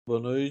Boa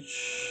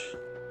noite.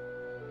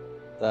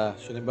 Tá,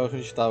 deixa eu lembrar onde a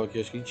gente tava aqui.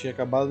 Acho que a gente tinha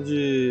acabado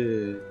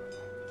de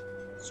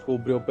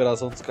descobrir a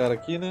operação dos caras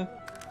aqui, né?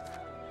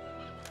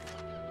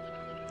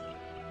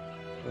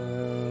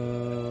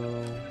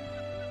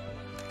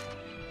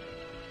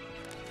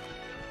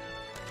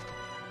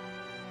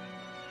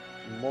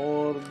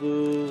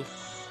 Mordos.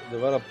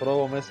 Levar a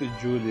prova ao mestre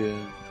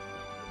Julian.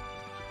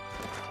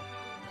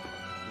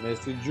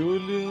 Mestre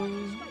Julian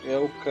é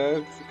o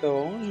cara que fica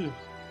onde?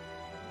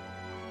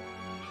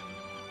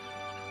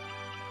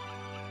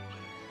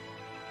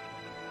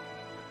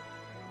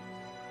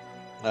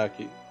 Ah,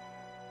 aqui.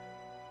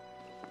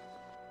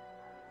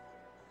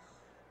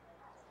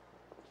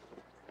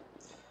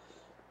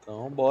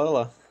 Então, bora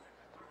lá.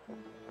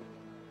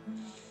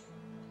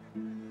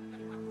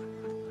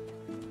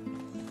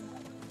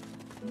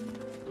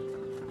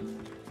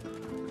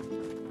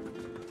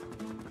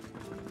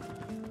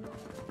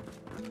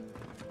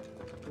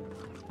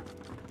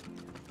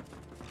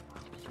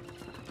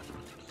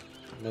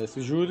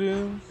 Mestre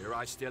Julian. Here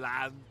I still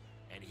am,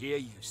 and here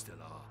you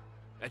still are.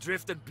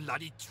 Adrift in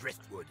bloody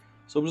driftwood.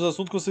 Sobre os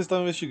assuntos que você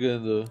estava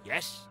investigando.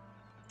 Yes?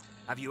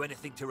 Have you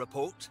anything to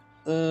report?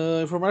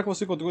 Informar que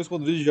você encontrou um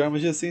esconderijo de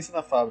armas de essência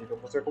na fábrica.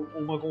 Mostrar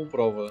uma como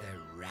prova. The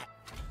rat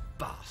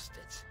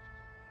bastards.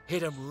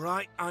 Hid 'em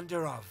right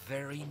under our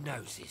very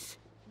noses.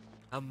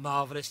 A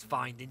marvelous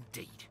find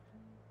indeed.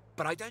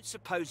 But I don't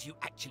suppose you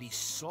actually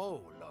saw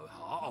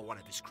LOHSE or one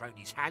of his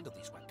cronies handle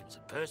these weapons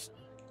in person.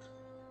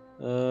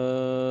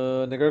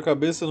 Negar a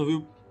cabeça, não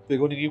viu,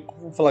 pegou ninguém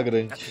com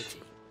flagrante. A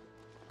pity.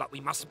 But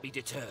we mustn't be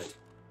deterred.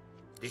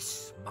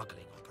 This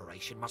smuggling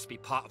operation must be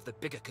part of the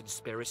bigger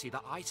conspiracy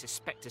that I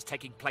suspect is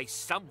taking place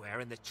somewhere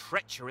in the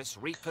treacherous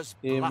Reaper's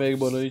E Meg,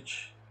 boa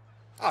noite.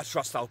 I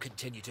trust I'll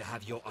continue to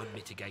have your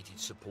unmitigated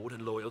support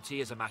and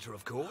loyalty as a matter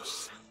of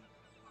course.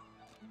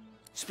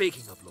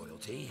 Speaking of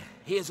loyalty,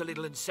 here's a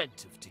little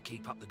incentive to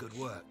keep up the good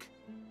work.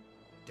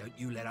 Don't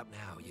you let up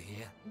now, you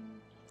hear?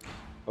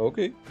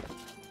 Ok.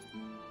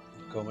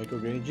 Calma aí que eu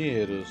ganho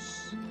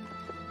dinheiros.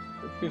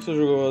 Por que você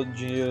jogou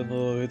dinheiro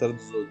no inventário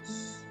dos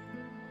outros?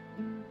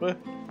 Ué?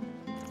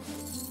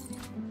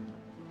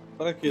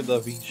 Para que dá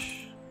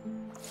 20?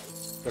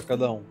 Pra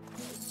cada um.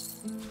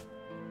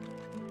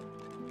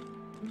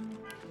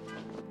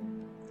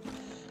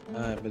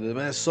 Ai meu Deus,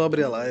 mas é só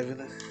abrir a live,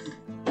 né?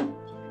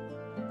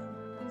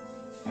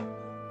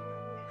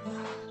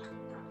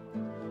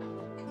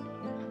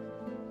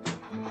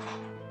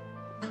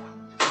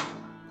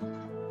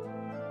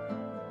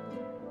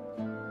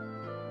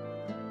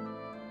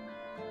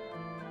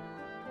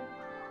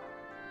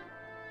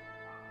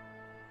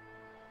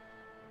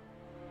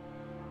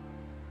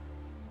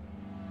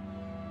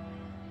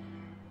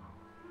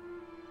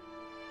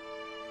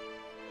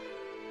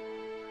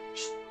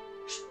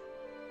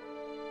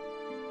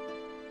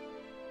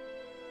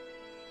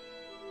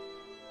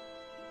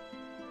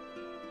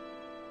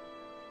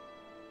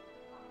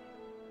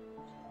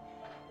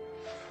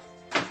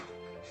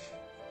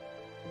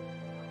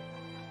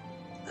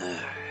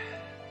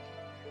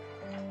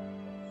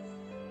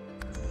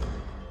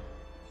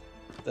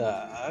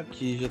 Tá,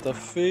 aqui já tá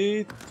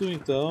feito,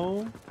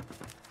 então.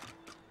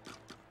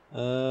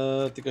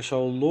 Tem que achar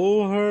o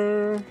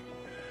LOHSE.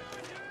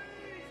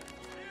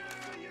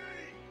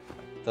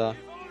 Tá.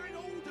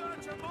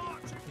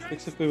 Por que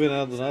você ficou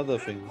envenenado do nada,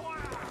 Feng?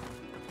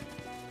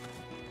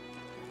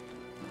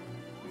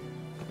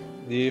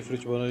 E aí,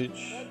 Fruit, boa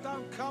noite.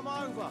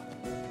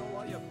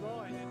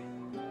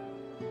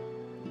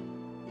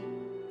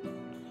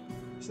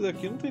 Esse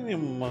daqui não tem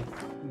nenhuma.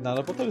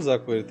 Nada pra atualizar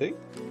com ele, tem?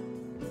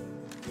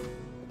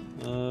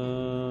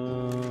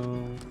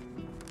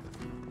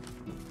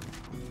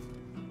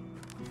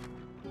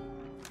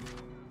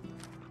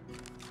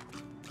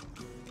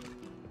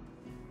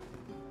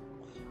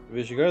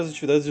 Investigar as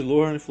atividades de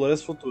LOHSE em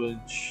Floresta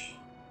Flutuante.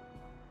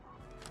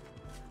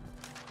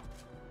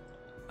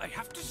 I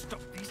have to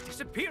stop these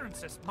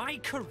disappearances. My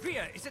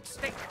career is at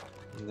stake.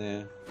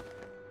 Né.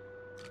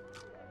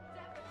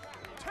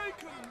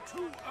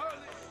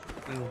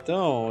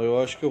 Então,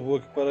 eu acho que eu vou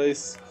aqui para a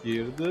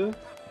esquerda.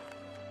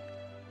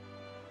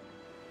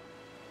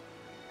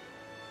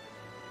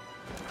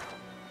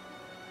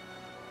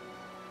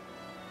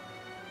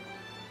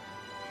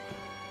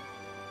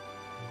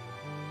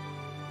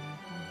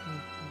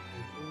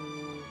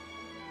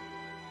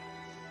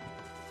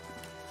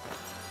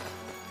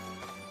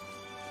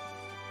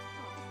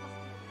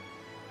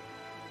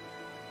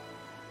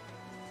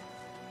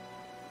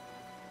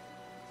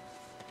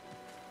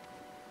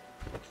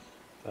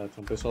 Tá,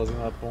 tem um pessoalzinho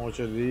na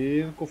ponte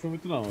ali, não confio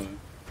muito não, né?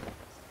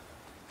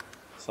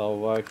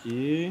 Salvar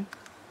aqui.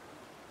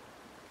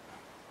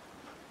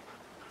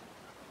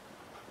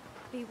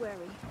 Be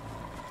wary.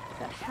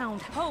 That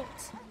hound.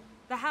 Halt!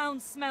 The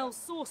hound smells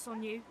sauce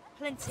on you.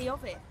 Plenty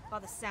of it, by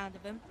the sound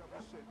of him.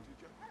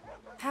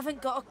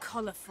 Haven't got a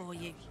collar for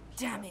you.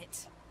 Damn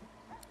it.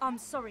 I'm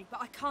sorry, but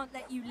I can't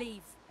let you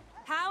leave.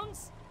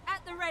 Hounds,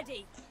 at the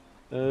ready.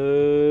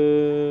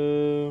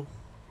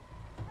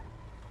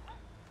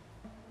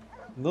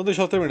 Não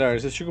deixar eu terminar.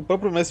 Você chega o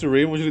próprio mestre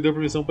Raymond e lhe deu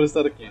permissão para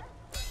estar aqui.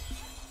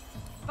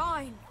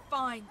 Fine,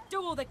 fine.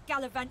 Do all the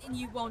gallivanting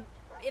you want.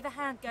 But if a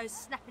hand goes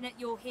snapping at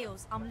your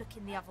heels, I'm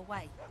looking the other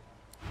way.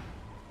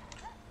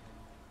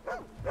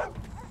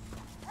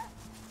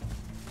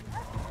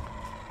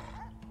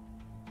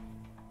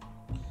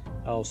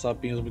 Ah, os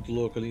sapinhos muito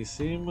loucos ali em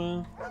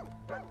cima.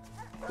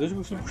 Deixa eu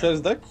conseguir puxar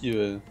eles daqui,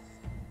 velho.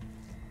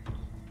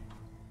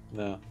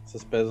 Não,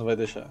 essas pedras não vai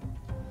deixar.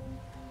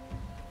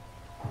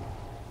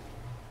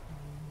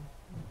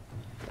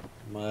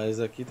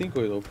 Mas aqui tem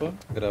coisa. Opa,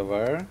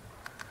 gravar.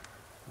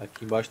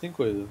 Aqui embaixo tem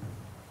coisa.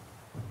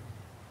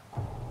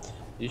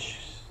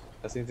 Ixi,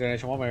 essa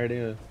internet é uma merda,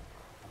 hein, velho.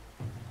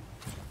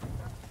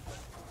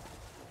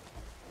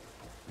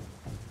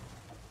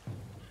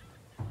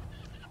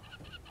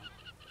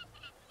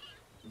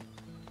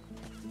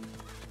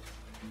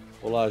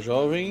 Olá,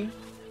 jovem.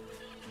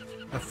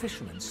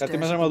 O cara tem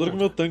mais armadura que o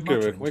meu tanker,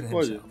 velho. Como é que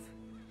pode?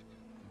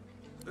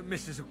 The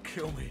missus will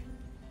kill me.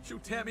 She'll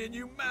tear me a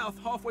new mouth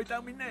halfway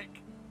down my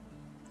neck.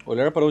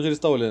 Olhar para onde ele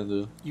está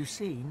olhando. You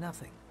see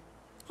nothing.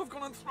 I've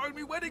gone and thrown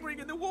my wedding ring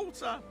in the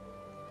water.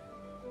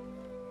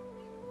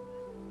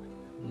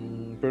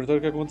 Perguntaram o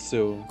que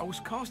aconteceu. I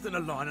was casting a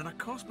line and I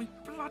cast my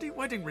bloody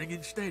wedding ring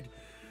instead.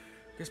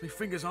 Guess my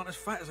fingers aren't as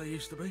fat as they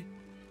used to be.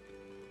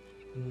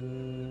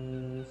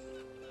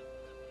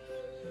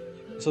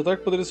 Esse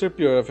ataque poderia ser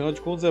pior, afinal de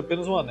contas é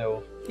apenas um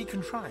anel. He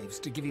contrives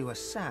to give you a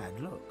sad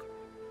look.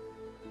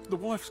 The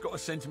wife's got a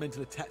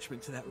sentimental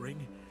attachment to that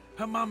ring.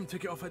 Her mum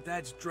took it off her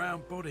dad's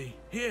drowned body,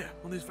 here,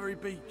 on this very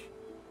beach.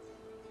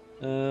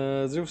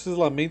 Dizer que vocês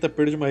lamentam a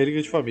perda de uma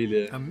relíquia de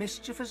família. A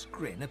mischievous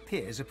grin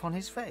appears upon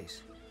his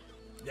face.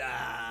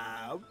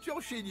 Ah, I'm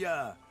joshing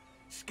ya.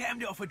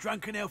 Scammed it off a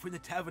drunken elf in the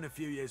tavern a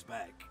few years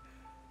back.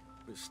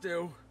 But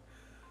still,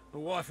 the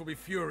wife will be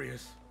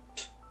furious.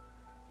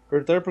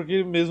 Perguntar por que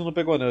ele mesmo não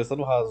pegou o anel, está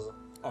no raso.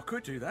 I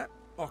could do that,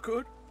 I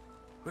could.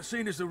 But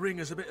seeing as the ring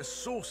has a bit of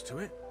sauce to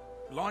it,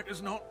 like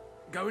as not,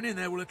 going in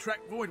there will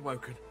attract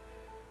Voidwoken.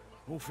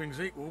 All things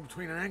equal,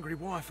 between an angry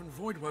wife and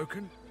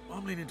Voidwoken,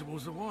 I'm leaning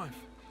towards the wife.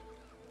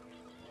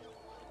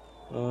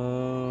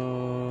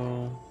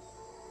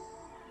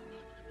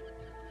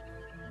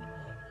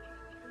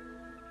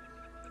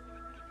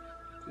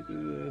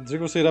 Dizer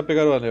que você irá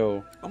pegar o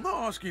anel. I'm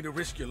not asking you to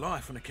risk your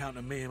life on account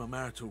of me and my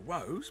marital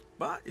woes,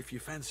 but if you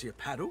fancy a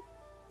paddle,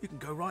 you can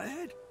go right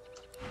ahead.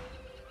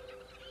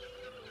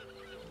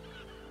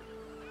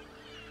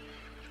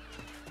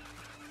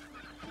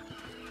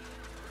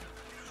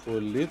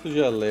 Folheto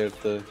de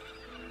alerta.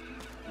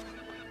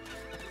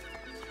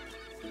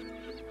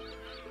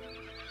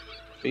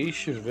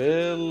 Peixe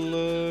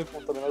vela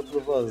contaminado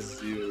pelo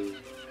vazio.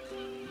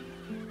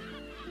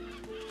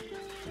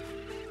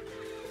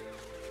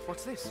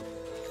 What's this?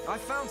 I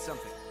found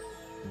something.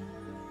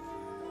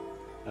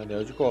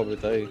 Anel de cobre,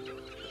 tá aí.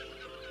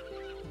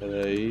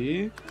 Pera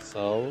aí,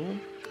 salva.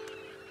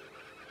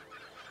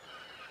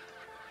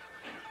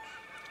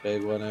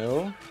 Pega o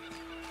anel.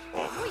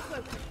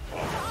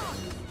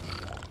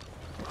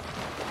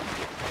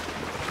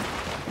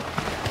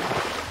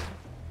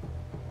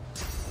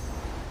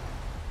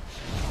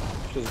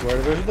 Acho que os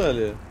guardas vão ajudar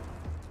ali.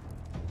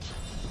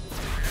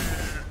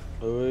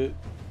 Oi.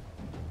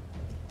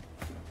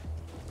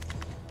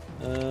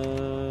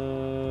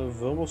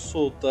 Vamos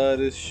soltar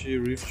este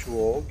Rift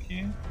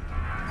Walk.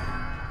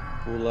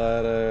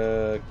 Pular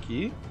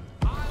aqui.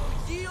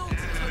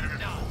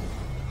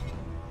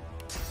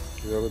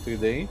 Joga o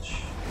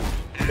tridente.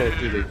 Só o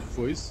tridente,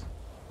 foice.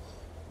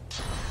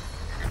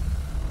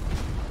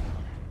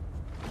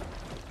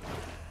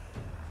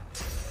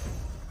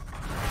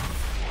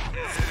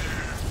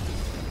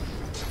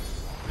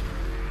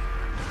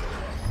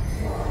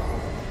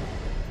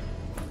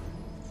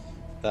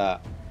 Tá.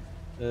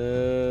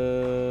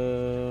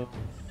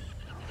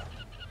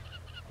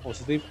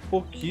 Você tem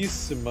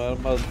pouquíssima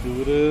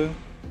armadura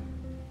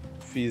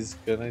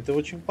física, né? Então eu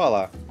vou te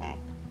empalar.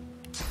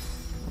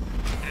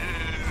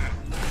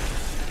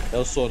 É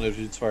o sono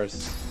de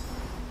disfarce.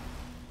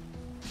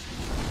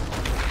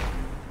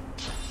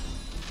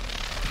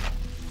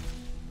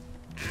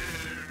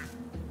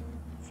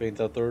 Feito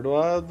tá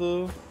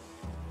atordoado.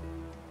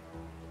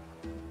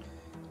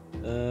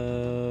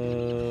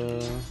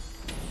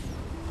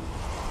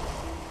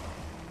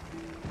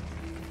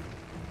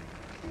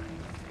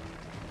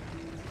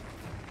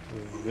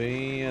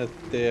 Vem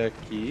até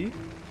aqui.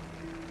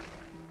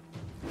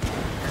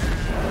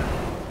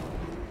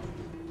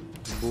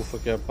 Bufa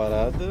aqui a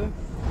parada.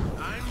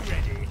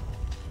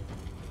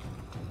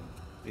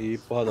 E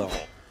porradão.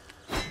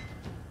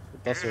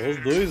 Tá, só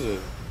os dois,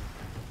 velho.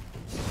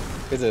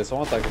 Quer dizer, é só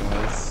um ataque,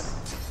 mas...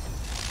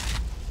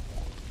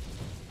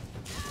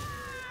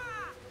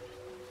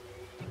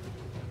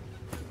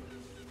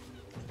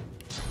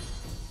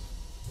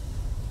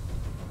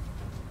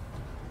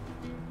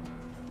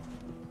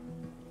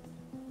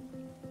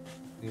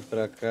 Vem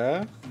pra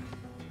cá.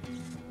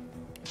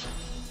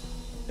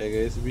 Pega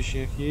esse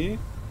bichinho aqui.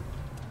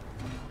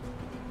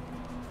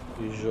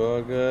 E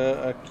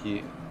joga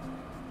aqui.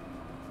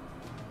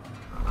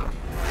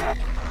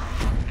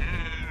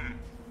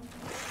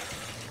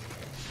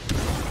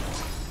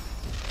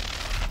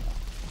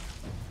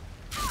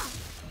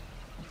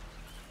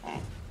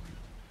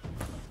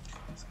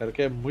 cara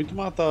quer muito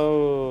matar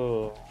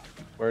o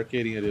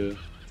arqueirinho ali.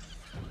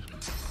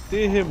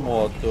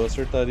 Terremoto, eu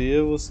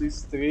acertaria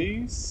vocês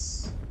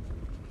 3.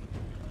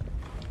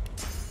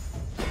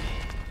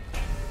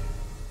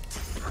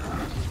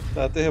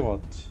 Tá,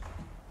 terremoto.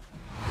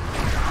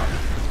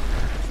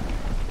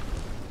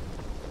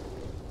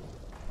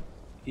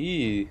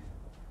 E...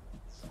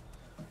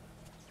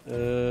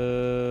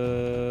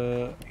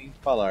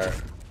 empalar.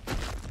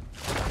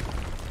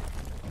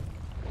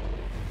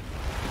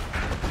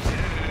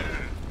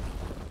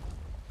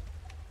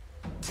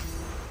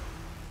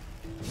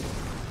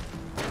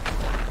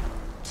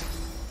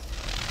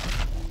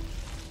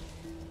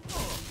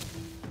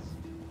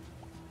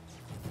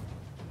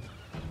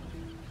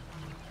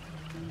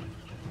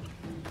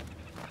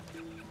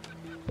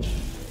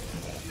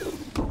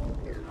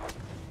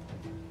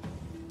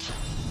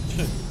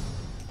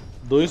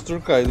 Dois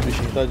turnos caídos,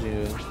 bichinho,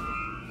 tadinho, velho.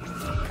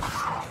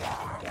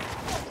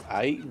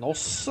 Ai,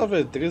 nossa,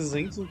 velho,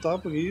 300 no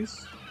tapa, que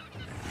isso?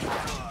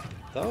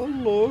 Tá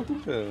louco,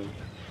 cara.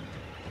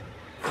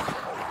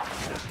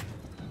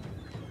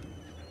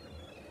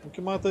 O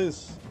que mata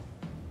isso?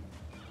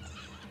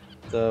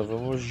 Tá,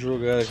 vamos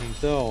jogar aqui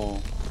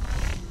então.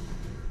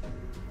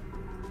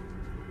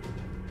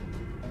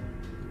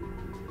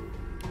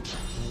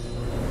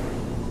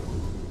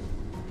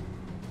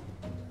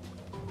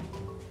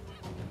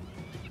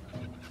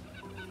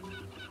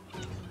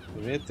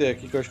 Vou meter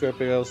aqui que eu acho que vai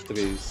pegar os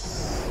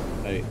 3.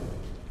 Aí.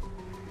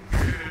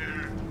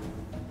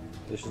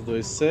 Deixa os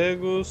 2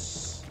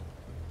 cegos.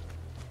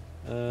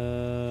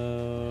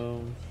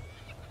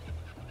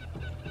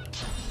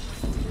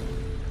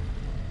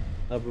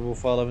 Dá pra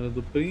bufar a lâmina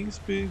do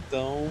príncipe,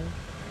 então.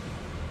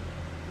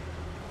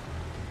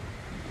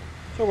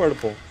 Só guarda o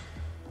ponto.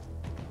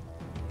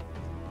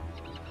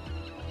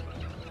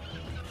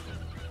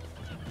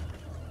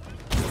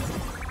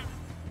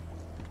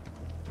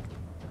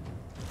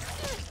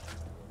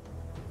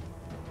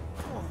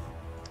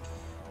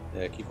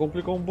 É, aqui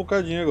complicou um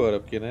bocadinho agora,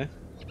 porque, né?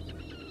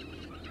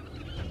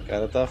 O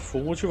cara tá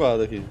full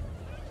motivado aqui.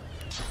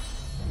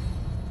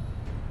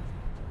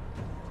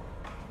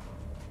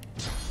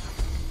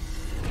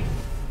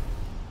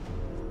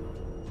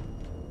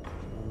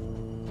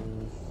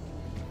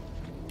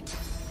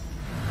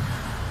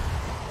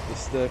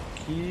 Esse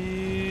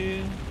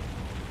daqui...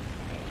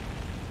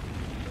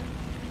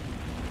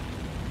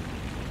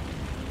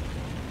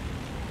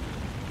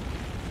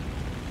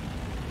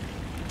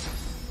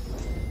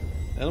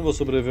 Eu não vou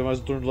sobreviver mais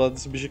o turno do lado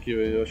desse bicho aqui,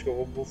 velho. Eu acho que eu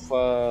vou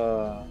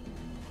buffar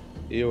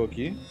eu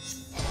aqui.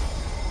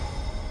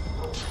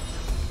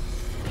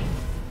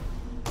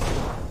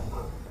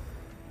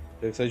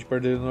 Já que sair de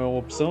perto dele não é uma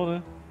opção,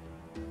 né?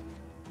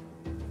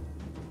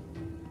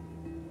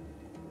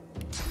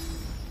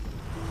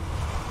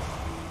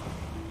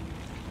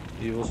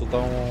 E vou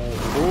soltar um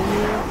fogo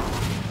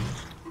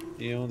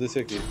e um desse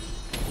aqui.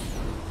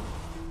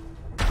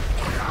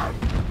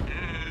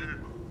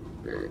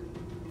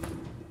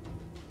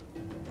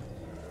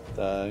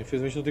 Tá,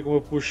 infelizmente não tem como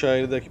eu puxar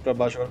ele daqui pra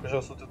baixo agora que eu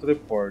já soltei o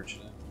teleporte,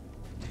 né?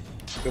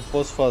 O que eu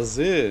posso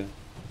fazer,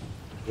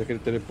 já que ele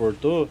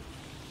teleportou,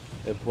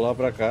 é pular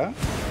pra cá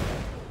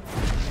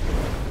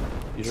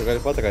e jogar ele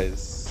pra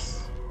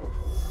trás.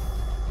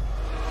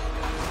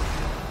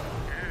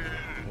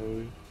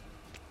 Oi.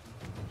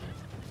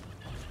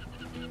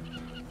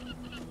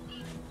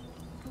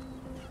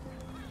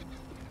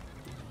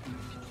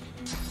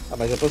 Ah,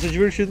 mas é pra ser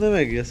divertido, né,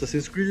 Meg?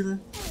 Assassin's Creed, né?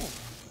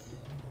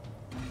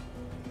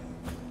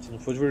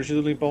 Se for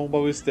divertido limpar um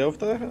bagulho stealth,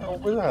 tá alguma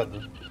coisa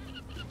errada.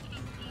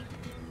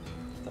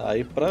 Tá,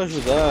 aí pra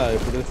ajudar, eu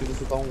poderia tentar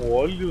soltar um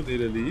óleo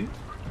nele ali.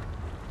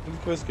 O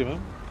que foi isso aqui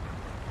mesmo?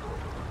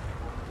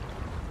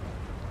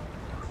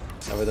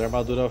 Ah, vai dar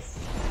armadura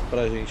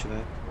pra gente,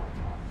 né?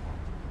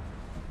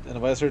 Não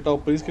vai acertar o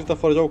príncipe que ele tá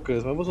fora de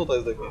alcance, mas vou soltar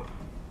isso daqui.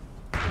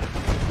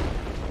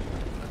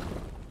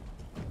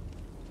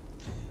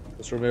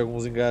 Transformei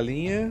alguns em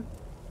galinha.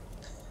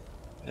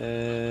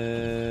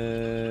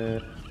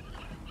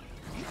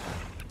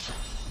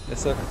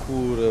 Essa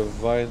cura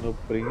vai no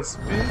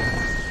príncipe.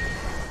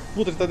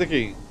 Puta, ele tá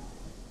decaying.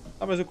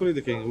 Ah, mas eu curei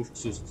decaying, ufa, que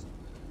susto.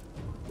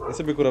 Nem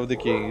sabia que curava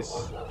decaying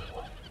isso.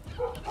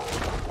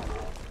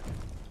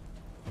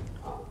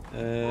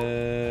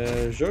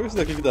 Joga esse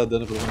daqui que dá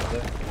dano pelo menos,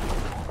 né?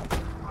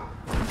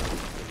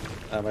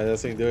 Ah, mas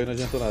acendeu e não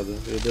adiantou nada. Eu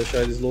vou deixar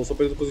ele slow só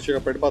pra ele depois chegar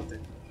perto e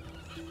bater.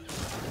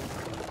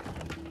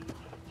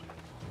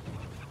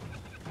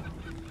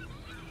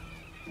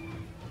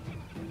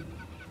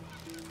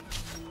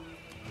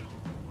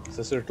 Você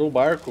acertou o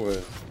barco,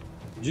 velho.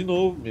 De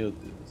novo, meu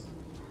Deus.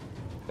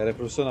 O cara é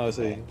profissional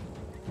isso aí.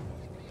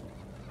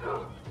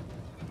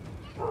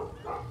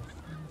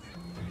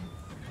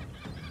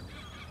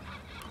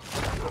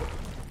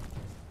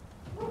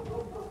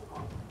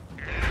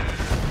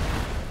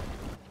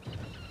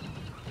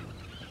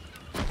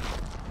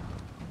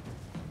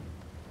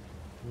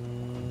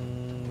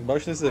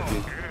 Baixa nesse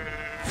daqui.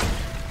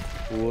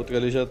 O outro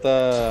ali já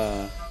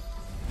tá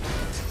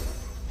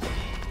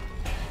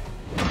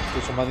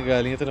transformado em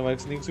galinha, tá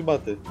nem conseguir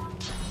bater.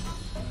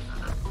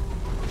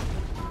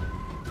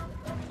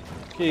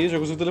 Que isso, já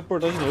consegui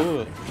teleportar de novo,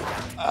 velho.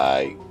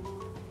 Ai.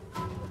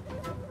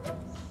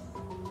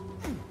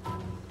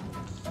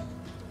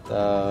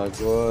 Tá,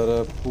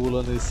 agora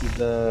pula nesse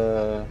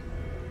da...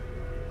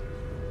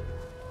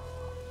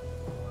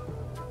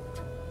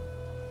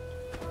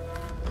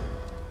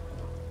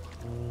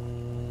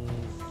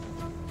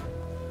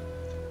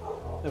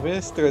 Vem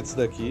esse threads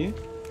daqui.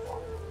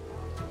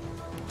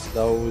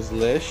 Dá o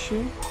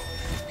slash.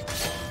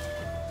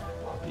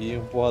 E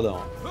um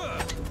porradão.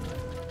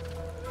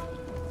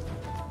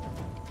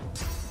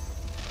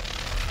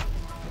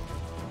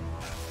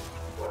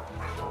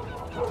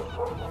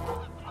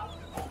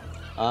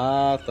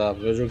 Ah, tá.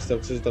 Primeiro jogo que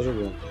você está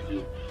jogando.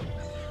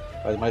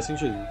 Faz mais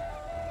sentido.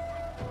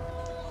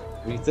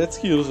 27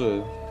 skills,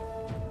 velho.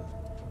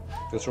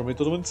 Transformei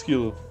todo mundo em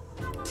esquilo.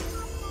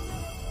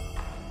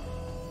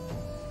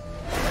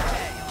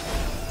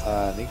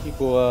 Ah, nem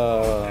quicou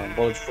a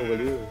bola de fogo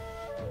ali, velho.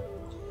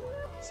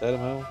 Sério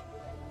mesmo?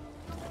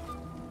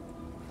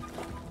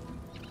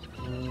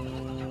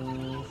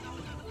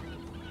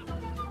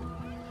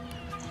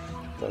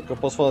 Tá, o que eu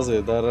posso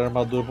fazer? Dar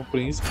armadura pro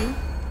príncipe,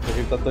 já que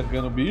ele tá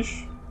tancando o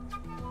bicho.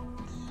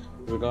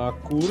 Jogar uma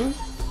cura.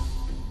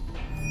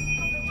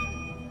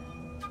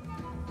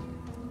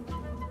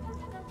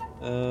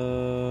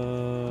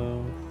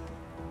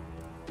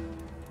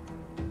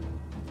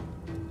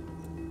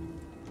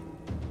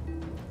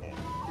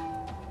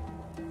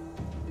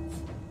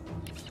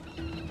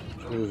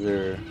 Deixa eu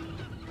ver.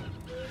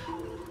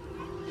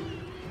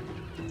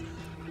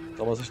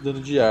 Tá bastante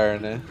dano de ar,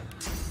 né?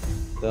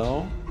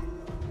 Então.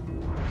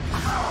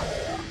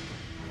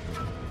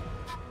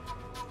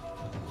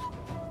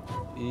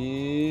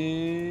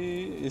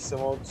 E esse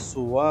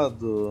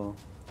amaldiçoado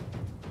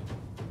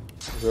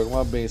joga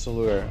uma benção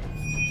no lugar.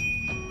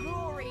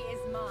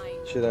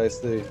 Tirar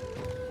isso daí.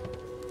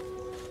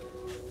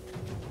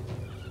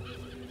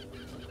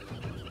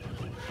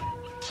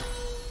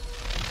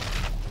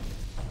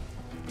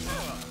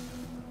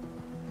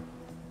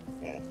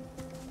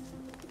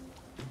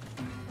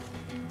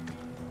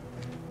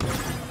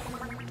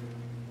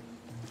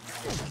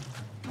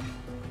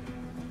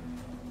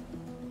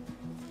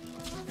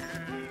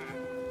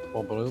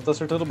 Bom, pelo menos não tá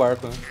acertando o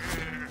barco, né?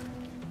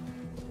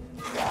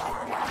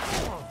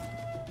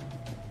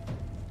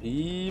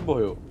 Ih,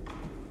 morreu.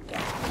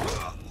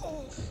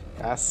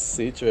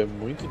 Cacete, velho.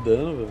 Muito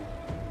dano, velho.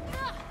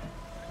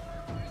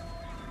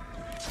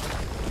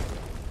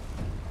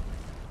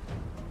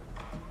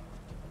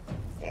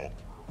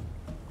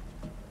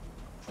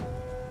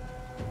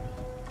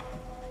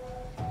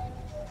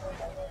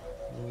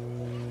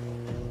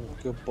 O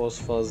que eu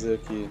posso fazer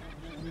aqui?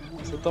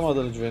 Você toma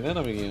dano de veneno,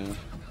 amiguinho?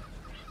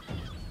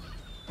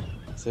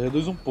 Você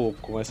reduz um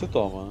pouco, mas você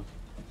toma.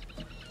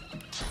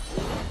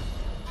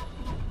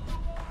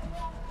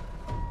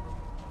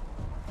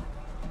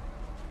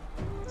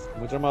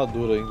 Muita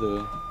armadura ainda,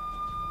 velho.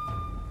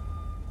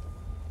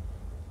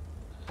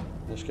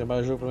 Acho que é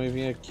mais jogo pra mim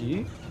vir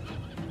aqui.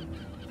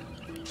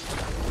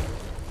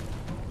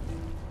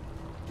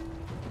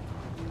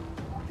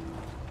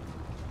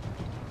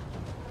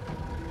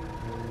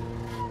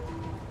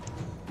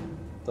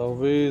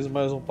 Talvez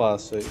mais um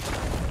passo aí.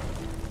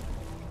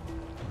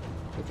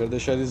 Eu quero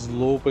deixar ele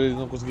slow pra ele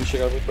não conseguir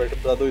chegar muito perto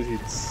pra dar 2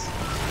 hits.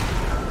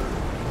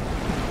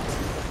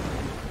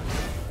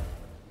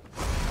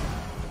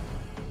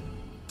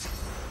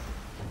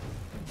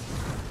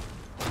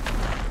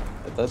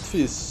 Tá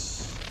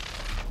difícil.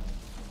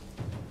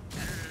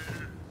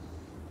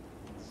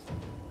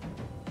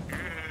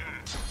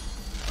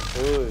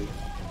 Oi.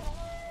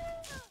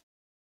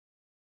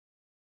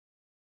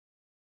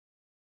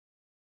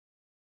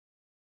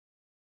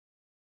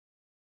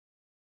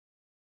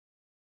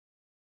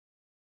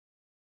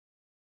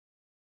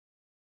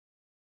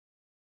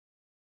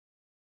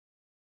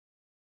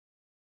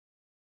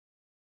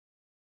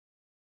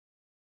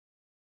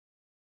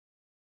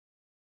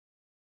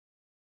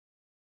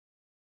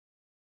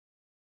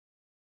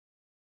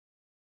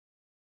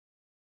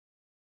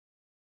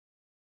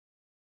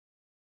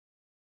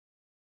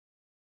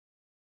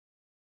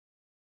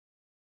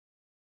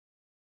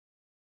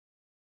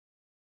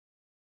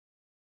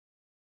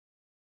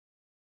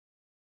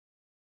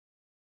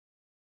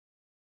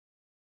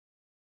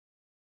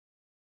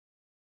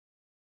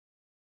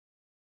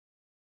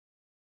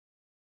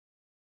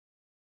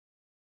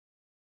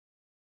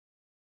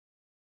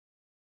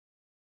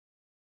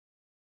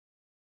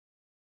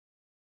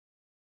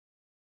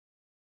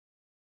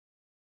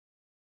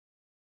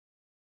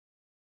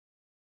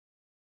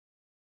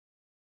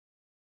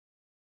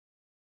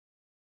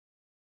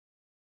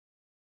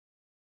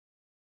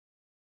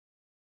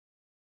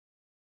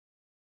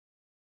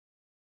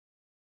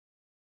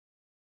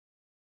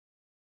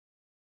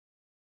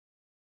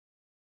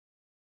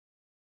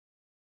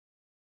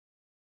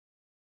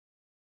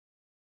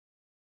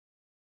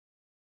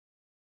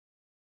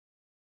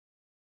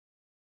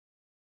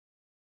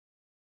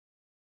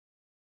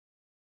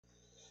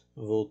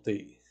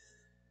 Voltei.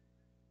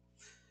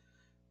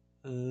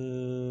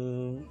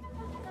 O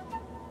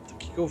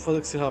que eu vou fazer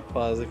com esse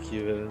rapaz aqui,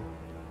 velho?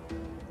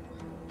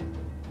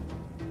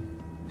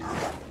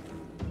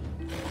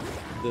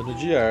 Dano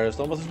de ar,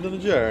 só bastante dano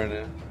de ar,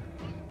 né?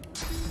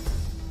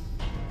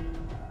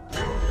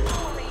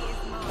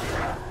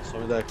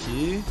 Some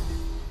daqui.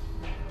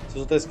 Se eu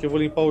soltar isso aqui eu vou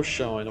limpar o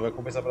chão, aí não vai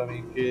compensar pra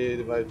mim porque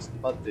ele vai me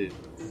bater.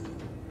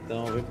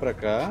 Então vem pra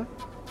cá.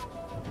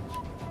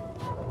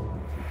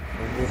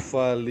 Vamos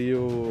bufar ali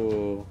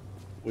o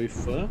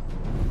Ifan.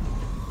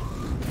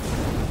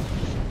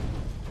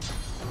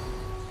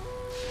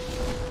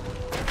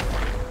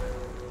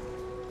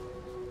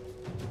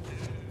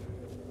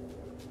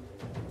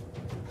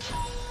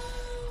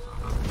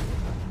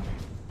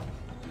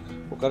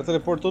 O cara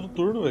teleportou no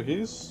turno, velho, que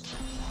isso?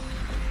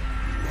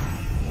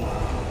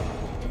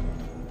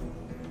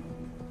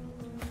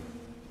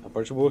 A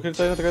parte boa é que ele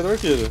tá indo atrás do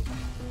arqueiro.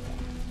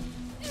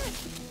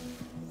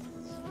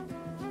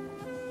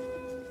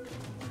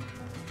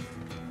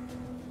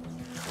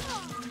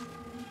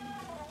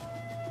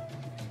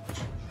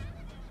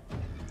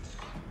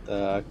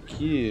 Tá,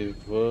 aqui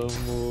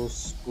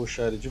vamos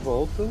puxar ele de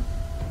volta.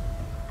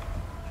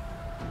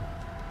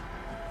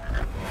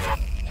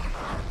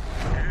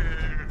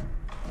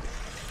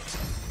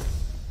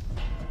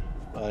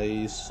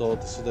 Aí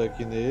solta isso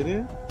daqui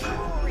nele.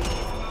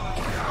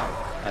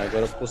 Aí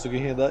agora eu consigo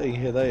enredar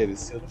ele,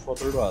 se eu não for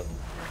atordoado.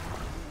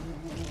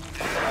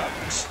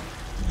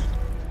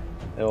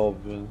 É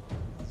óbvio, né?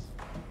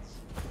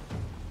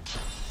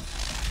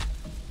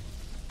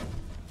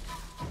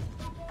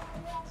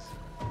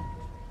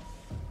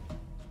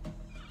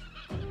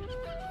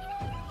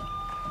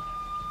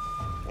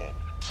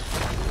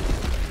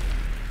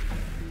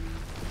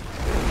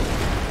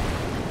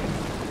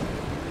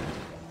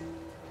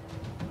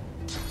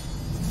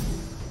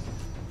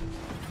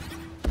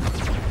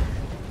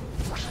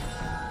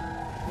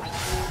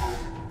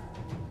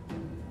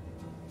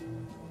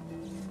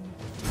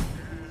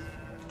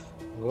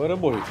 Agora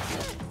morri.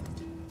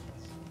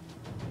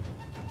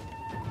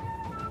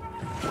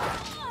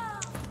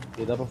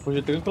 E dá pra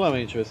fugir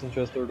tranquilamente, se não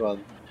tivesse atordoado.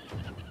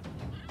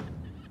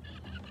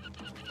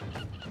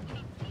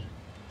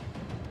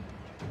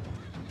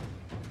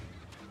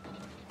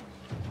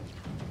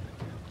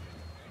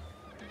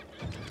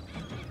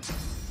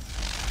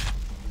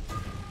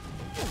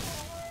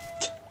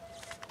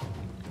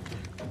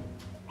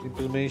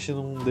 Simplesmente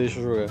não deixa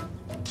eu jogar.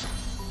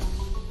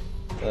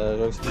 Tá,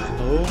 joga isso aqui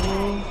de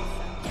novo.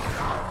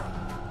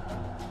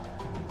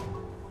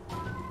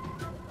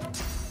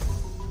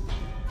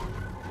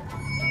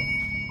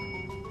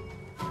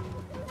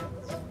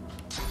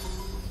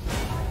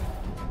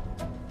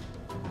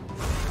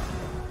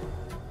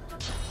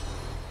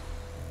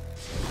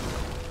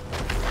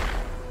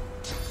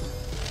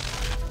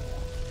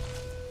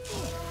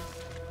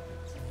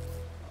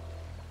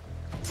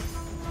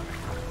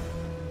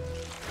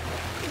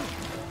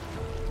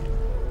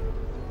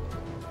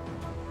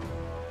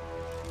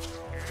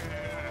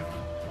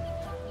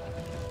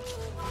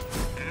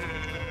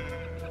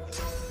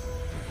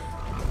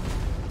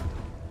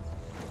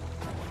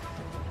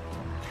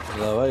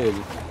 Lá vai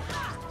ele.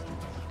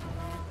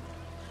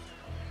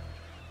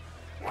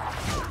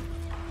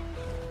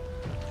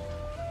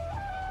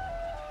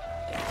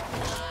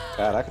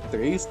 Caraca,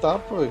 3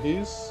 tapas, que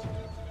isso?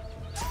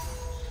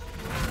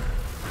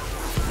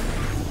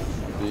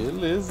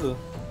 Beleza.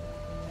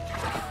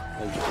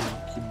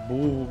 Ai, que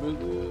burro, meu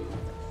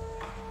Deus.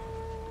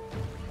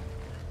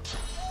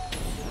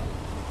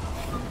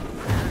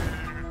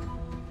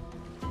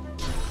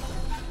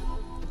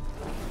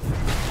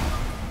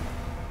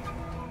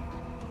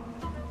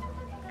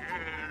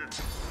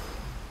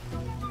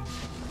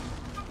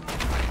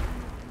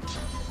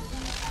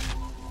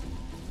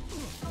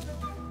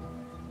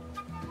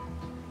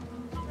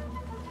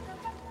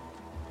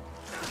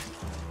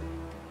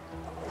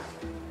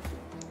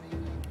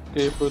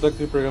 Ok, aproveitar que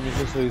tem pergaminho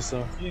de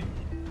ressurreição aqui.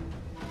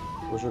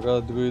 Vou jogar a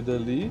druida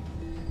ali.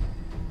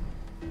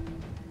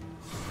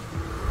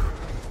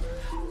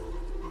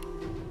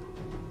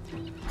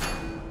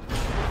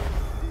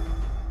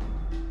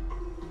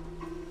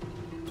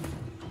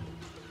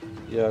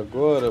 E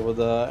agora eu vou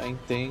dar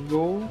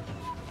Entangle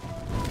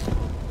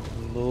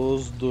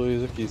nos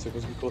dois aqui. Se eu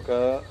conseguir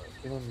colocar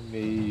aqui no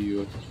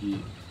meio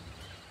aqui.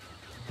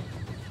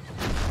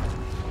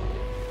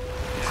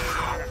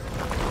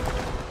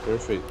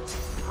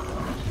 Perfeito.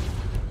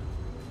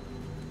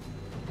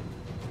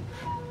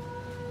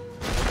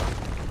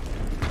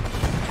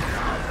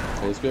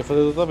 É isso que eu ia fazer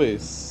outra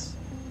vez.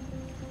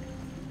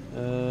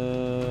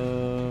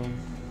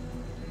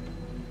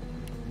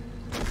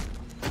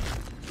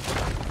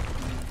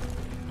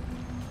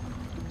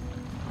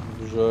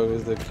 Joga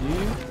esse daqui.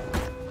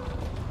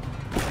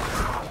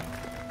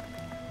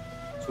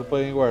 Desculpa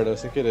aí, guarda,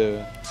 sem querer,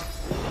 velho.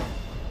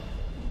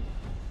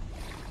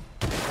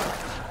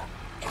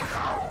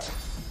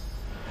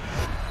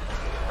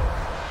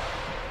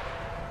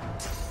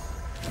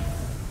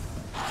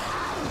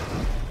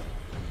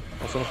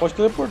 Você não pode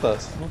teleportar,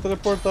 se não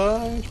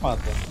teleportar a gente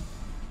mata.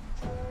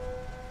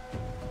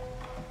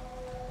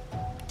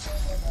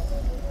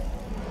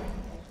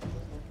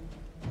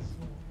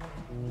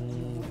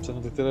 Você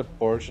não tem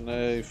teleporte,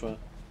 né, Ifan?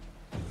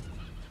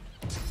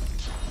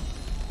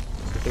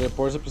 Se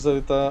teleporte você precisa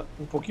estar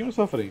um pouquinho mais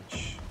pra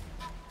frente.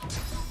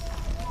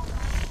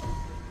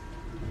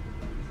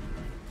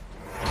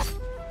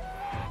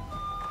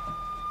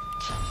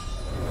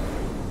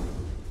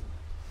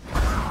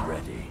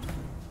 Ready.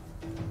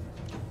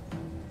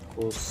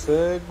 O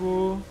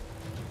cego.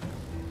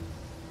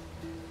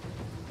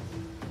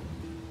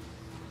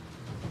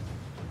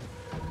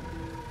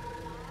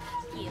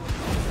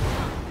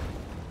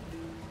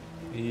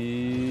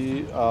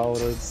 E a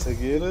aura de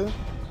cegueira.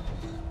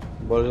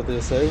 Embora já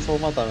esteja cego, só vou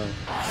matar mesmo.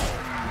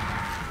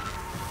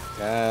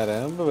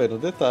 Caramba, velho, no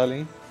detalhe,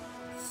 hein?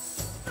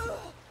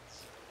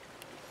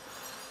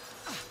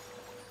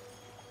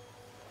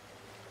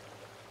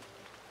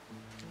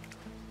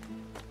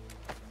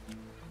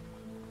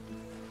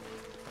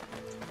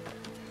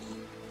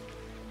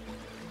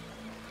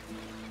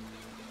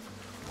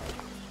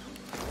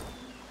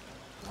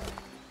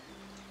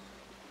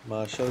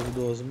 Machado de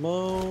 2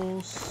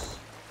 mãos.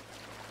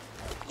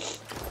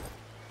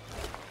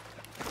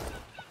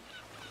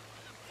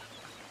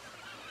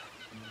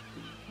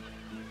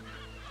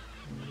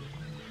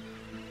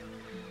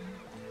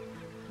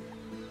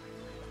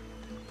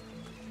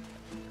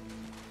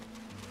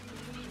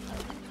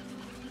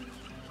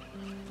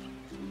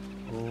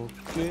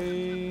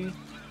 Ok.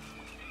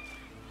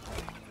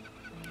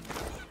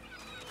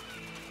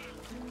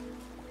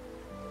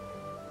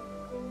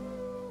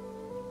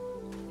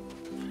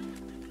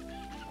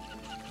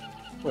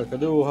 Ué,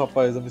 cadê o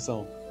rapaz da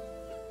missão?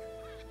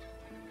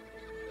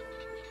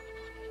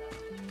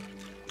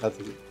 Ah, tá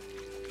aqui.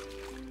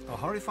 A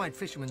horrified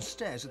fisherman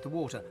stares at the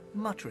water,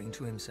 muttering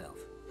to himself.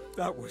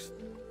 That was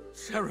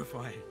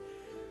terrifying.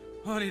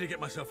 I need to get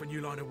myself a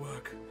new line of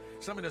work.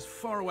 Something as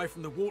far away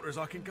from the water as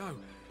I can go.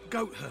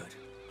 Goat herd,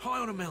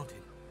 high on a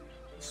mountain.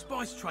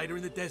 Spice trader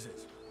in the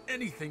deserts.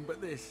 Anything but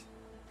this.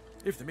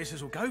 If the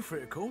missus will go for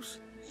it, of course.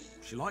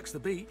 She likes the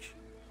beach.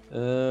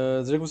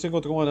 Dizer que você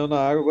encontrou um anel na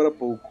água agora há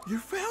pouco. You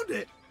found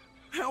it!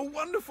 How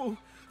wonderful!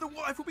 The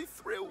wife will be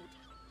thrilled.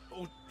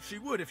 Or she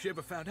would if she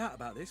ever found out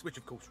about this, which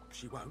of course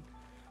she won't.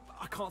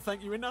 I can't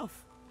thank you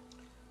enough.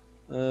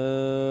 Dá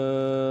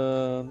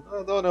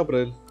o anel pra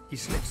ele. He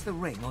slips the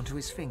ring onto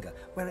his finger,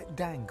 where it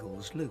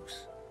dangles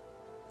loose.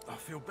 I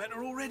feel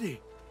better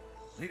already.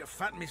 I need to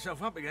fatten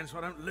myself up again so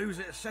I don't lose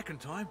it a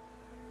second time.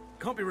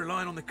 Can't be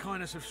relying on the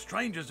kindness of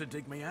strangers to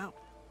dig me out.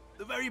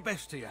 The very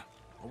best to you.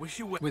 I wish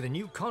you well. With a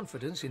new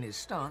confidence in his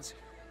stance,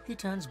 he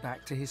turns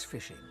back to his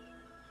fishing.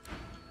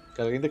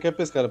 Cara, ele ainda quer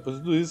pescar. Depois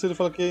de tudo isso, ele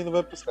fala que ainda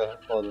vai pescar.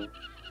 Foda.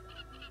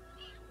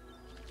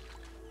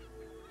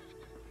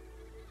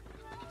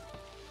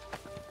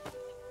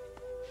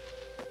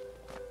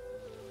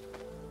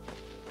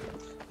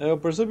 Eu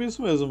percebi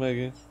isso mesmo,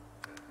 Maggie.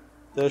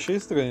 Até achei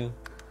estranho.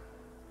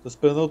 Tô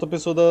esperando a outra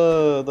pessoa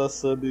da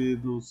sub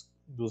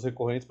dos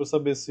recorrentes pra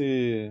saber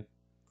se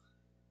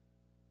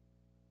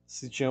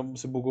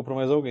bugou pra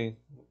mais alguém.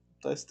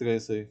 Tá estranho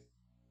isso aí.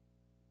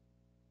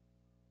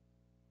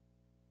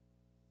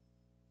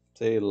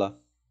 Sei lá.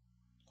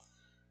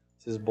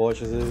 Esses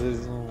bots às vezes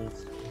eles não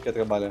querem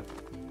trabalhar.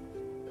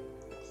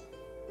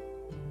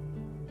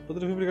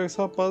 Poderia vir brigar com esse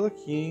rapaz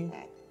aqui, hein?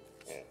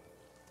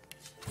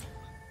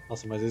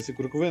 Nossa, mas ele se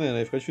cura com veneno,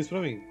 aí fica difícil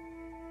pra mim.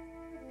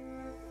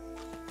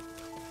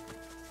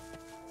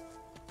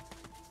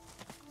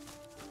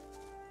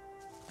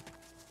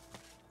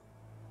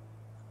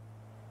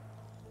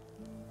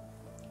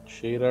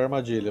 Cheira a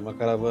armadilha, uma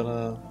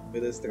caravana no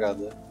meio da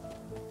estrada.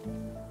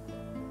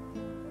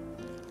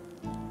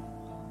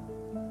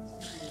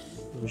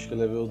 Acho que é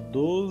level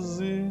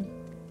 12.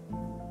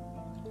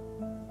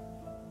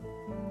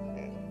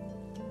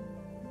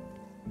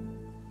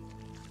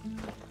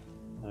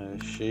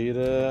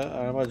 Cheira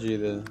a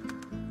armadilha.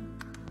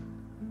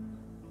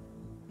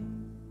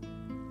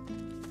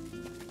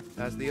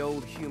 As the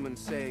old human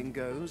saying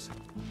goes.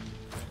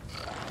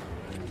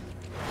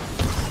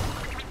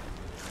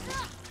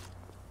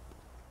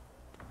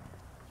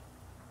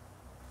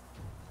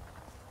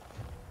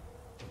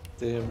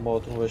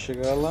 Terremoto não vai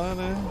chegar lá,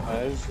 né?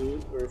 Mas o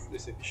Earth,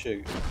 esse aqui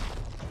chega.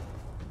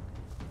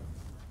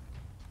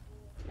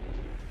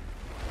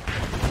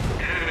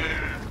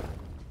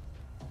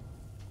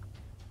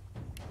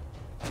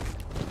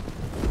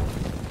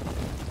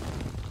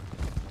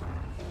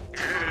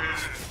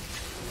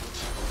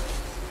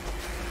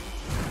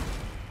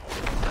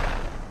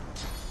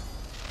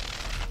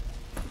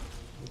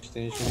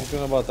 Tem gente muito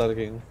na batalha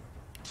aqui ainda.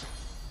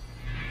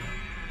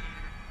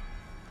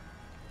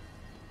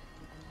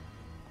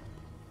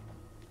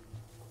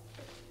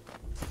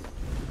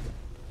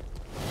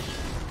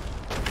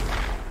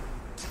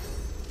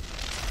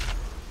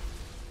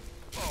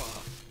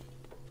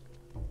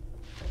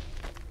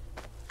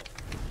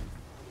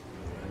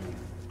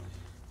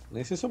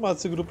 Nem sei se eu mato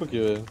esse grupo aqui,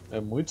 velho.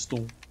 É muito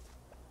stun.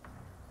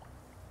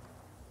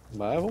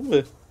 Mas vamos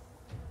ver.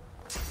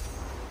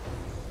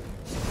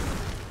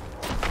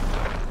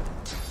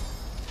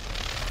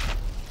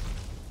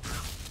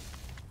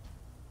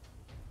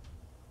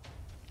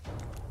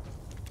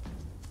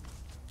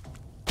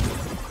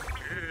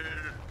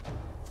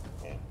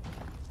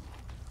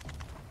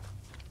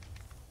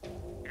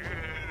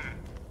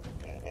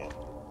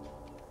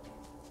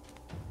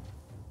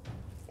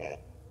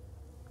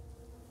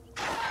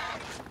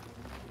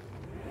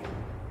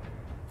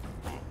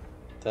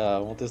 Tá,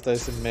 vamos testar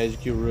esse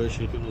Magic Rush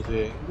que eu não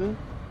usei ainda.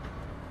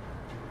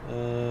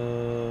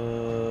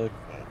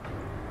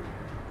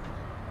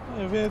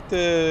 Vem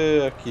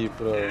até aqui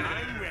pra...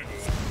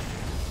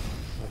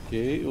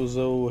 Ok,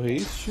 usa o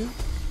haste.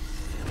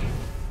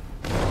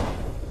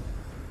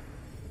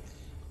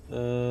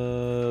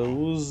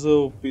 Usa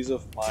o Peace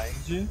of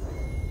Mind.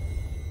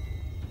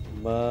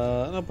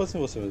 Mas... não, pode ser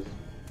você mesmo.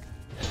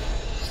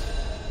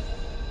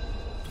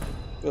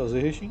 Eu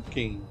usei haste em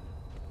quem?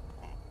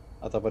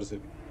 Ah, tá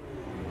aparecendo.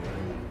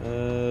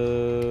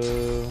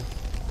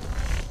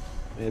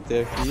 Vem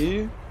até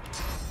aqui.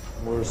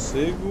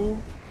 Morcego.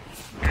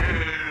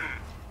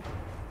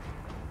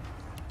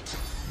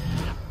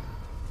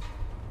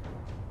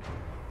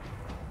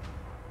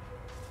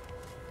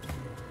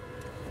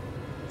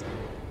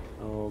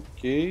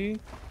 Ok.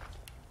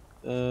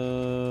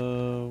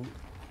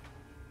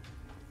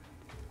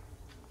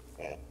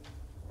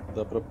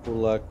 Dá pra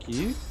pular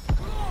aqui.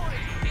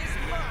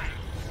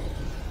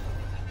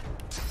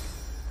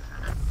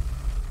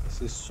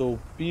 Esse Soul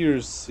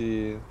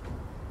Pierce.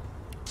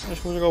 Acho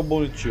que vou jogar o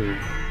muito.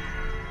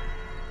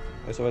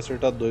 Mas só vai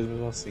acertar 2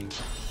 mesmo assim.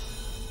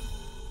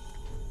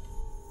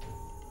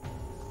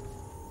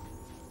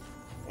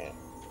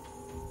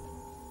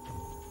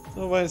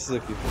 Então vai nesses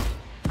aqui.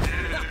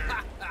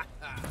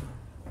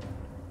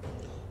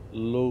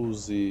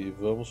 LOHSE,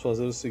 vamos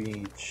fazer o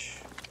seguinte.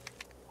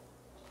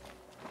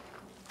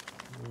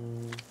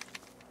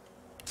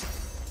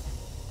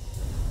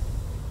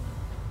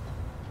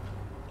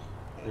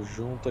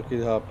 Junta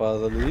aquele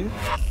rapaz ali.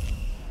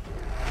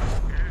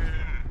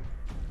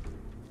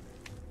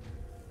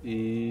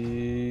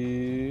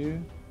 E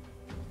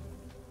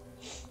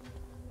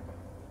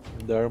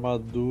dá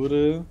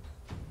armadura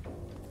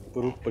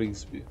pro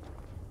príncipe.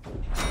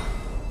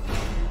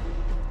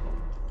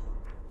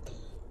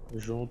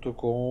 Junto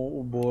com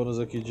o bônus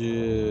aqui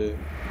de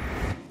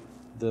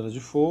dano de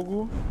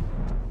fogo.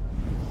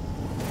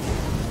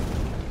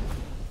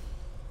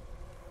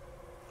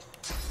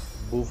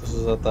 Buffa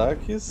seus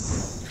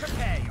ataques.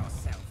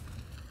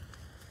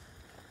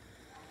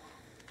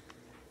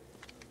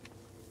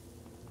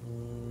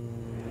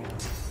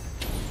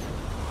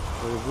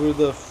 Orgulho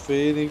da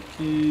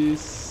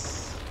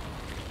Fênix.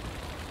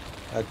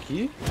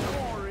 Aqui.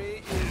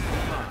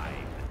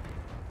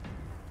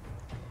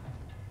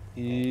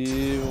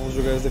 E vamos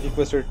jogar esse daqui que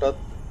vai acertar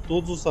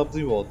todos os sapos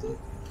em volta.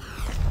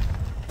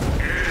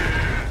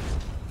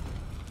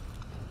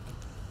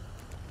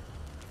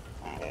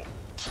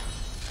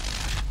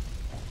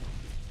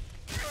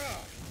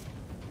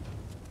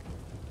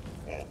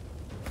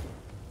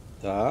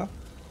 Tá.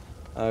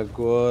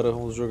 Agora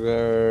vamos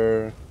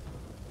jogar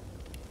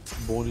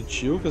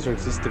Bonitil, que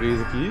acerta esses 3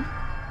 aqui.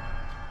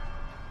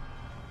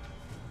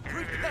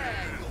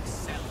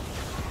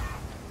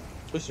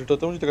 Acertou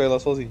até onde cair lá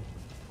sozinho.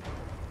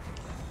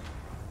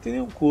 Não tem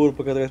nenhum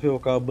corpo pra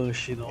provocar uma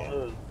Banshee não,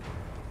 né?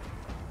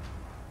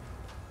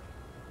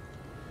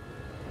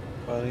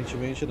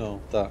 Aparentemente não,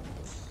 tá.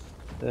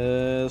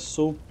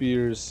 Soul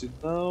Pierce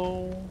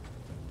não.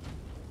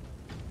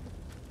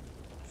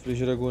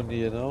 Infligir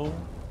Agonia não.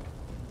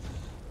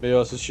 Bem, eu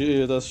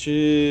assisti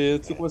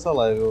antes de começar a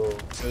live, o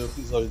primeiro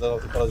episódio da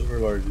nova temporada de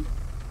Overlord.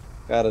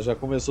 Cara, já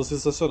começou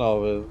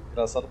sensacional, velho.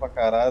 Engraçado pra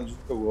caralho, do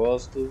que eu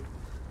gosto.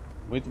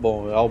 Muito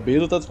bom. A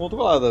Albedo tá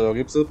descontrolada, velho.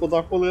 Alguém precisa botar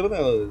uma coleira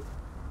nela, velho.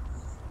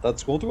 Tá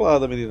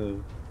descontrolada, menina.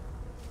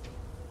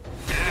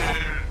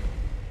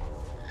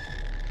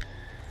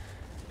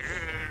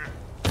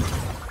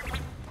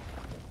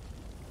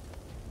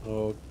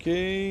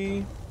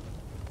 Ok.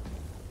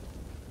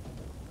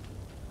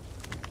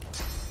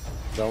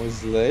 Dá um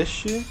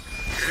slash.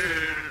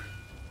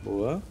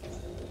 Boa.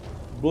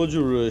 Blood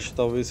Rush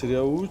talvez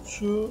seria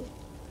útil.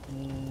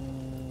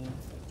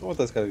 Vou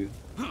matar esse cara aqui.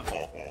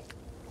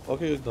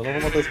 Ok, então não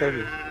vou matar esse cara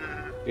aqui.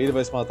 Ele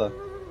vai se matar.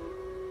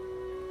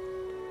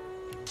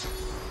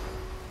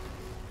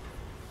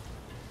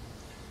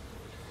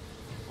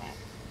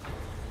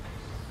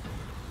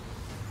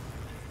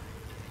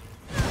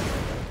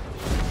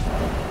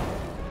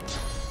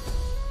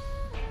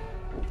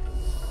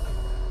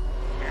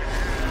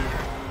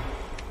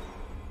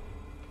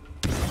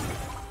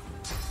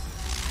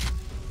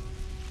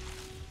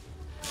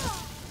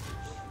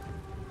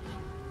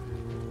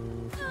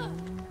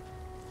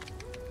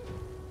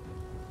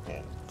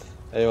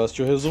 Eu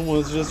assisti o resumo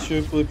antes de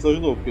assistir o episódio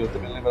novo, porque eu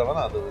também não lembrava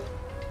nada, velho.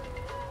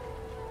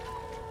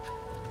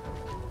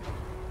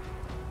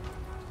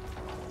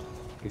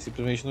 E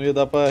simplesmente não ia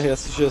dar pra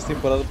reassistir essa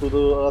temporada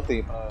toda a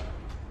tempo, né?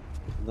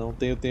 Não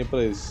tenho tempo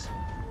pra isso.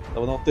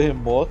 Tava dando um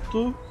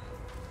terremoto.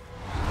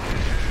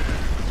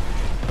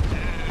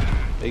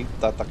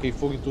 Eita, taquei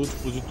fogo em tudo,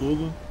 explodi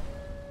tudo.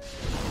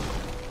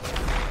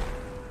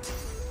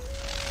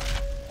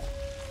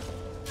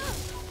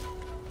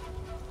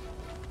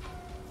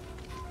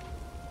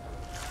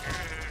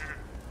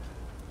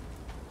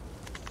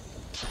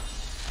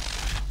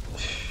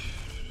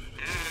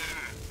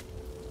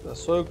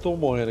 Só eu que tô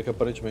morrendo aqui,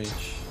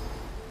 aparentemente.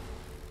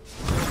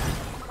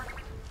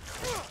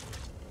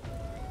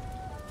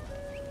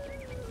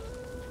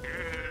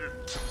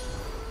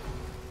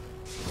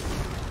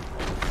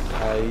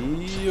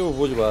 Aí eu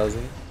vou de base,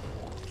 hein?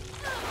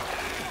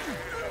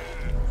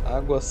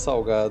 Água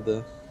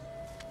salgada.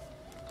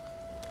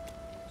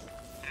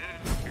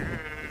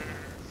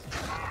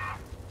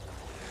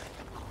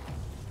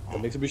 Ainda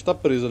bem que esse bicho tá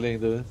preso ali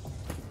ainda, né?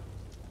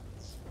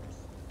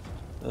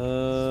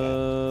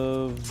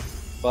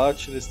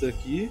 Bate nesse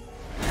daqui.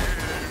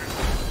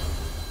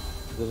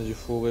 Dano de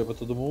fogo aí pra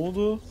todo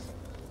mundo.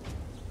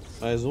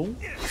 Mais um.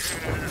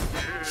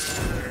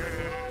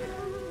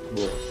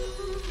 Boa.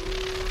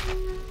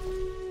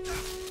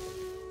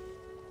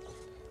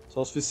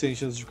 Só o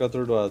suficiente antes de ficar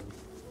atordoado.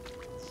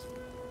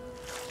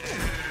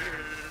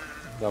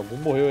 Algum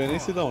morreu aí, nem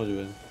sei de onde,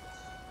 velho.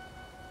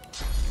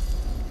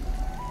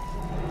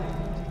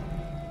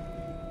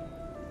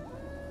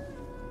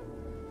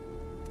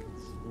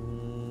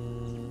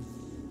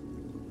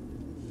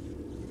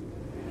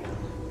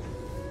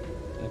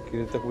 Aqui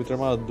ele tá com muita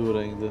armadura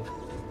ainda.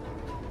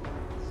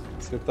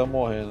 Esse aqui tá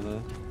morrendo,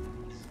 né?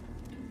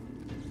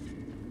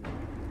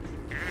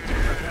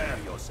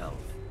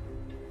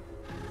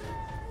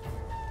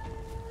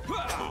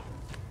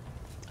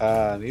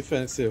 Ah, nem foi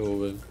antes que você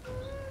errou, velho.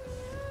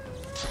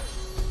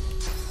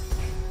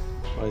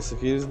 Mas esse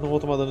aqui eles não vão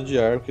tomar dano de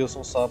ar porque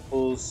são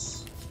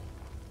sapos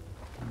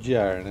de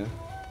ar, né?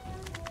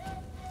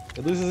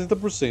 É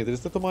 2,60%, eles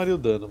até tomariam o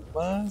dano,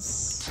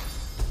 mas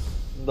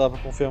não dá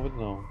pra confiar muito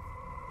não.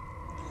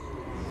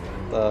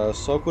 Tá,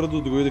 só a cura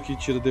do druida que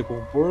tira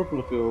decompor,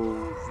 pelo que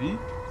eu vi.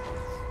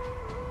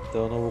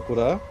 Então eu não vou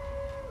curar.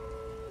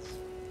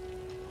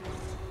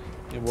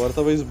 Embora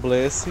talvez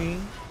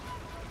Blessing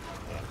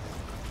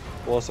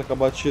possa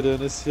acabar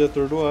tirando esse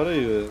atordoar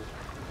aí, velho.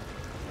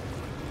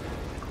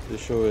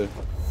 Deixa eu ver.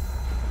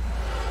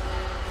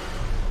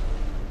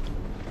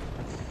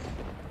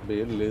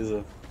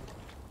 Beleza.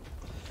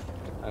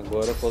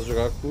 Agora eu posso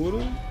jogar a cura.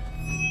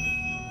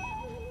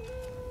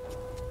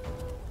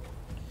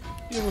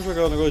 E eu vou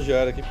jogar o negócio de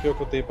ar aqui porque é o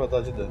que eu tenho pra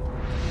dar de dano.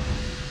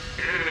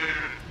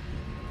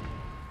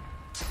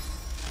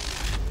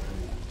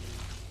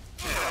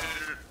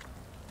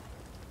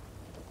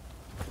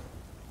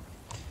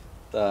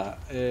 Tá,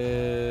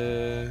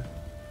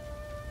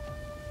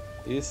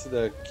 esse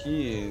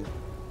daqui...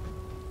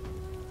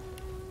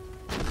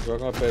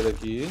 Joga uma pedra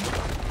aqui.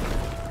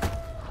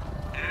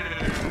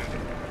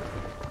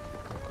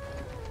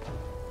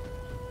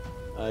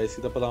 Esse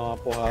aqui dá pra dar uma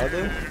porrada.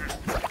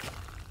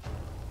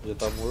 Já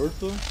tá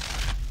morto.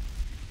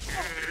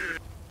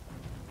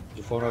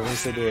 De forma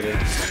vencedora.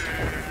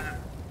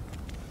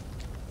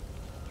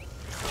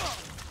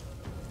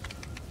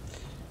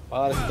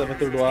 Para de tentar me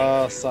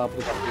atordoar, sapo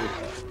da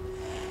puta.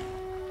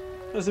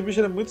 Esse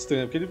bicho é muito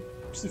estranho, porque ele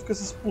fica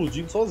se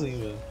explodindo sozinho,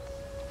 velho.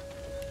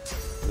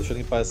 Deixa eu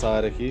limpar essa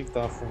área aqui, que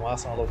tá uma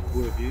fumaça, uma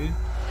loucura aqui. Não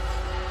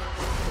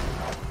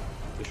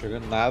tô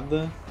enxergando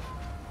nada.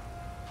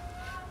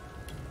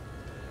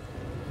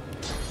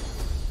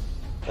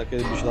 Tá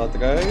aquele bicho lá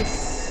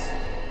atrás.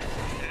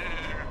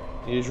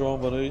 E aí, João,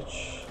 boa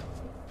noite.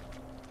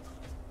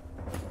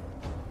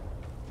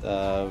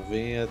 Tá,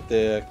 vem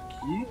até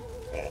aqui.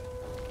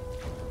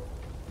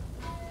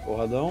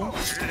 Porradão.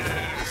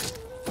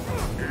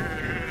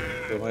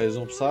 Foi mais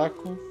um pro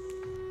saco.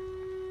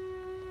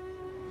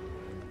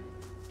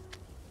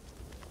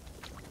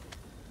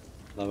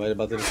 Lá vai ele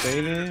bater no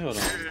Fane ou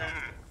não?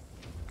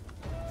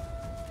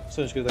 Não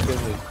sei onde que ele tá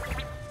querendo ir.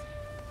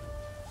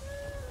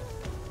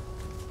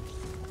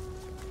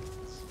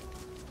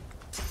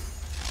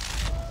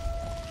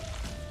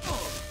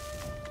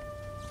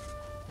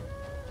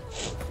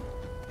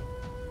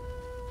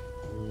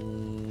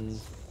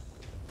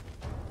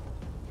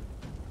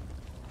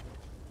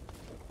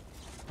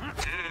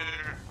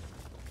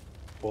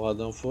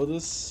 Porradão,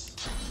 foda-se.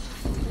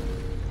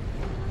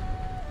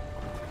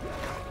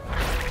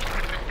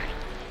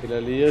 Ele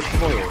ali acho que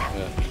morreu.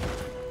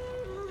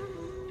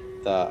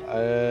 Tá,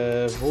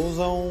 vou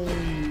usar um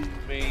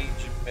main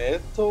de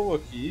metal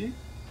aqui.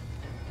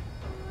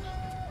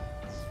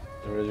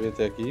 Na verdade devia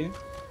ter aqui.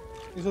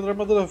 Isso é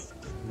armadura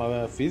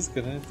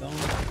física, né? Então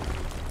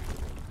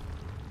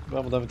não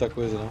vai mudar muita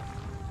coisa não.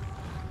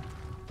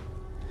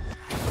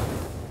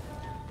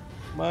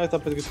 Mas tá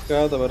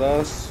petrificado,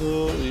 abraço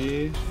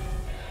e...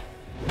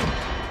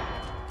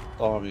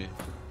 Tome.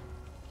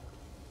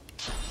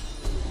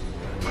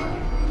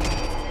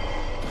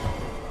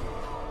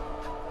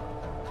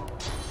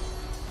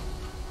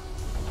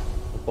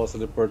 Não posso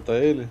teleportar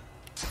ele?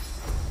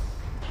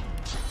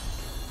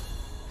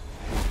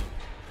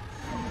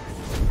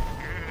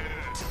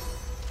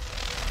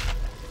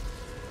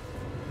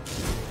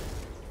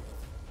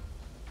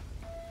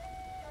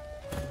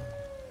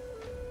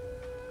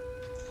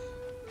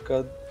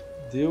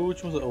 Cadê o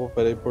último? Oh,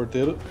 pera aí,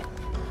 porteiro.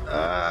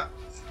 Ah!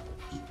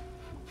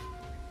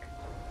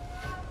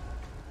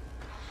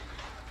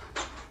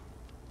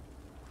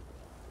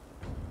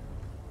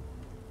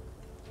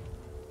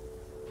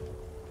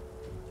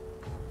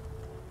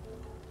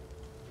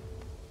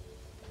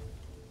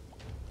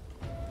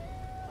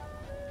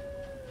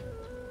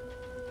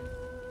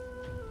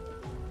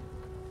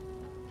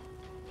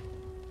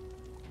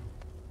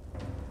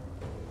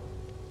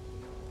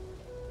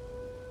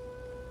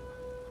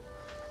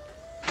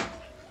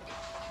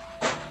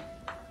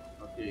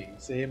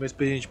 Sem meu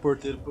experiente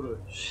porteiro por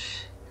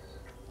hoje.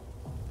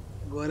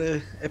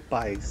 Agora é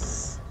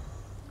paz.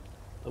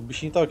 O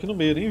bichinho tava aqui no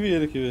meio, nem vi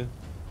ele aqui, velho.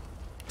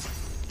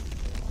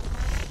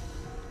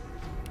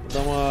 Vou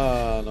dar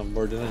uma... Não,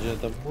 border não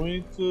adianta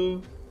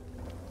muito.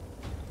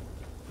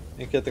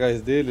 Vem aqui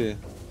atrás dele.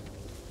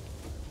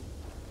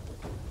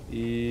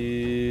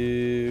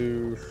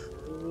 E...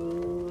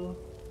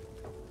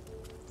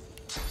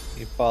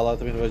 Empalar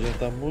também não vai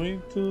adiantar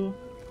muito.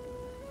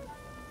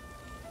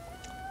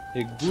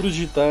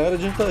 Regurgitar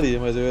adiantaria,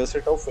 mas eu ia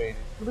acertar o Fane.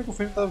 Tudo bem que o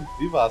Fane tá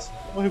vivaço, né?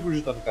 Vamos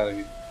regurgitar no cara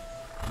aqui.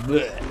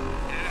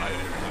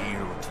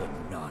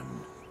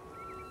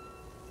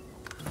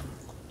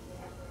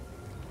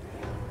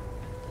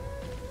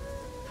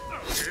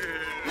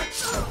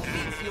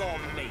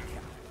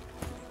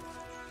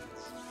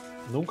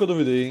 Nunca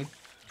duvidei, hein?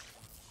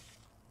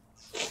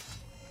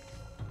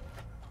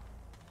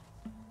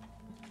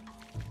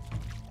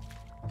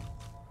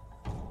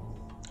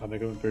 Calma aí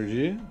que eu me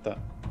perdi. Tá.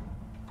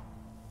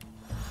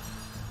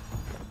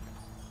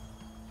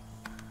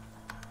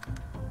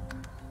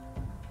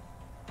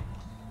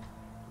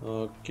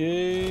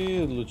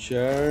 Ok,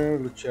 lutear,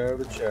 lutear,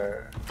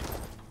 lutear.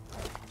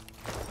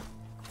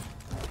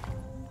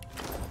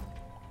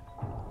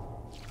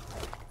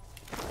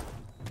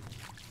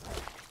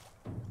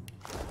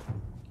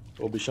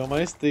 O bichão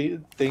mais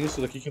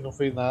tenso daqui que não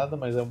fez nada,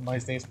 mas é o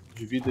mais tenso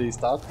de vida e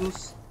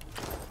status.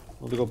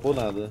 Não dropou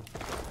nada.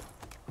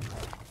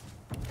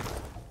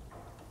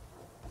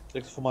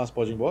 Será que se fumaça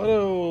pode ir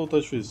embora ou tá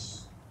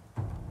difícil?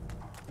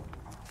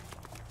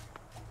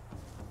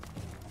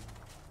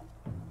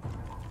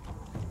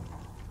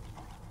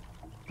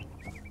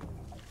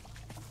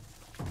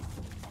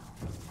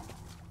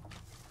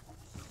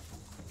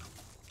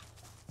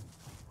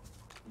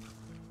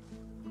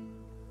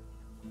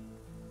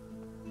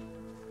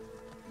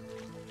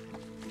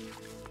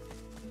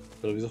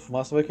 Pelo visto a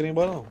fumaça não vai querer ir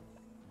embora não.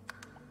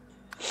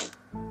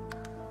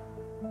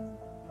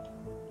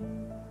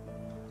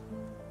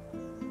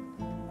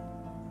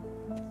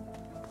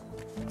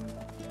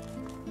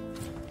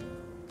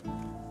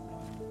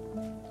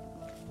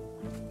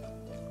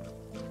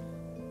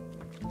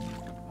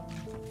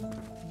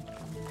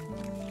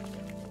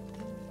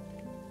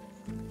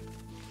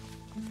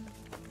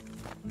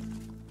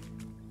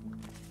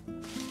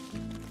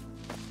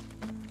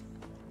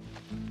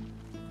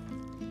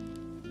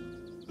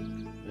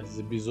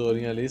 Esse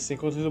besourinho ali sem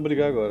conseguir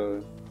brigar agora,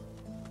 velho.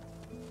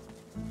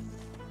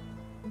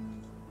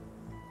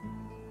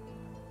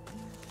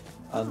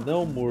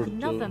 Anão morto.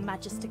 Another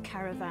Magister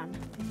caravan.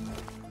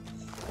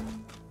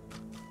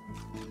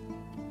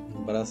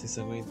 Braço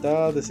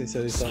ensanguentado,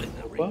 essencializado.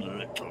 Opa.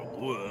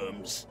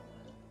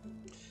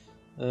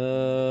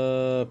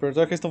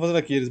 Perguntar o que eles estão fazendo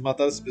aqui. Eles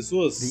mataram essas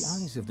pessoas?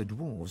 The eyes of the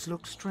dwarves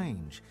look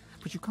strange,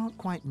 but you can't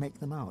quite make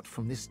them out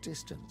from this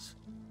distance.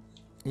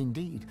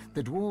 Indeed,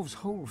 the dwarves'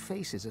 whole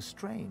faces are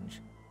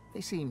strange. They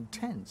seem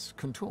tense,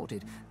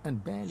 contorted,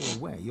 and barely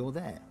aware you're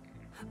there.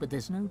 But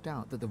there's no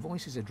doubt that the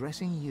voice is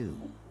addressing you.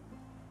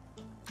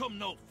 Come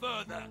no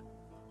further.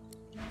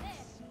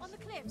 There, on the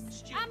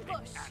cliffs.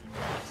 Ambush.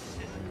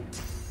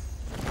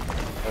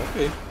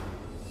 Ok.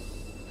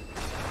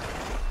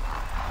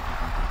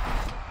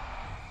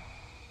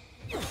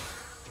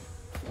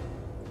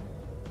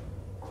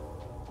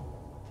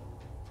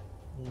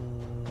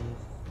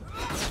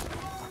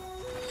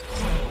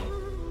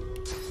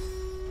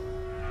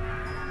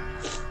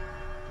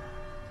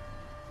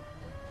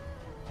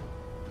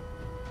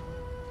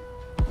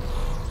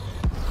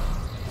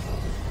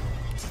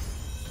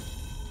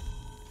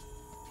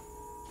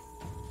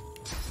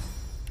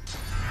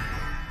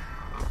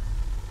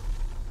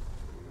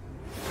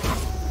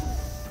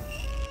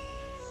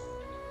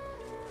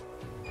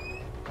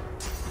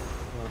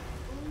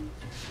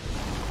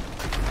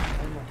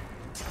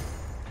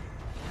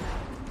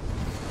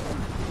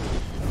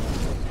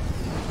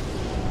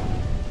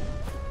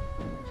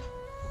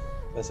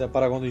 Essa é a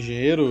Paragon do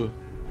Engenheiro.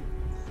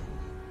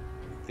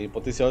 Tem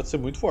potencial de ser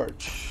muito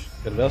forte.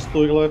 Quero ver as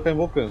torres que ela vai ficar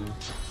invocando.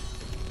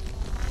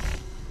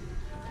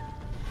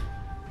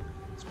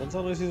 Quantos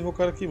anões vocês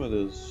invocaram aqui, meu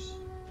Deus?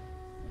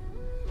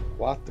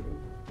 4.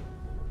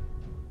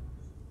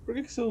 Por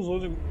que você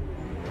usou de...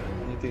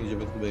 Não entendi,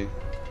 mas tudo bem.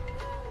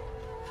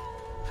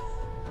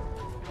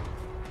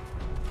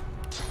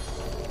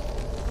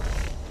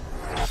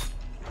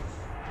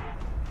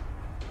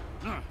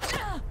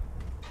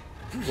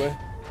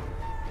 Ué?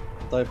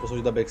 Tá, é possível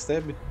de dar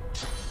backstab?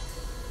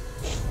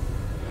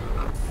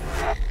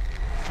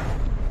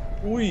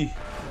 Ui!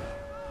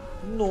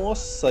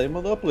 Nossa, aí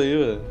mandou a play,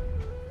 velho.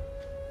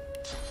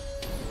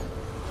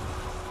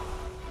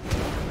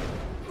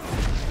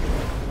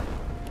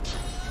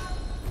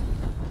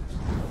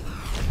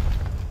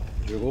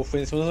 Jogou o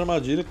Fênix em cima das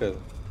armadilhas, cara.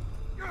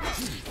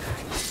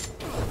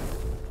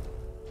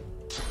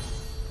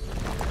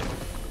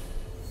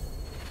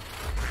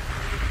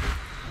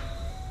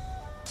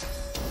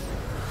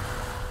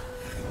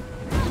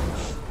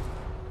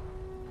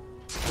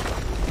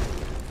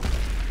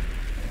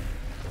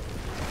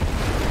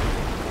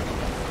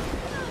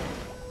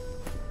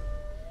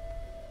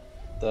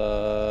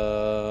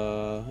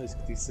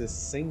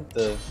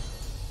 60.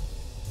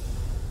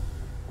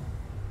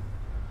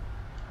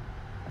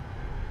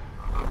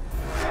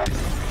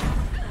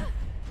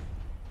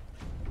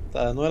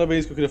 Tá, não era bem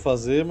isso que eu queria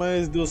fazer,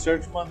 mas deu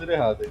certo de maneira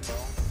errada, então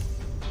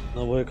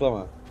não vou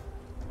reclamar.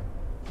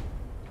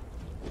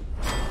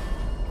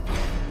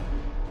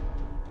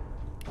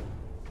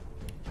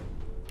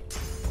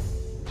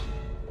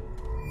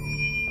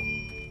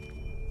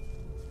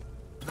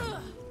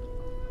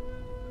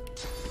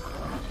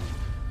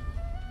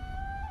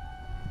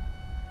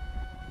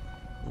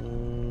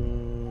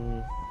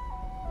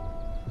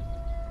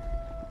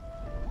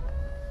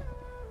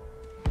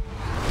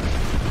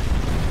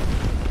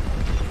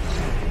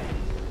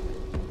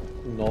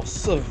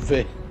 Nossa,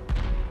 velho.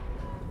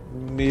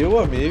 Meu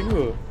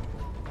amigo.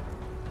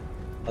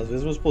 Às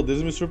vezes meus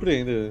poderes me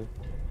surpreendem, velho.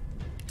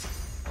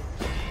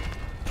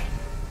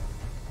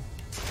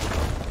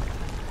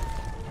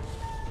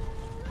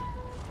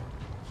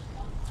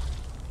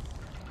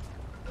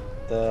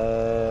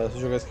 Tá. Se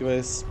eu jogar isso aqui vai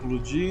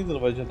explodindo,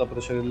 não vai adiantar pra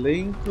deixar ele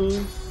lento.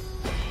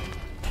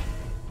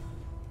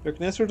 Pior que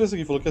nem acertou isso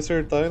aqui, falou que ia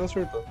acertar e não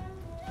acertou.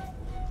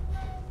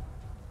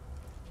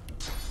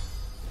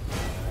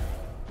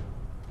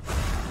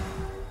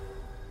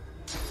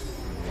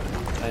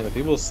 Ainda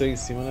tem você em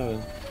cima, né,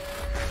 velho?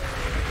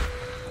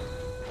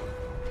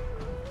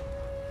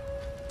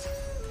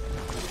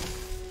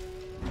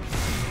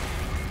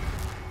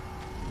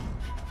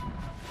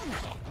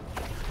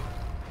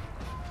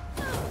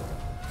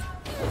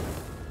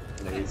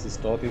 Esses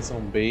totens são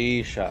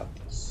bem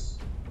chatos.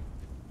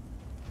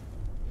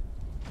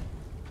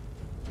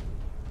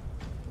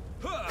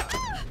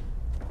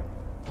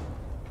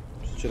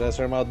 Preciso tirar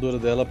essa armadura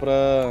dela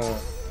pra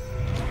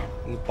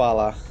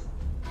empalar.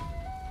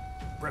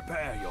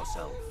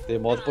 Ter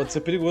moto pode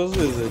ser perigoso às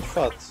vezes, de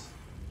fato.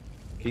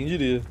 Quem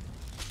diria?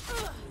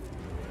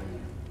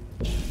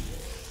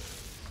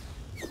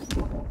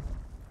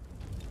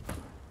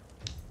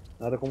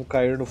 Nada como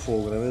cair no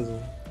fogo, não é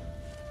mesmo?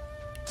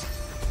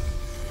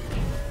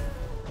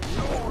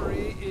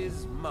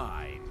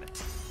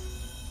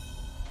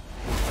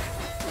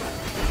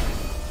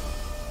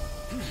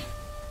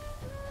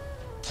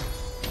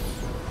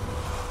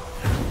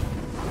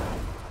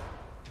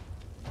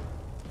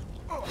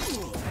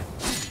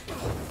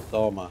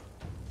 Toma.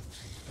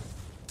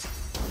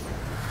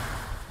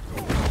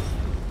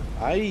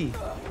 Ai!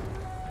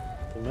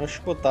 Tomei uma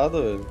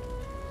chicotada, velho.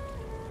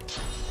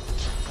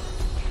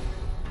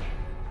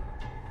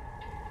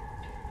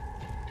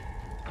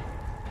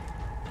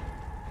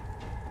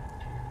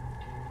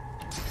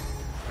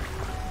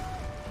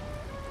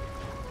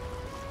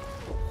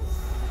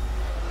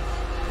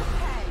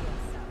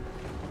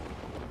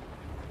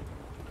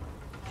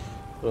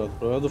 Pronto, o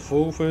problema do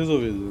fogo foi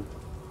resolvido.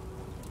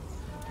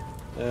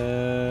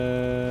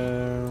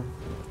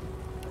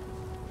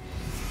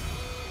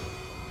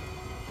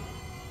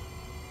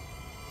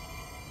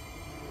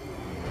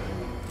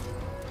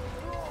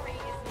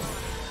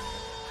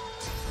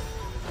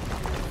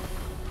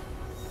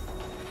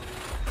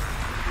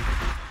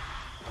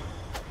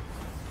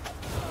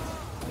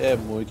 É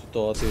muito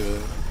totem,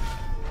 velho.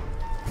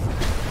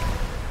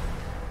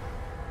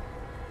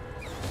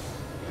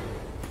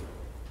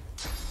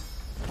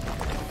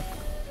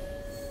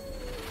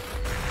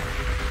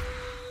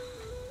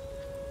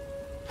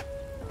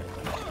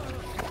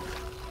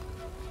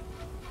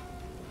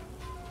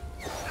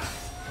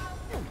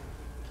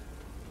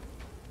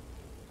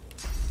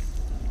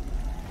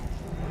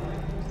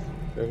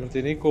 Não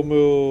tem nem como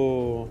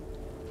eu...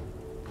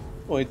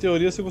 Bom, em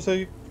teoria você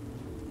consegue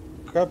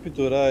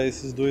capturar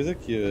esses dois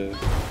aqui, velho.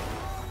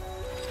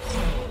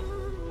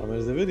 Ao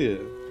menos deveria.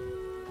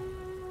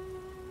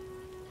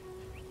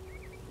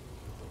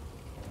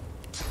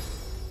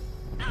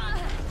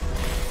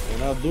 Tô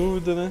na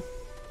dúvida, né?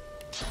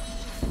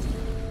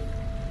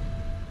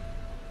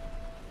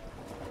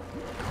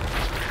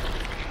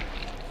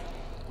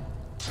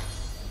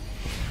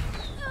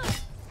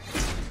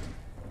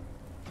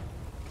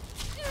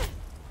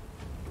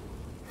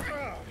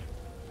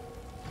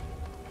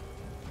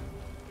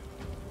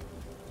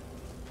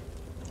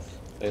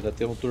 Ainda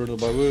tem um turno no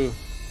bagulho.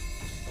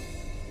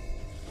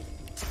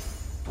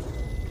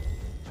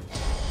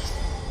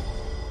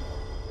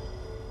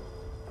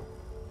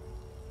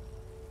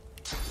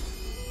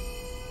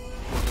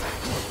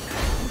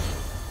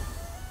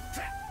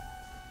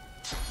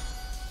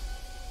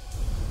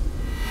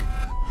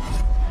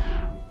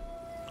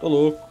 Tô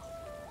louco.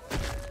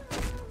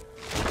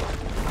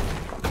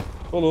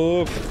 Tô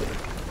louco.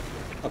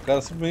 O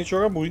cara simplesmente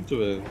joga muito,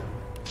 velho.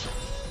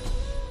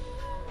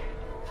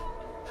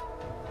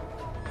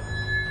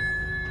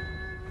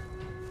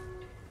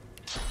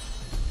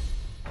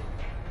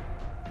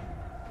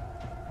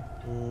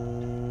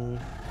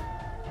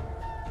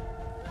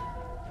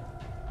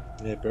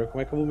 Pior,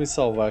 como é que eu vou me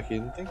salvar aqui?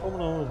 Não tem como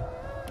não.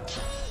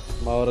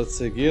 Uma hora de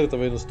cegueira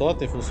também nos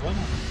totem funciona?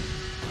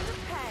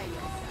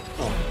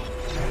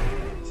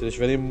 Não. Se eles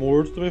estiverem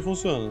mortos também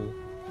funciona.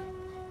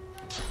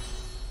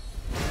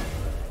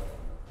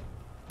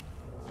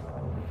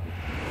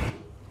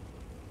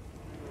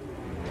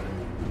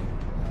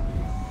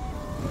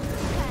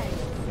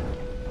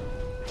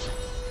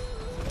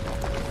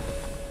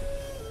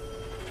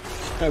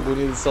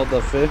 Agonia de salto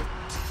da fé.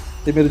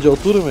 Tem medo de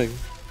altura, Meg?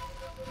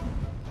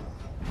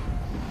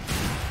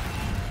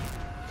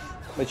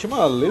 Mas tinha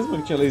uma lesma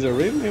que tinha laser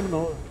ray? Não lembro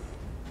não.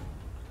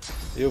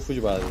 Eu fui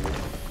de base.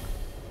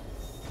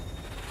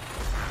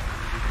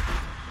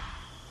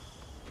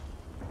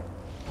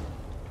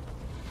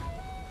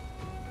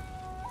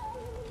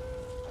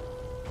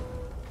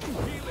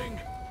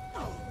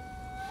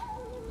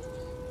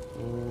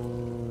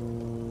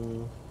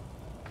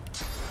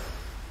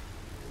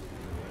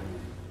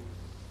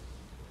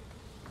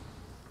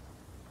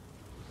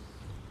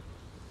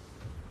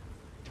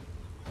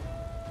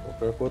 O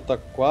Perco tá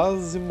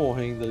quase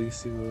morrendo ali em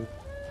cima.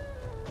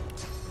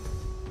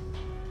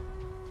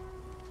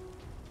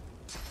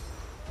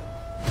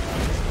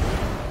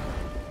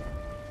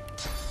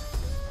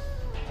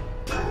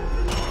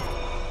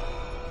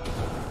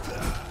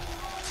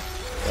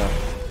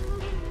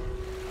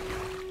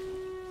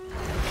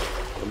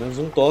 Pelo menos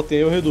um totem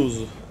aí eu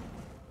reduzo.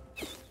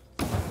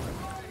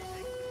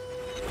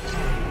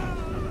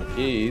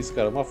 Que isso,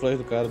 cara. Uma flash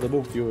do cara,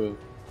 double kill,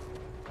 velho.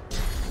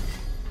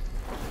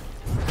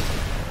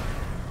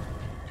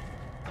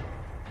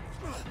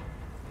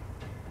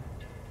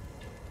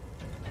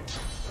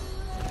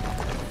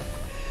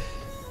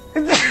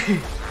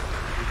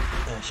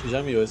 Acho que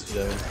já miou esse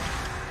já.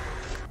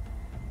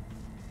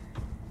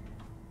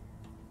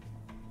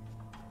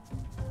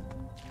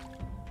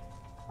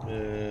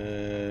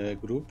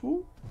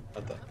 Grupo.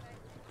 Ah, tá.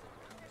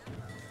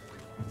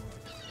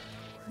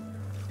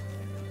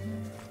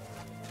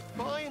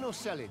 Buying or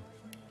selling?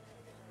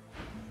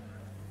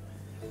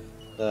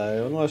 Tá,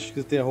 eu não acho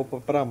que tenha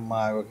roupa pra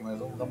mago aqui, mas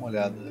vamos dar uma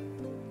olhada.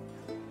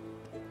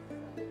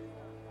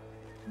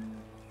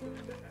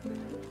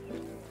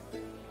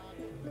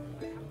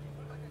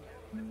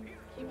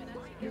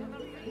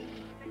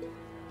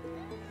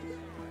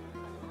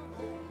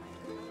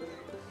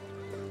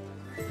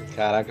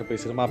 Caraca, eu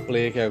pensei numa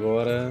play aqui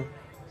agora.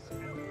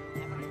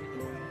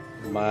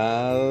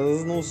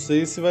 Mas não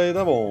sei se vai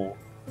dar bom.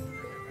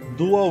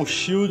 Dual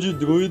Shield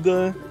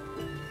Druida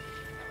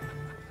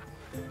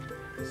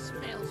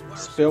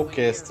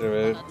Spellcaster,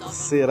 velho.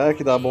 Será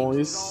que dá bom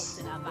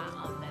isso?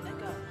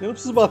 Eu não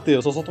preciso bater,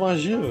 eu só solto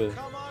magia,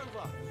 velho.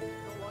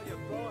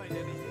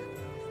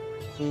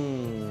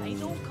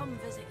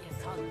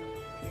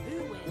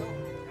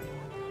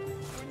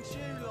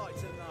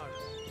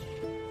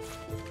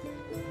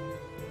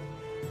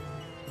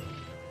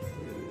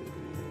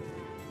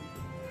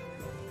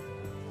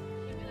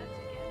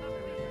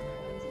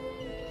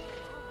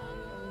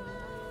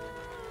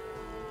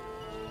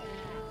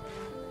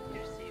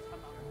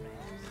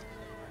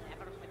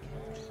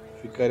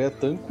 Ficaria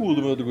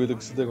tancudo meu druida com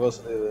esse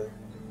negócio aí, velho.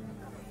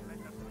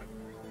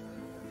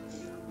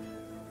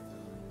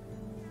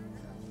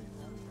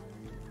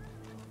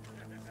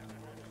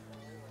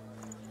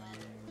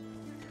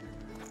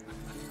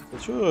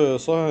 Deixa eu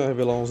só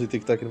revelar uns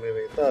itens que tá aqui no meu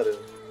inventário.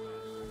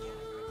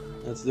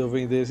 Antes de eu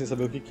vender sem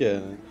saber o que que é,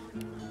 né?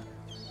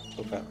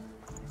 Tocar.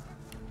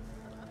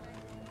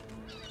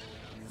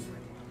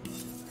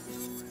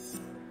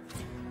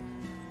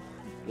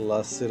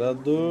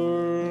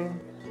 Lacerador.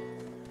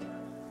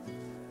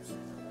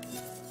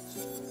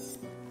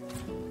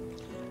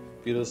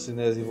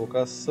 Pirocinese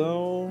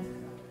Invocação.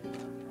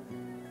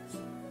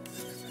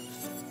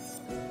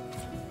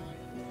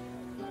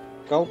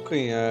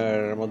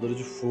 Calcanhar, armadura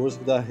de força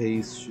que dá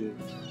haste.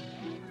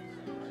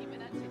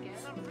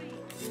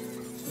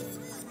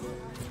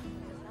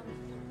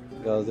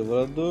 Gás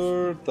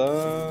devorador,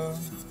 tá.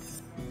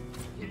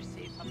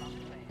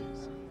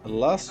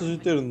 Laços de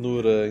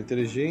ternura,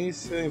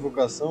 inteligência,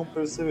 invocação,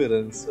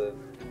 perseverança.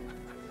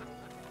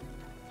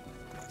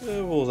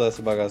 Eu vou usar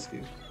esse bagaço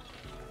aqui.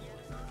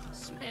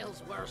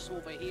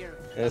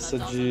 Essa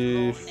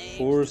de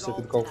força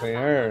aqui do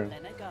calcanhar.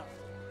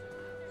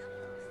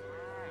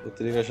 Eu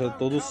teria que achar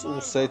todos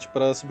um set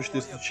para substituir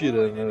isso do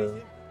tirano,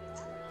 né?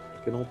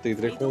 Porque não tem,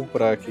 teria que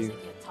comprar aqui.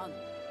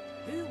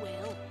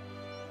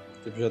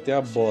 Tipo, já tem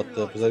a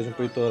bota, apesar de um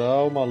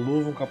peitoral, uma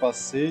luva, um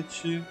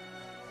capacete,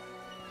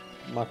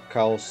 uma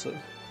calça.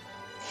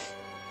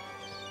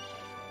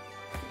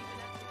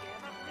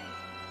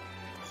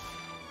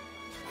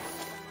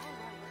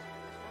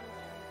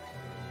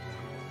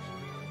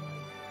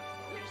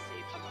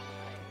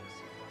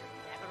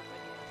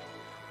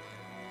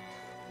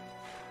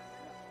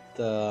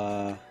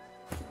 Tá.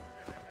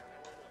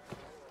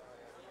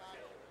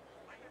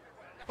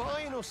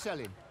 Buying or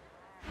selling?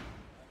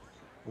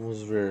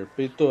 Vamos ver.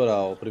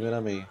 Peitoral,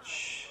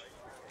 primeiramente.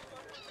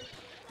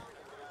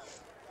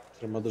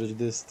 Armadura de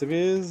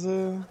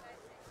destreza.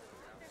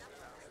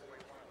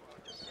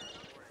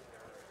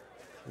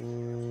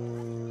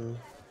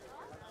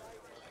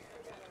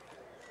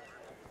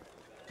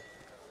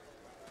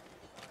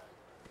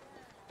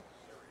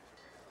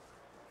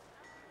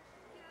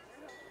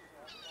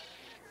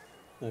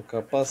 A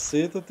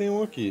capaceta tem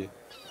um aqui.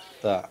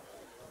 Tá.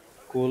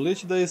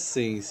 Colete da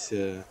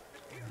essência.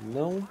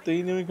 Não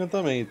tem nenhum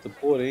encantamento,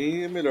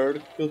 porém é melhor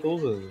do que o que eu estou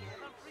usando.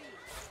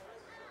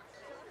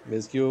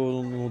 Mesmo que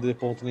eu não dê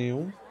ponto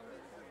nenhum.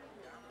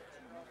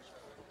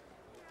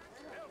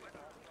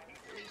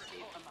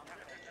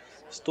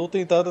 Estou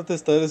tentado a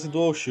testar esse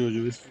Dual Shield,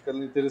 ver se fica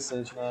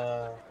interessante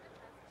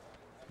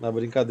na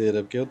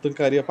brincadeira, porque eu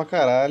tancaria pra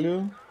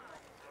caralho,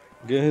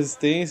 ganha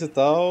resistência e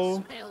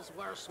tal.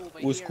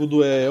 O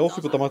escudo é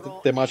élfico, tá uma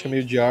temática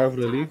meio de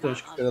árvore ali, então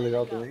acho que ficaria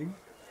legal também.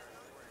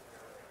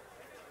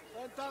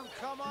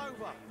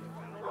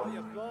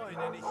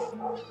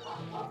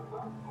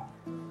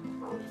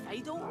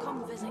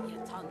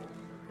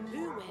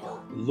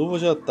 Luva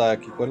de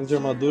ataque, 40 de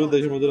armadura,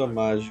 10 de armadura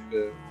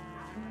mágica.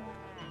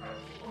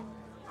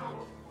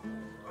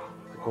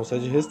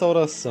 Concede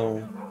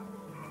restauração.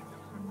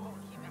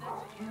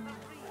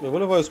 Eu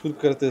vou levar o escudo que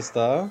eu quero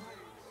testar.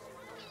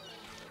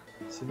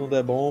 Se não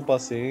der bom,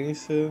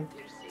 paciência.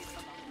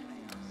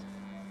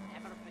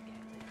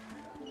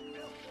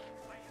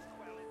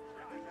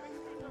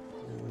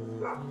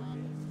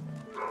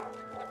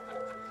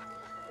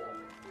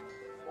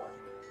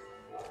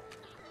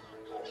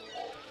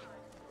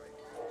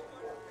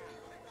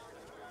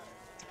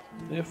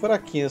 É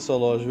fraquinha essa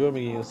loja, viu,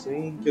 amiguinho?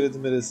 Sem querer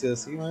desmerecer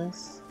assim,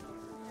 mas...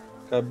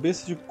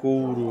 Cabeça de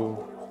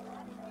couro.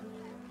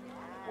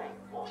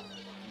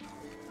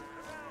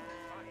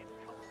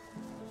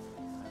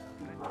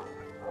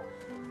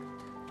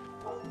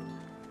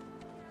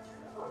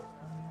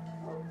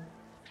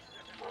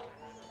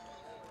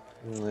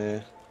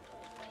 É.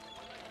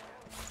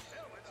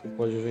 Você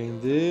pode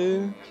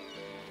vender.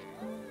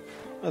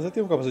 Mas eu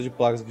tenho um capacete de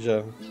placas aqui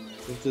já. Não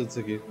precisa disso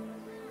aqui.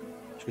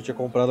 Acho que eu tinha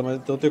comprado, mas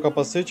então eu tenho o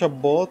capacete, a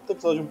bota,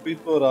 precisava de um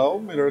peitoral,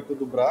 melhor que o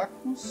do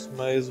Bracos,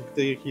 mas o que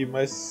tem aqui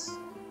mais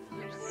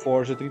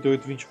forte é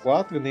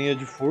 38,24, nem é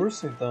de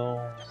força, então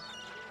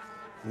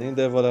nem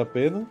deve valer a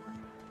pena.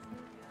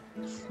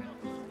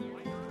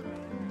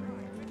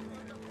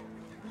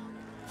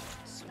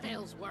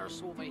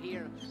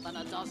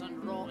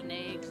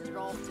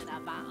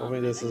 Vamos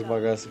vender essas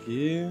bagaças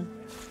aqui.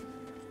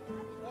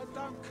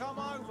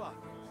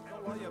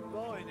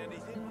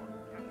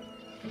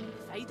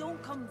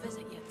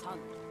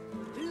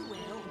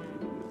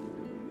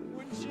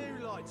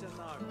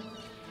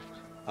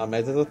 A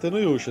meta tá tendo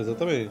Yusha,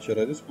 exatamente,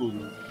 tirar o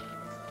escudo.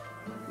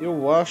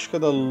 Eu acho que a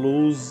da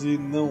LOHSE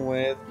não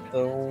é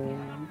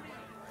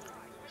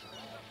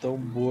tão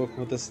boa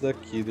quanto essa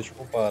daqui, deixa eu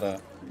comparar.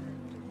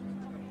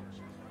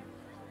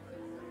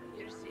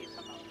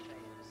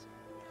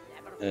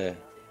 É,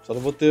 só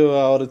não vou ter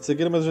a hora de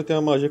seguir, mas eu já tenho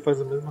uma magia que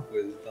faz a mesma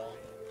coisa, então...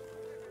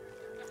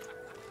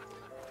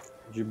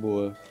 De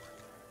boa.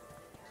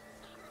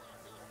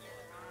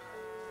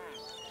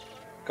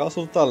 Calça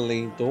do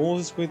talento,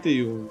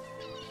 11,51.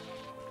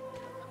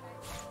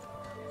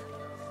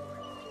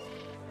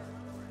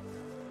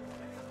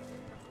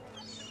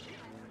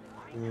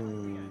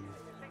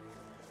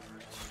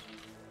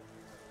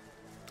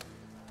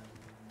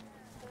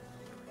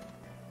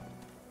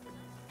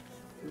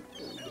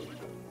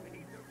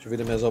 Deixa eu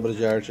ver minhas obras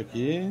de arte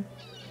aqui.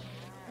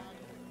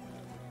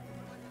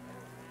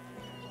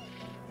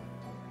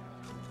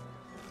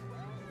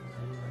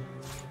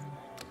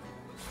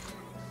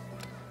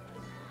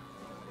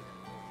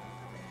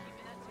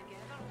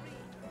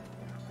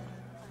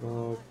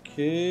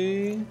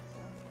 Ok.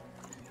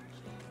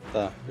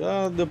 Tá,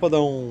 já deu pra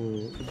dar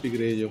um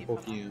upgrade um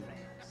pouquinho.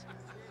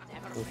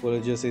 Uma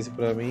folha de essência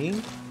pra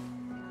mim.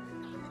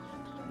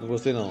 Não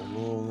gostei não,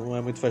 não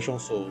é muito Fashion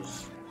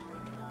Souls.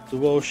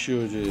 Dual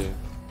Shield.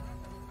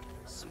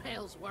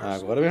 Ah,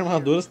 agora minha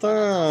armadura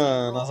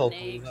está nas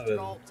alturas, né,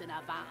 velho?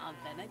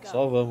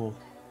 Só vamos.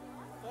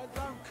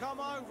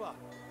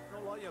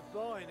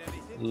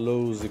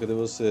 LOHSE, cadê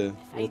você?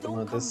 Outro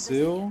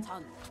manteceu.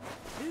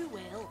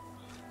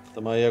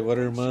 Tamo aí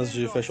agora, irmãs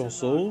de Fashion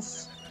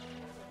Souls.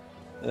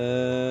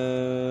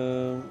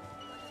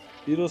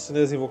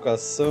 Pirocinese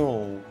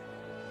Invocação.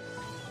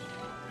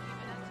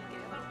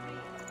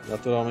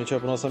 Naturalmente é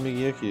pro nosso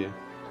amiguinho aqui.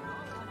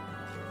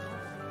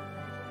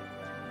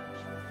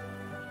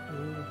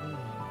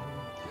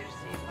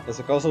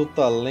 Essa calça do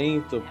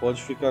talento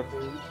pode ficar com...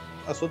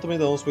 A sua também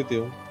dá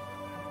 11,51.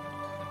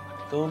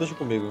 Então deixa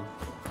comigo.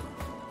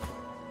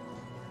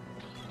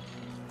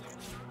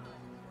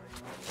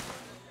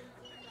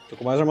 Tô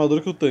com mais armadura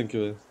que o tanque,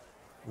 velho.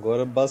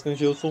 Agora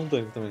basicamente eu sou um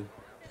tanque também.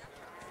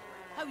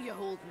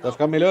 Pra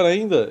ficar melhor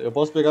ainda, eu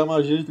posso pegar a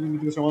magia de me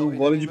transformar num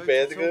golem de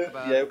pedra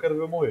e aí eu quero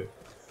ver eu morrer.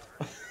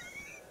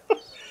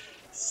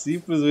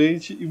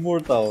 Simplesmente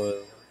imortal,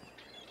 velho.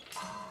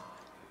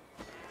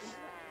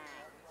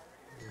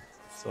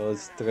 Só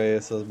extrair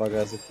essas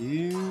bagaças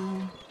aqui.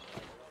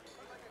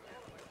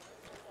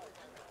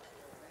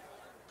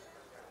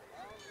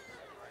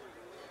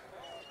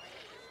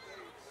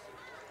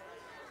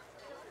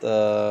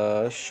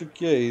 Tá, acho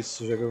que é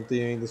isso, já que eu não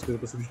tenho ainda as coisas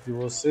pra substituir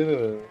você, né,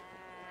 velho?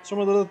 Essa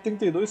armadura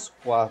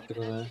 32,4,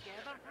 né?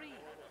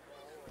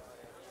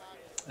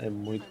 É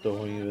muito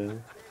ruim,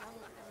 velho.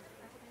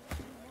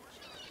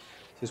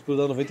 Esse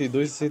escudo dá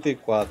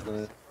 92,64,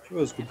 né? Deixa eu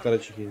ver o escudo do cara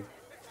aqui.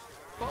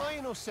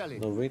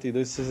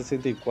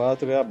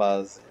 92,64 é a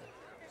base.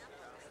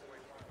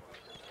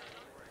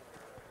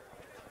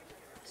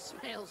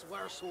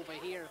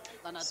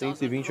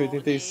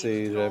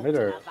 120,86 já é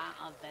melhor.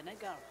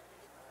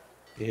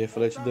 E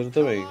reflete dano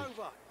também.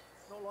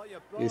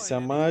 Esse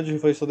Amad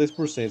reflete só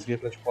 10%, esse aqui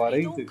reflete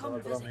 40%, então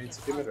naturalmente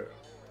isso aqui é melhor.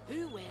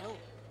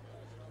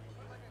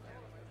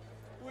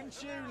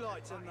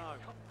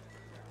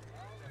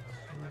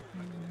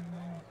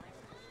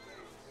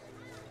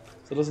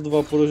 Essa dança do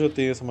vapor eu já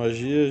tenho essa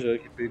magia, já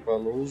equipei com a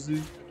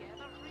LOHSE.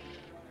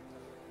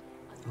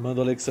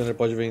 Manda o Alexander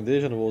pode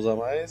vender, já não vou usar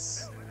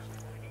mais.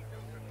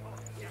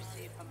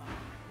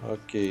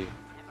 Ok.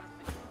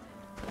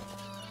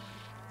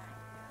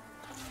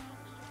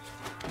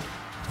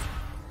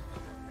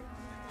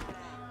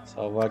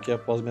 Salvar aqui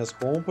após minhas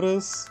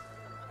compras.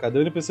 Cadê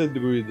o NPC do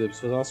Druida?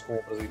 Preciso fazer umas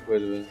compras aqui com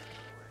ele, velho.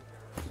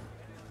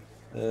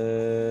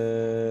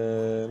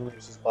 Não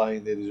lembro se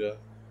esbarrem dele já.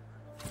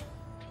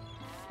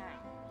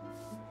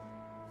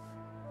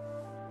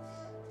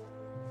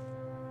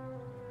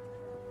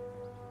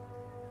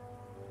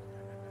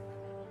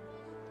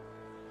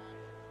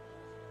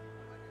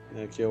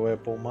 Aqui é o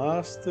Apple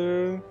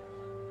Master.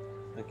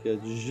 Aqui é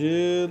de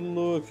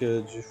gelo. Aqui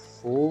é de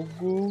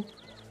fogo.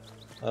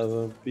 A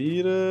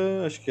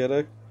vampira. Acho que era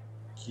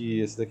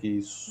aqui. Esse daqui,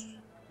 isso.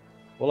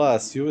 Olá,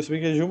 Silva. Se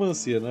bem que é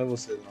geomancia, não é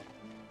você, não.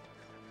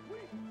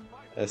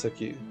 Essa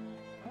aqui.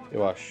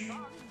 Eu acho.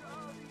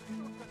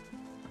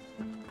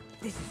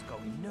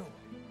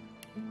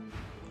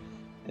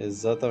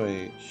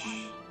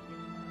 Exatamente.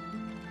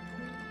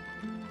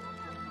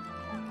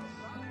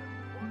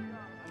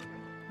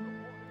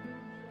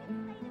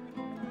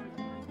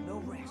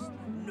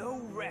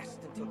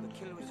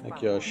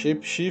 Aqui ó,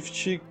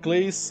 Shapeshift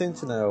Clay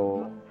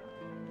Sentinel.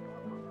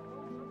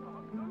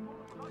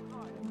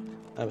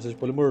 Ah, precisa de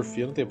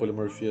polimorfia, não tem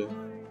polimorfia.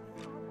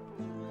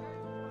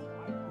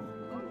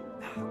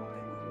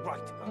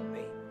 Right about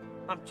me.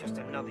 I'm just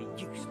another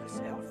useless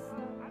elf.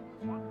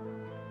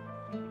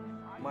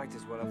 Might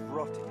as well have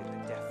rotted in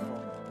the death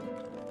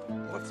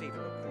form. What's even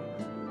the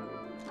point?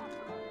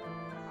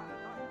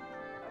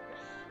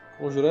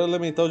 Conjurar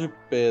elemental de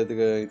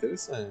pedra,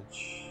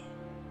 interessante.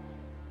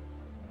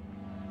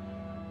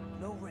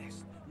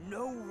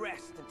 No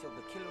rest until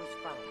the killer is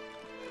found.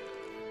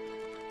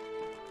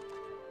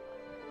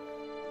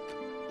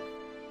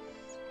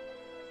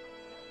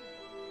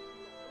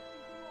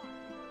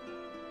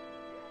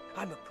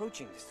 I'm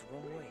approaching this the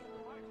wrong way.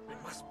 I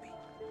must be.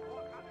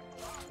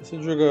 Esse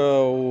de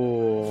jogar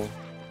o...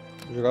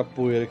 jogar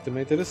poeira aqui também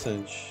é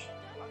interessante.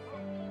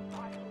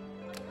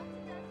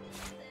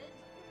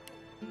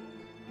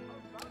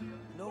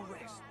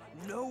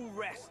 No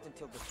rest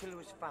until the killer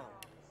is found.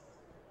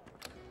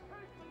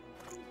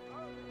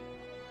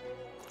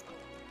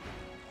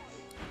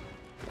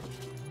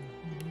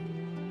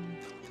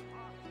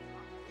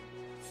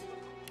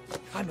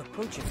 I'm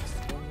approaching this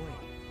the wrong way.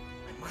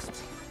 I must be.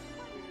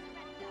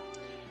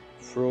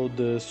 Throw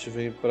Dust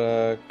vem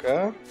pra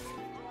cá.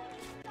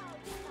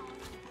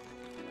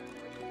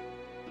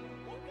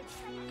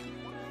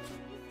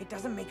 It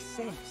doesn't make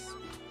sense.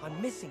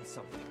 I'm missing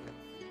something.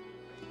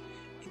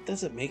 It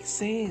doesn't make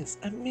sense.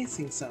 I'm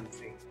missing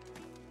something.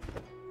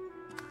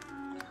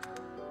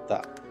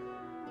 Tá.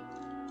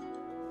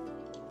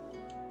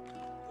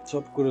 Só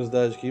por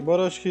curiosidade aqui,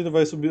 embora eu acho que ele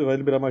vai subir, vai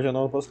liberar magia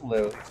nova no próximo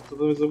level.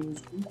 Toda vez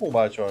um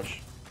combate, eu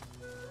acho.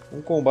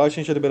 Um combate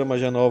a gente libera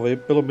magia nova aí,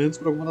 pelo menos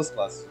para alguma das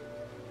classes.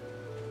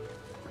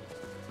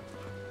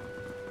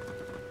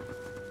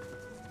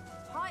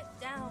 Pipe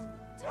down.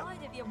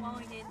 Tired of your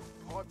whining.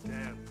 Pipe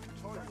down.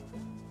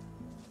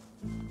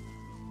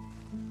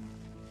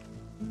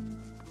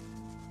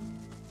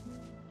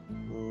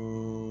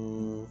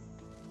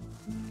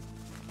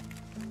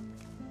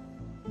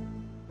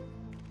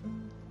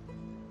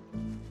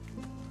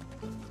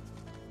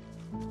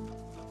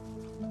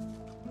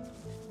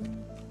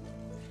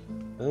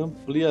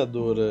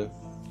 Ampliadora.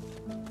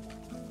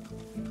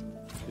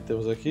 O que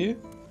temos aqui?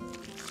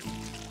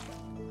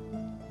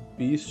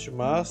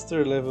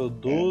 Beastmaster, level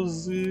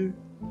 12.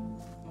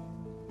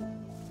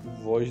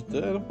 Void.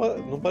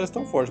 Não parece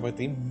tão forte, mas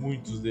tem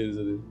muitos deles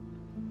ali.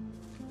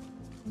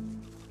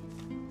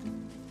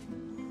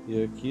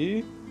 E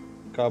aqui,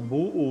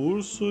 Cabu o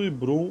urso e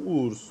Brum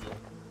o urso.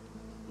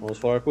 Vamos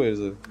falar com eles.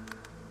 Né?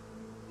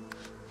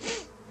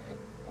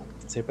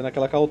 Sempre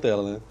naquela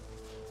cautela, né?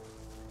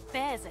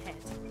 Bears ahead.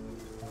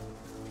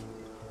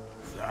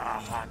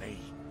 Honey,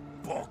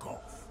 bog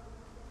off.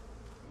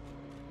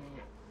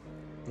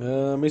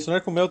 Mencionar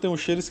que o mel tem um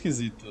cheiro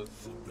esquisito.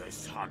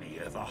 Best honey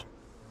ever.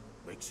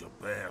 Makes a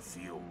bear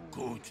feel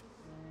good.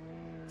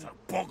 So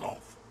bog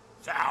off.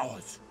 It's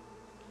ours.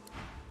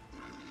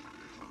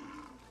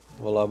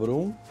 Olá,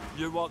 Brum.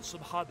 You want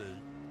some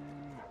honey?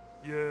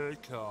 You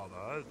can't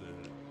have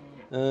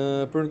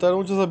it. Perguntaram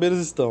onde as abelhas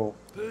estão.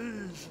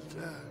 Bees are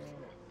dead.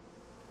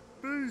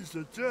 Bees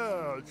are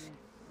dead.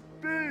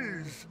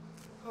 Bees.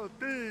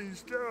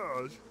 Bees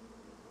dead.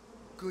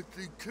 Good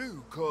thing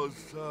too,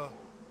 cause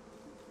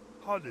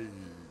honey.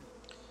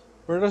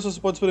 Perguntaram se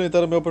você pode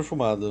experimentar o mel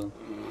perfumado.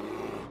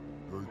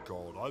 You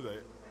can't have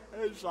it.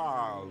 It's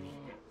ours.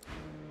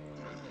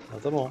 Ah,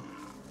 tá bom.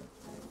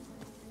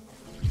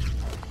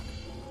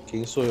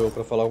 Quem sou eu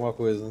pra falar alguma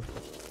coisa?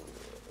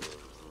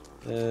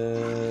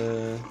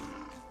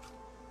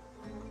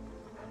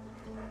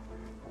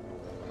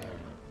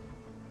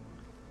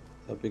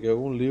 Eu peguei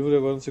algum livro e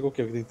agora não sei qual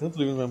que é, porque tem tanto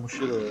livro na minha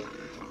mochila.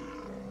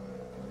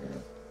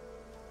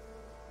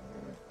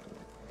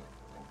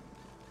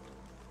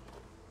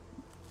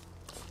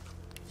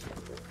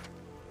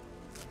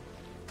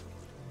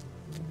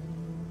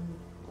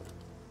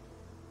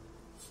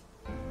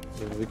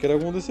 Eu vi que era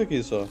algum desse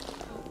aqui só.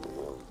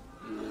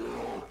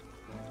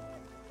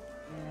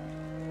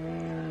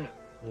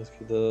 Esse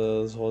aqui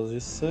das rosas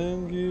de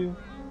sangue.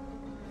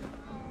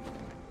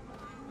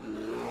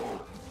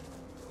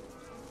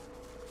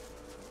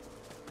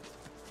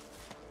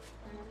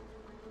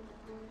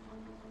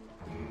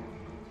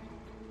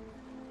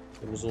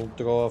 Temos um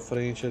troll à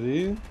frente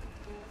ali.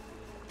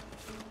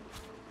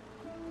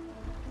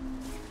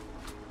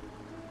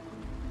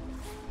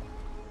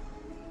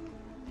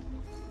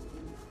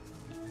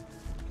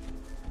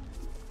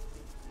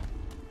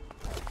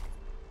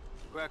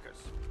 Workers,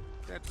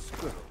 that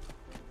squirrel.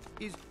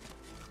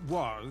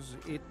 Was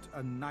it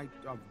a night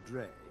of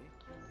Dre?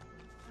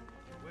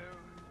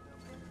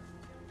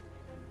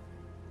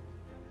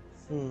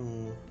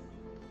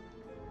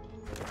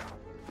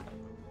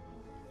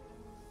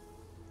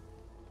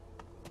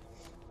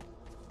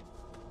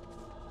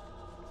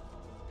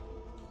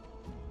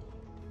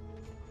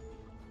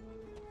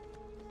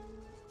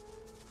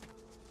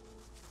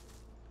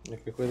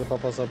 Qualquer coisa pra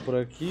passar por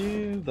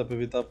aqui, dá pra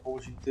evitar a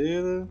ponte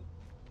inteira.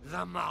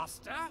 The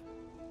Master?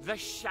 The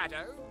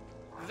Shadow?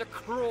 The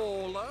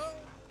Crawler?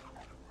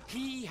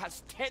 He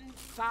has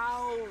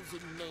 10,000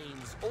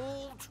 names,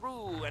 all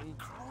true and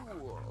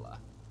cruel.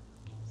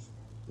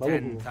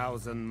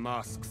 10,000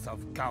 masks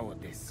of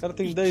cowardice. O cara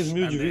tem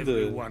 10.000 de vida.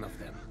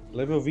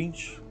 Level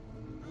 20.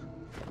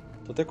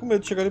 Tô até com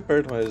medo de chegar ali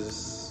perto,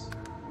 mas...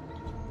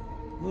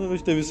 não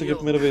vejo ter visto isso aqui a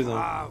primeira vez, não.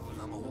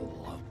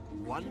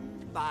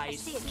 I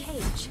see a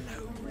cage.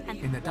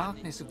 In the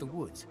darkness of the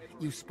woods,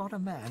 you spot a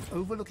man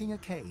overlooking a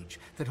cage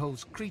that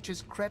holds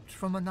creatures crept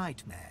from a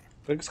nightmare.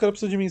 Por que os caras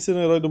precisam de mim ser o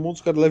herói do mundo,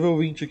 os caras level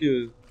 20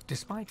 aqui?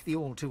 Despite the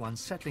all too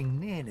unsettling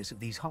nearness of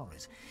these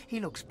horrors,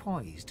 he looks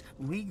poised,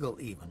 regal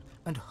even,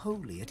 and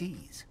wholly at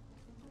ease.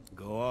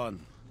 Go on.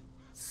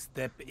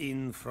 Step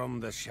in from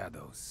the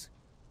shadows.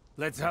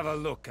 Let's have a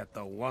look at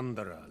the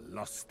wanderer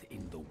lost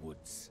in the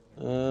woods.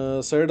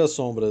 Sair das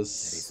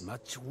sombras. There is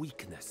much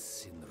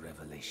weakness in the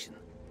revelation.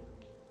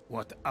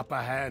 What upper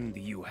hand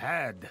you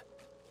had,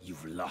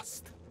 you've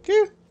lost.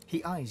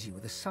 He eyes you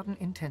with a sudden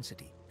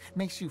intensity,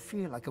 makes you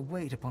feel like a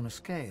weight upon a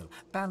scale,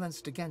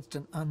 balanced against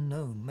an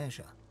unknown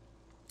measure.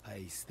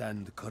 I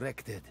stand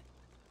corrected.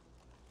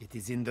 It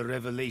is in the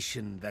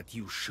revelation that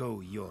you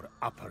show your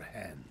upper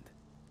hand.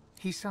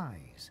 He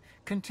sighs,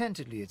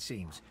 contentedly it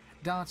seems,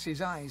 darts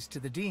his eyes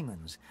to the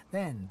demons,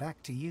 then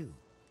back to you.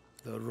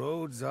 The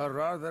roads are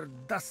rather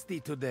dusty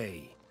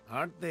today,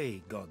 aren't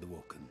they,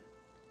 Godwoken?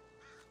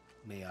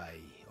 May I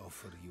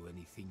offer you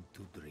anything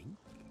to drink?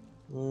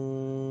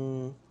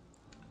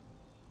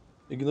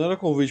 Ignora o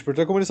convite,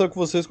 perguntar como ele sabe que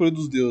você é escolhido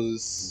dos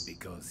deuses.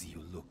 Because you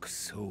look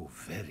so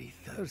very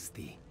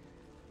thirsty.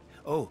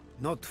 Oh,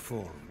 not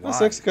for Mas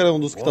será que esse cara é um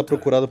dos que está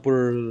procurado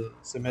por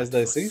ser mestre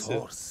da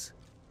essência?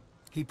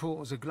 He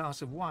pours a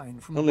glass of wine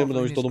from Não lembro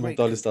de onde todo mundo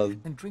está listado.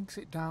 and drinks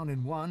it down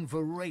in one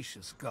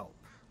voracious gulp.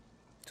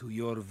 To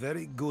your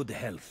very good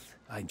health,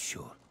 I'm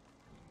sure.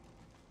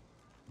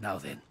 Now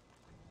then,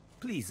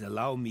 please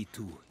allow me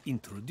to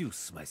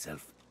introduce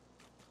myself.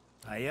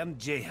 I am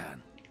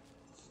Jehan.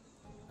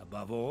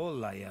 Above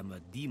all, I am a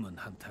demon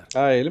hunter.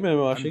 Ah, ele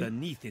mesmo, eu acho.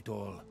 Underneath it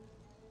all,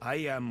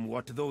 I am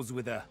what those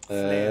with a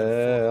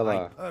flair for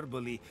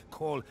hyperbole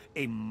call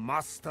a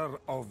master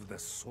of the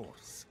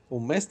source. O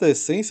mestre da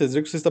essência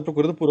dizer que você está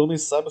procurando por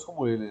homens sábios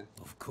como ele.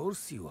 Of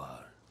course you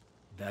are.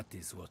 That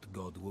is what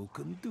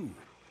Godwoken do.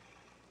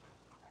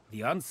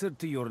 The answer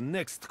to your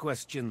next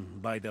question,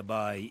 by the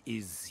by,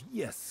 is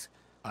yes.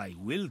 I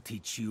will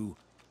teach you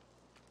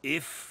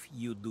if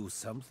you do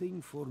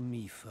something for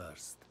me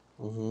first.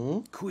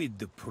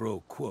 Quid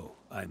pro quo,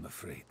 I'm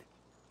afraid.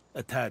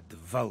 A tad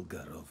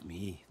vulgar of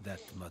me,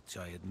 that much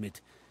I admit.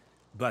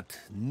 But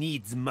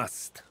needs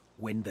must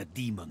when the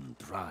demon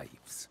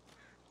drives.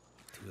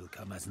 It will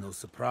come as no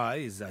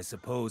surprise, I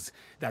suppose,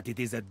 that it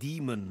is a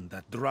demon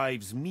that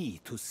drives me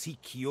to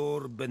seek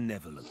your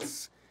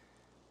benevolence.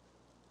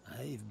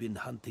 I've been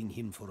hunting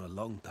him for a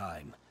long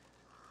time.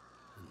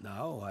 And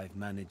now I've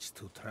managed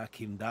to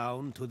track him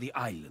down to the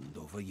island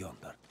over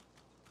yonder.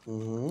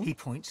 He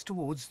points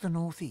towards the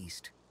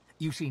northeast.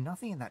 You see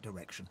nothing in that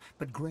direction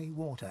but grey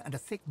water and a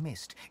thick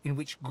mist in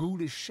which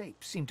ghoulish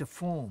shapes seem to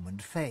form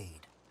and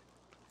fade.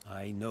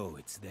 I know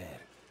it's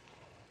there.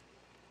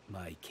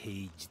 My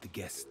caged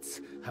guests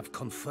have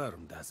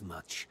confirmed as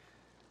much.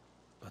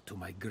 But to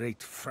my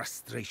great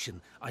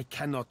frustration, I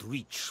cannot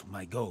reach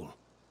my goal.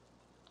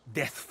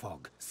 Death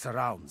fog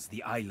surrounds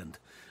the island,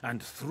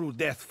 and through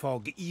death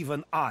fog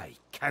even I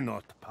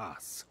cannot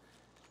pass.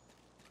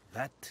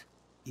 That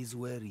is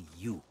where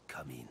you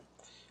come in.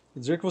 Quer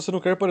dizer que você não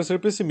quer parecer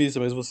pessimista,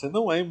 mas você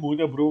não é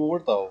imune à bruma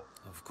mortal.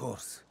 Of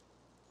course.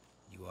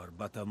 You are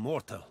but a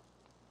mortal,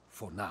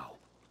 for now.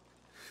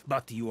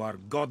 But you are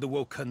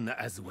Godwoken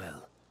as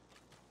well.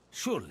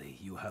 Surely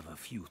you have a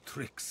few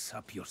tricks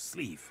up your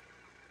sleeve.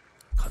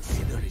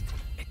 Consider it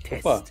a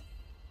test. Opa.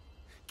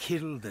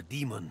 Kill the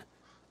demon,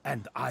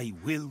 and I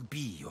will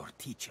be your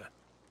teacher.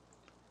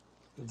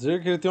 Quer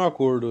dizer que ele tem um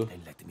acordo.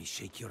 Then let me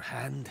shake your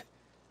hand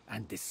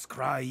and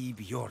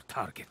describe your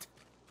target.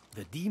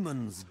 The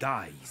demon's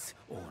guise,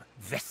 or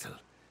vessel,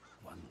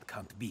 one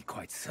can't be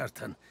quite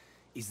certain,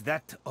 is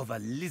that of a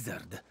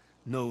lizard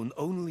known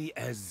only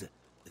as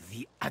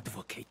the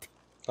Advocate.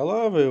 Olha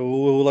lá, velho,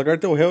 o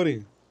lagarto é o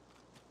Helring,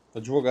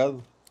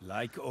 advogado.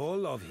 Like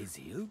all of his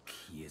ilk,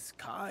 he is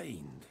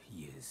kind,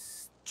 he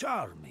is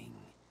charming.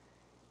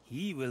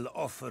 He will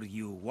offer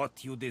you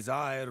what you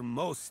desire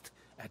most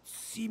at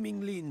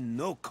seemingly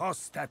no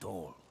cost at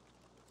all.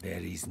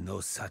 There is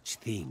no such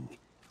thing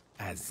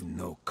as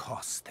no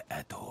cost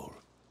at all.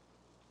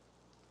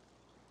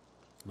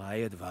 My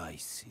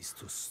advice is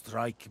to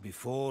strike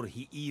before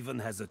he even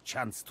has a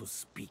chance to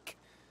speak.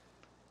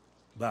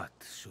 But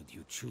should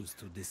you choose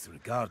to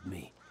disregard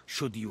me,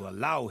 should you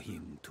allow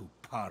him to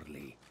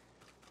parley,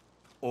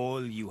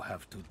 all you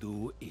have to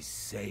do is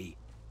say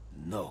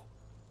no.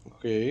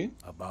 Ok.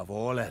 Above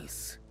all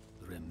else,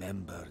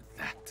 remember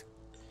that.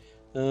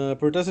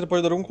 Perguntar se ele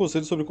pode dar algum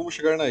conselho sobre como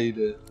chegar na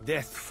ilha.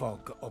 Death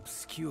fog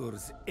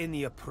obscures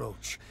any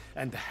approach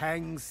and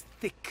hangs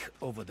thick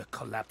over the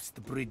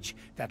collapsed bridge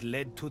that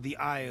led to the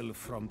isle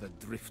from the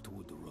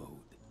driftwood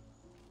road.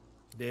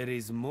 There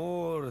is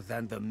more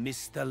than the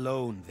mist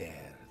alone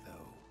there,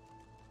 though.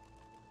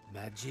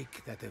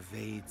 Magic that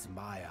evades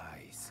my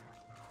eyes.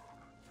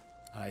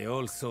 I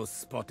also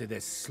spotted a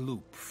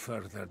sloop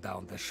further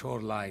down the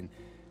shoreline.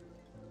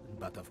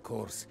 But of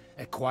course,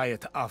 a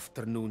quiet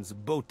afternoon's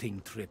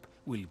boating trip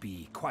will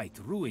be quite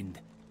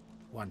ruined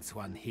once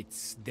one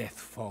hits death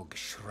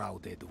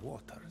fog-shrouded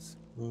waters.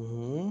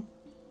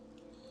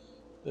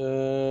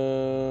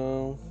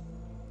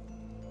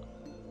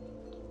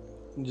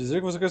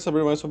 Dizer que você quer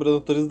saber mais sobre as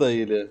autores da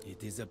ilha.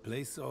 It is a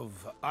place of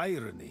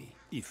irony,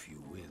 if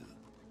you will.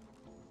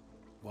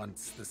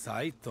 Once the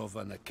site of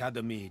an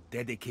academy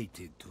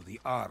dedicated to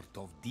the art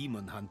of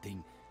demon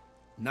hunting,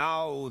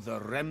 now the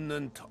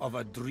remnant of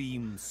a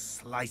dream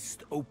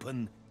sliced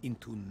open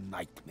into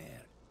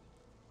nightmare.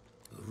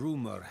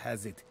 Rumor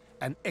has it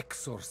an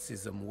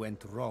exorcism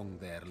went wrong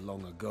there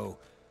long ago,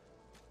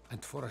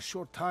 and for a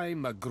short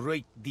time a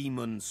great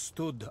demon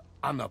stood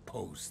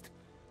unopposed.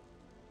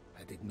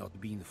 Had it not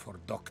been for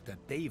Dr.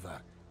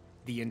 Deva,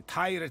 the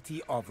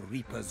entirety of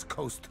Reaper's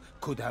Coast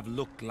could have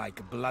looked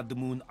like Blood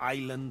Moon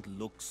Island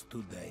looks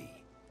today.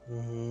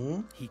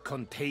 He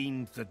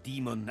contained the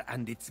demon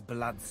and its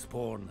blood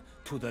spawn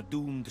to the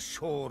doomed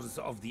shores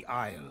of the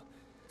isle,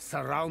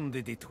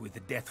 surrounded it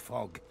with death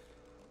fog,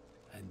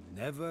 and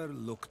never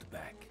looked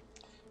back.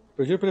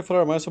 Pedi para ele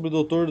falar mais sobre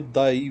o Dr.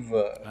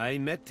 Daiva. I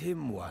met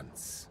him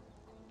once,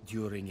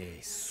 during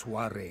a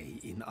soiree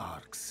in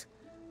Arx.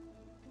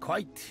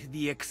 Quite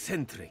the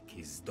eccentric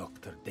is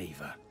Dr.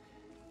 Deva.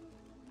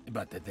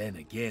 But then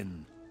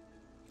again...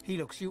 He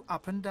looks you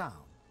up and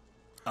down.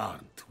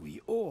 Aren't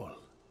we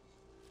all?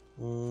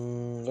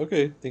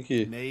 Ok, tem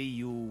que ir. May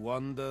you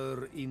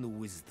wander in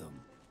wisdom.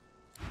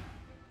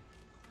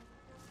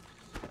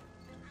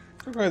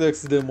 Qual é a ideia com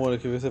esse demônio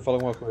aqui? Vê se você fala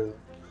alguma coisa.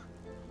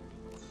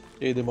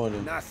 E aí,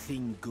 demônio?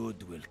 Nothing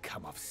good will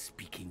come of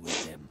speaking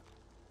with them.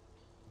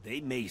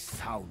 They may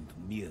sound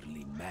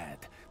merely mad,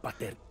 but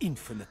they're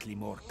infinitely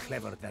more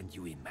clever than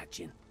you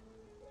imagine.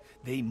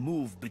 They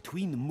move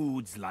between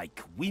moods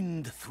like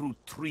wind through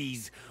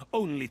trees,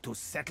 only to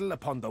settle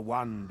upon the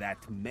one that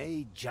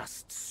may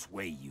just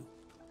sway you.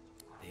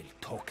 They'll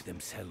talk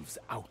themselves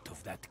out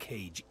of that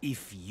cage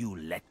if you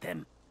let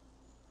them.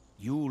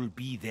 You'll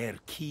be their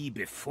key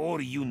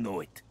before you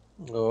know it.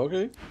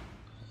 Ok.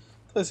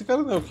 Tá, esse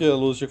cara não é o que a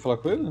Luz tinha que falar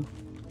com ele?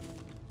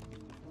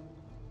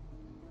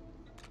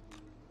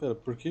 Pera,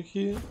 por que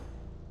que...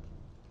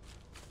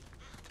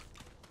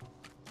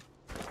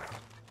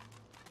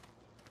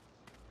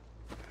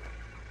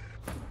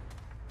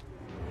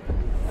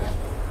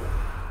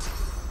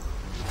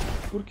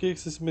 Por que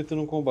você se meteu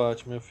num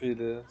combate, minha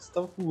filha? Você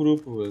tava com o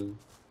grupo, velho.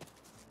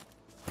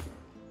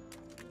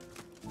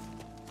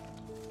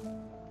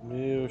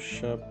 Meu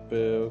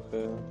chapéu,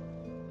 cara.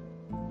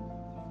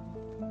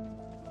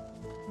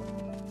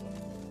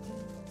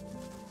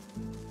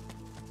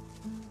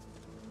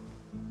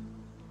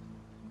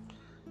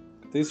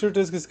 Tenho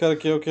certeza que esse cara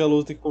aqui é o que a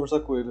Luz tem que conversar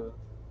com ele, velho.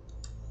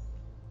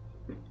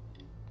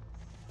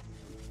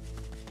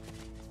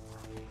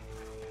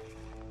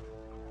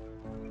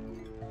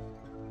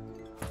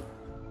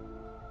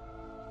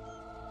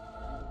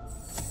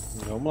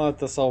 Vamos lá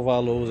tentar salvar a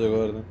LOHSE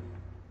agora, né?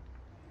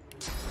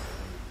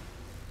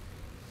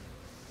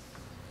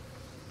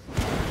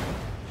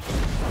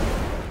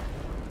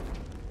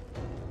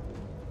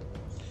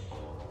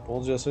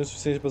 Pontos de ação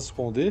suficiente para se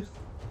esconder?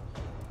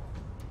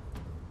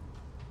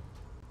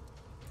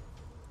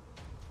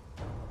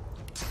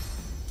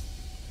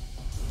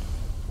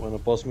 Mano, eu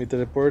posso me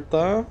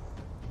teleportar.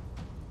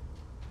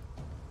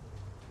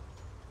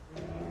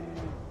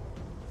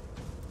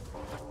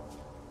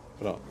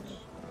 Pronto.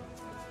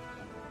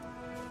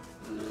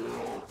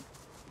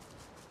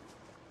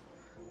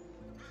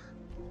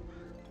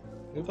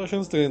 Eu tô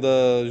achando estranho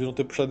de não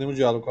ter puxado nenhum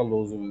diálogo com a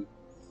LOHSE, velho.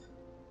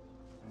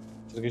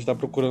 Será que a gente tá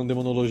procurando um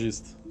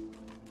demonologista?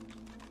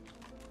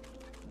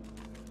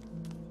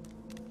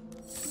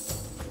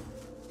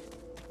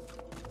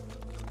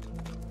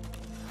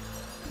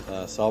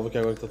 Tá, salva que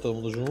agora que tá todo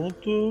mundo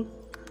junto.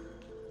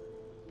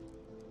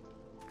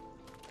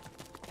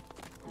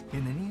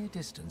 In the near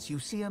distance, you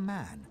see a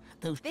man.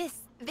 Those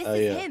This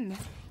is him.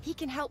 He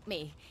can help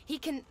me. He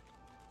can.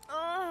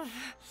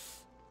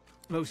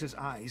 LOHSE's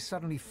eyes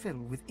suddenly fill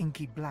with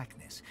inky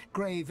blackness.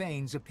 Grey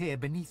veins appear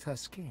beneath her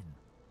skin.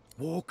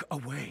 Walk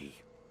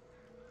away.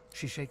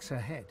 She shakes her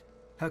head.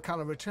 Her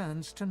color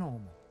returns to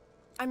normal.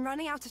 I'm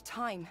running out of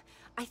time.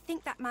 I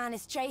think that man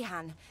is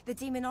Jehan, the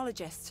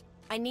demonologist.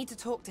 I need to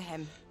talk to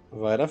him.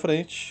 Vai na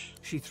frente.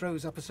 She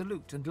throws up a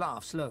salute and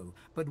laughs low,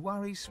 but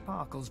worry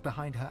sparkles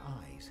behind her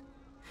eyes.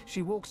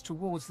 She walks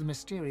towards the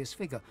mysterious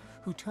figure,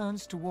 who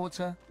turns towards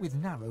her with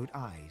narrowed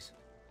eyes.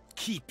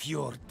 Keep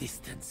your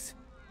distance.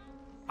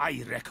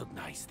 I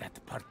recognize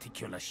that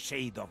particular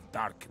shade of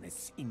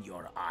darkness in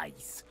your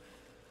eyes.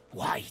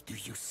 Why do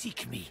you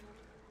seek me?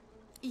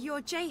 You're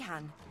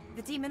Jehan,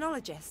 the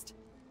demonologist.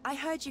 I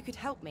heard you could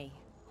help me.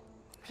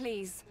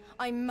 Please,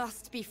 I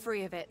must be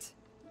free of it.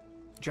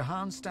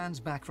 Jahan stands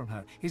back from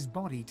her, his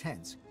body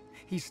tense.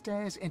 He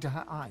stares into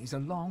her eyes a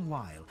long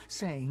while,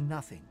 saying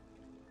nothing.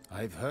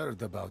 I've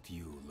heard about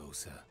you,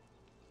 LOHSE.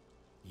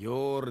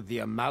 You're the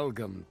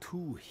amalgam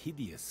too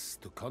hideous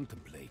to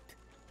contemplate.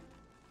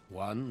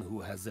 One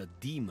who has a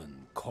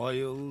demon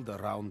coiled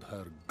around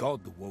her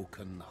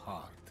god-woken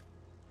heart.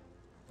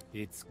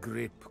 Its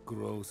grip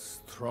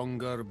grows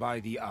stronger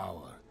by the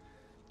hour.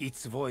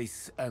 Its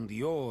voice and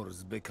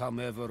yours become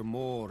ever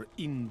more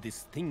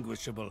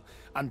indistinguishable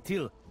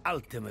until,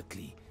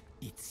 ultimately,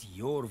 it's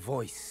your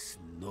voice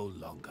no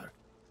longer.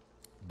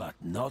 But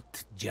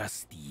not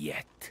just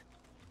yet.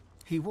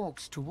 He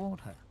walks toward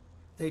her.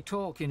 They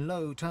talk in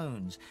low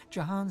tones.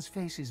 Jahan's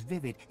face is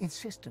vivid,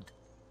 insistent.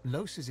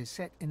 LOHSE's is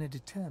set in a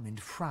determined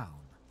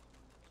frown.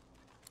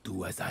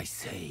 Do as I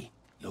say,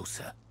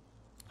 LOHSE.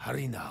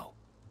 Hurry now.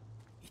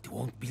 It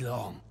won't be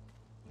long.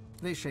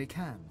 They shake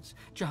hands,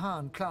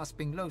 Jahan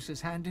clasping LOHSE's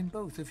hand in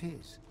both of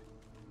his.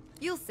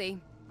 You'll see.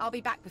 I'll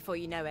be back before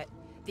you know it.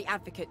 The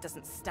Advocate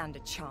doesn't stand a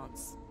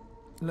chance.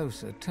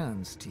 LOHSE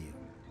turns to you.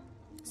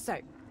 So,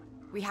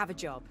 we have a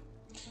job.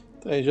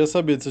 Tá, já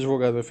sabia desse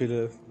advogado, minha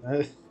filha.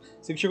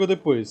 Você que chegou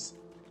depois.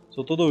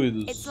 Sou todo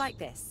ouvidos. It's like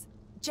this.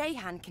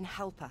 Jehan can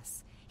help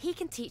us. He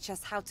can teach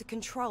us how to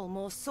control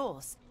more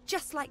source.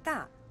 Just like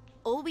that.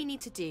 All we need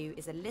to do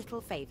is a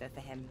little favor for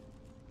him.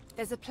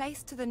 There's a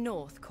place to the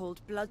north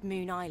called Blood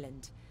Moon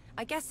Island.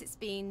 I guess it's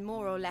been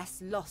more or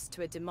less lost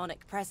to a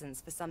demonic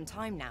presence for some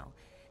time now.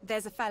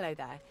 There's a fellow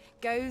there,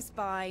 goes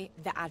by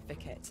the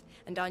Advocate,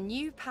 and our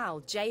new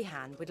pal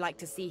Jehan would like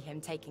to see him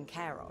taken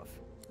care of.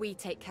 We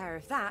take care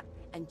of that,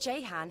 and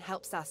Jehan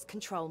helps us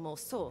control more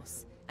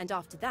source. And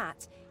after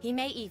that, he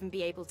may even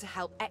be able to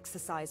help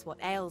exorcise what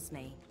ails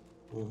me.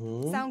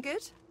 Sound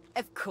good?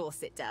 Of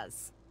course it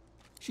does.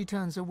 She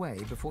turns away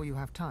before you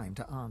have time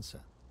to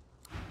answer.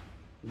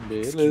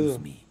 Excuse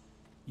me.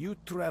 You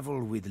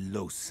travel with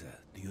LOHSE,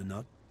 do you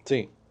not?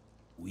 Sim.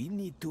 We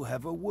need to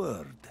have a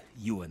word,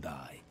 you and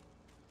I.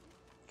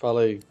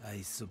 Fala aí.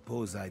 I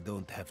suppose I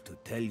don't have to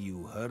tell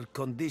you her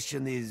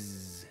condition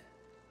is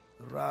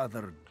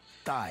rather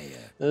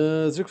dire.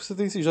 Dizer que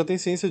você já tem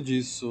ciência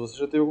disso. Você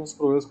já teve alguns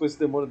problemas com esse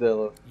demônio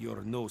dela.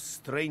 You're no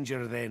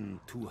stranger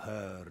then to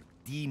her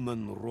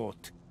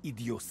demon-wrought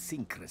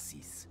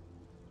idiosyncrasies.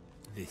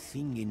 The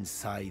thing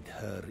inside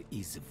her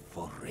is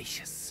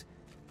voracious.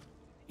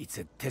 It's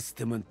a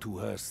testament to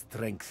her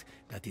strength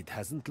that it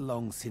hasn't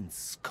long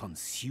since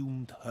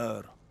consumed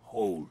her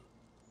whole.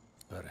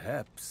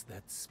 Perhaps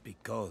that's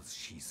because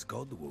she's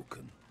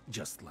God-woken,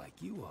 just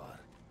like you are.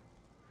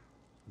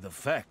 The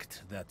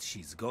fact that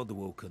she's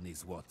God-woken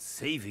is what's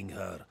saving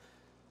her,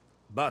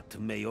 but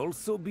may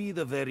also be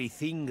the very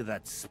thing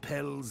that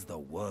spells the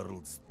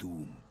world's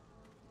doom.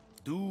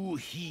 Do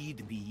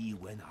heed me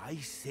when I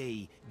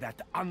say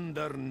that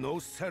under no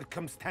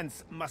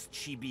circumstance must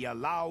she be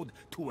allowed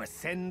to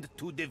ascend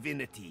to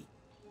divinity.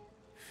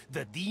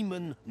 The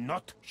demon,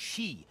 not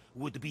she,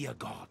 would be a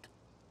god.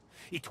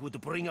 It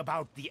would bring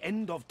about the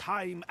end of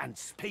time and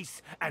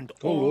space and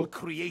all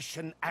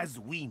creation as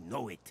we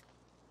know it.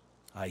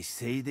 I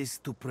say this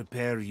to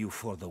prepare you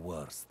for the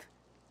worst.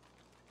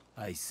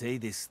 I say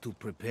this to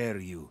prepare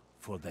you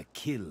for the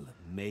kill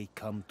may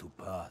come to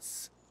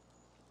pass.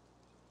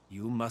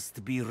 You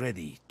must be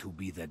ready to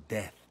be the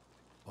death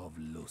of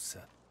LOHSE.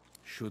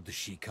 Should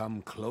she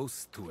come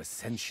close to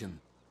ascension,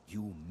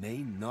 you may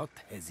not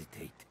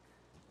hesitate.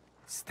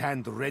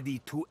 Stand ready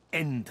to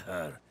end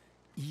her,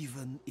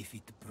 even if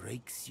it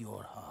breaks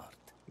your heart.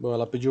 Bom,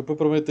 ela pediu pra eu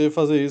prometer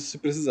fazer isso se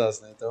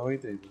precisasse, né? Então eu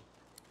entendo.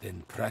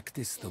 Then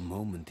practice the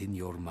moment in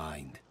your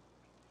mind,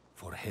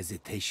 for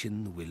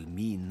hesitation will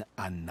mean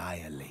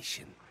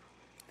annihilation.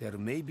 There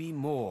may be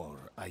more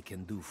I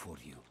can do for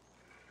you.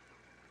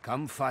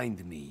 Come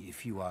find me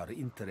if you are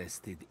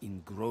interested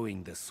in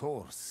growing the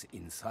source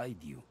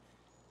inside you.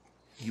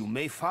 You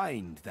may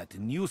find that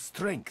new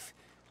strength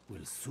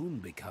will soon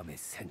become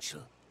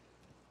essential.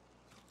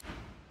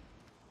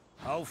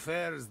 How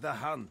fares the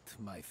hunt,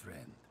 my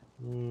friend?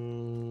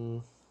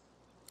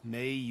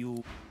 May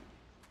you...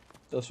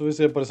 Deixa eu ver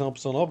se vai aparecer uma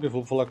opção nova, porque eu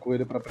vou falar com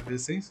ele pra aprender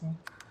essência, né?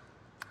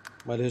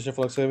 Mas ele já tinha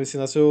falado que você ia me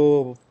ensinar se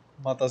eu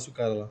matasse o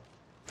cara lá.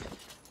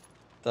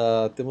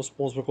 Tá, temos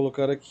pontos pra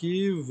colocar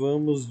aqui,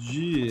 vamos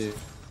de...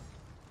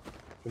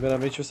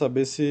 Primeiramente eu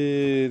saber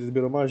se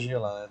liberou magia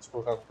lá, né? Deixa eu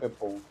colocar qualquer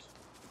ponto.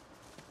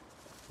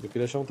 Eu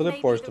queria achar um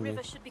teleporte também.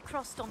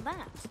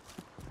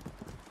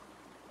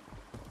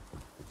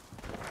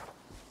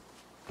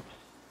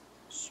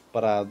 Os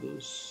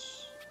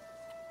prados.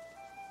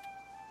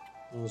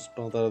 Vamos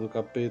plantar do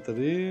capeta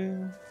ali.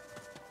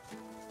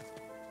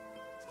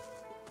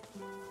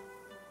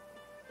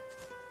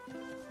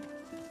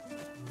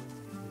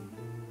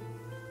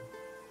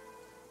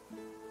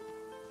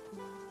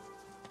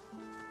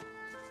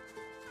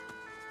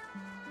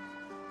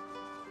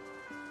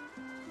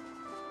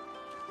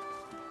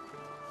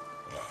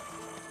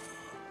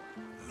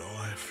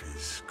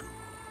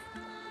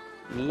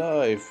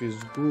 Life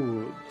is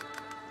good.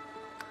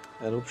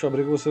 Não vou puxar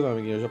briga com você não,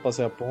 amiguinho. Eu já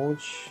passei a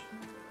ponte.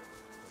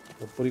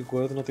 Então, por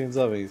enquanto não tem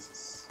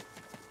desavenças.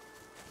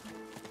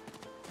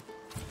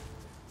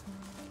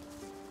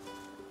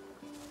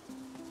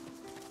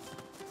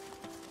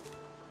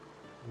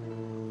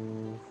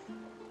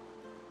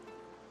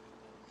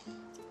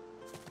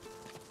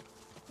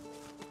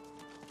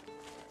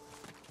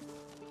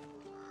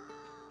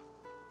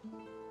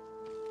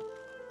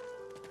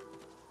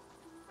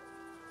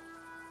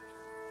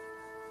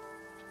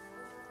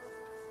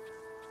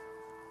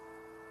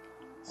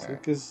 Sei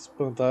que esses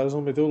espantalhos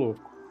vão meter o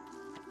louco.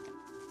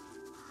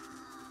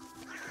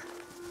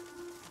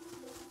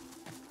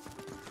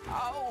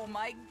 Oh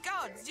my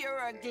God, you're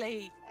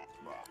ugly.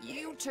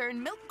 You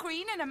turn milk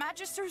green and a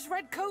Magister's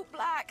red coat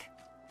black.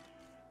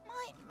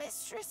 My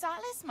Mistress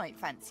Alice might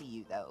fancy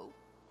you, though.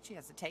 She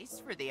has a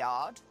taste for the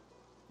odd,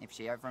 if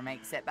she ever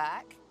makes it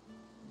back.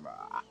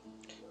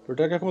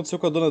 Perguntar o que aconteceu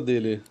com a dona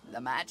dele. The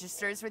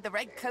Magisters with the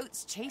red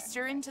coats chased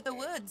her into the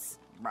woods.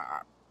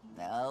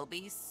 They'll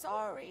be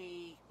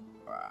sorry.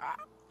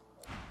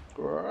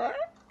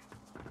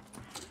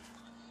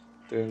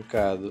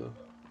 Trancado.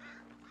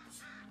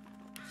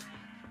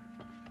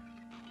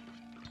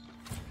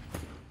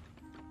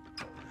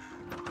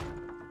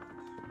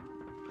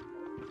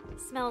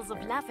 Smells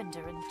of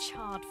lavender and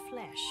charred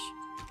flesh.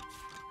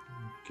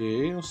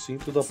 Ok, um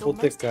cinto da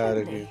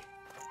apotecária aqui.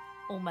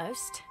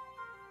 Almost.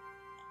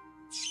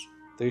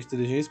 Tem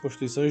inteligência,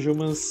 constituição e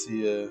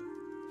geomancia.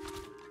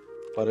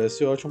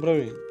 Parece ótimo pra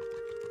mim.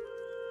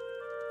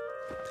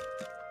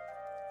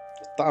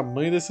 O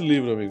tamanho desse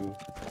livro, amigo.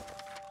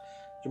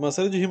 De uma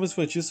série de rimas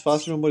infantis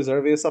fácil de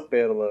memorizar vem essa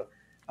pérola.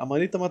 A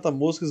manita mata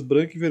moscas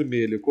branco e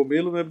vermelho.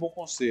 Comê-lo não é bom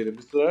conselho.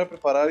 Misturar,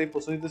 preparar em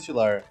poções e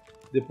destilar.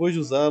 Depois de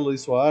usá-lo em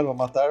sua arma,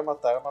 matar,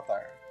 matar,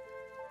 matar.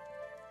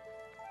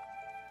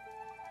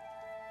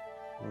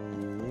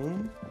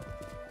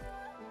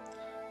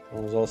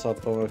 Vamos usar o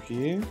sapão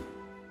aqui.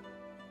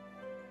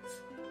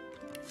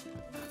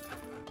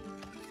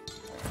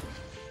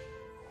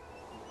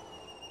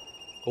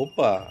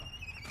 Opa!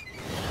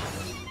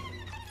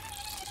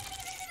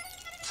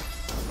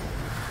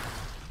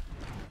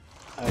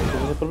 Aí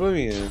temos um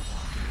probleminha.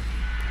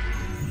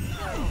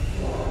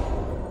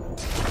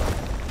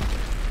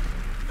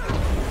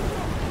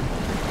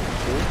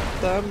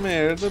 Puta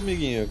merda,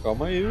 amiguinho.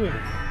 Calma aí,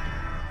 velho.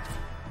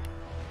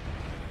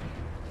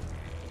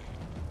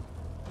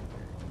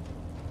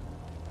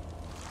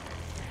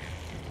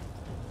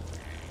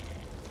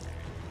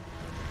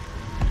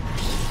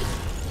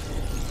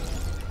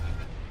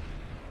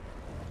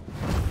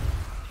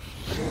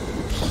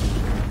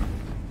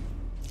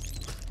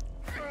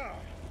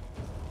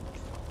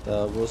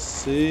 Tá,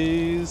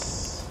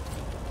 vocês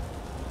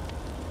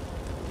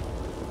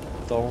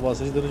tomam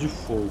bastante dano de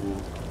fogo.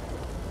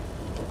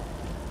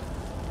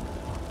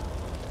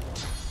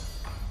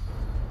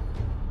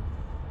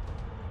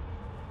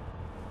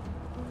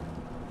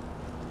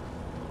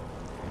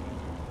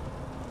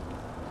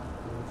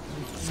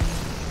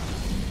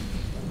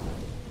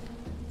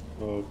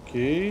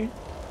 Ok.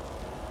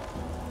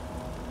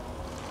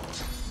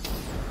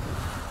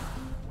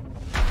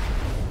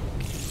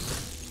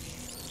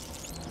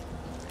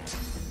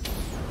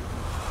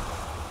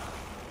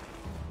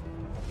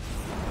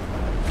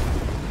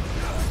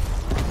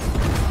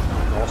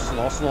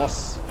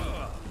 Nossa.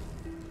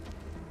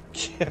 O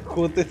que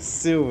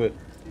aconteceu, velho?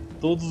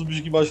 Todos os bichos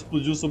aqui embaixo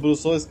explodiu, sobrou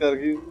só esse cara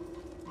aqui.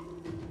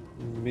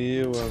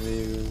 Meu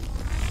amigo.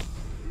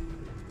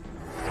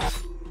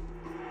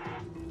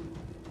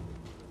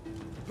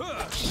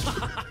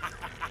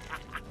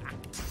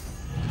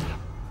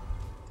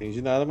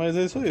 Entendi nada, mas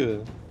é isso aí,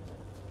 velho.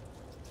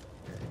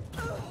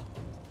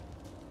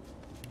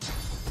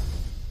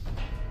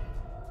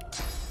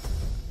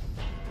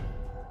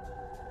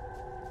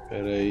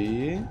 Pera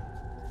aí.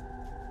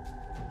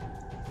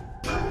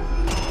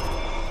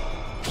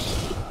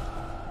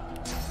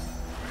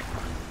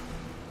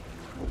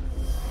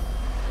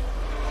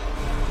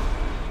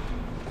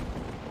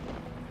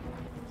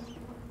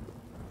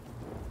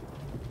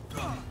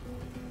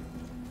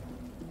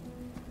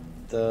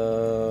 Tá,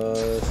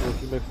 esse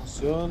aqui como é que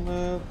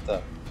funciona?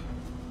 Tá.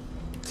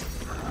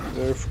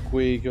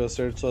 Earthquake eu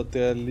acerto só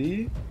até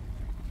ali.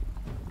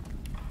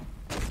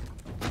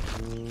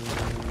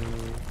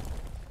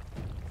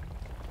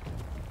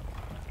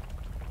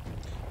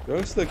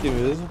 Joga isso daqui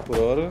mesmo, por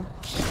hora.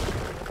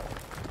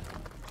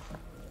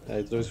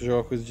 Aí toda vez que eu jogar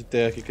uma coisa de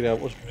terra aqui e criar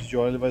uma superfície de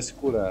óleo, ele vai se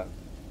curar.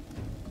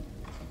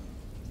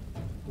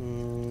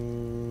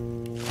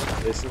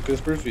 Esse não cria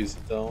superfície,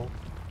 então...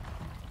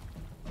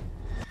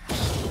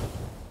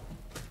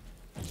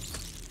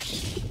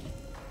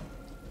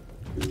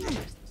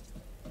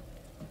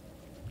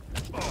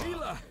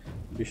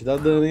 O bicho dá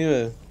dano, hein,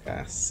 velho.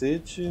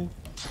 Cacete.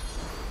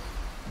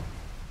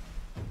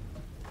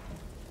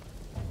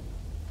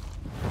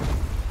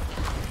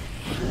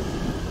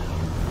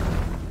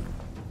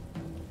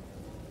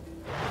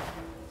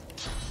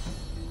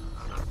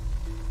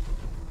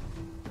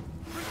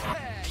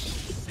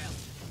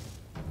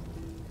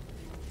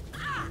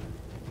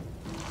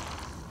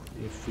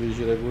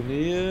 Infligir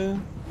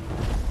agonia.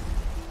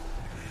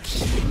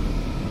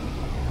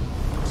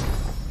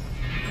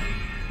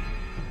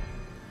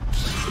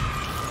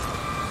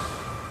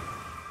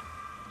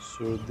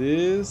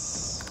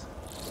 Surdez.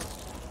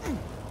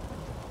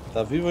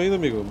 Tá vivo ainda,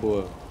 amigo?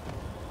 Boa.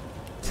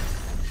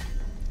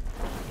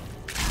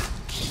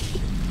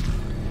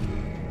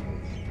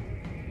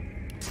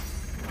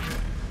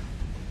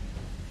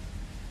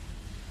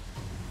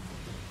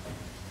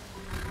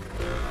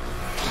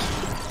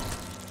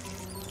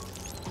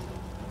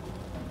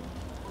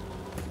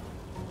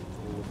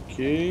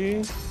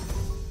 Ok.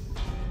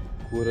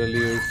 Cura ali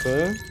o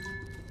irmã.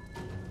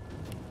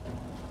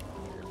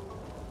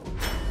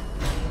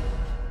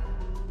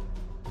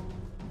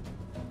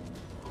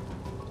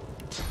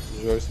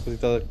 Joga isso pra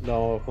tentar dar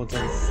uma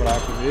pontuação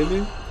fraca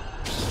nele.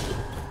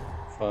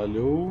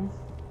 Falhou.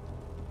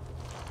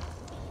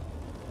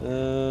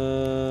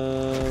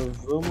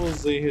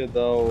 Vamos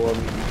enredar o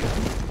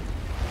amiguinho.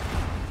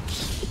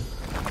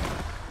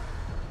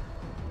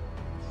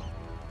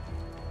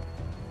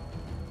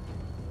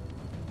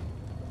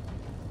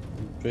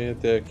 Vem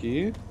até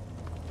aqui.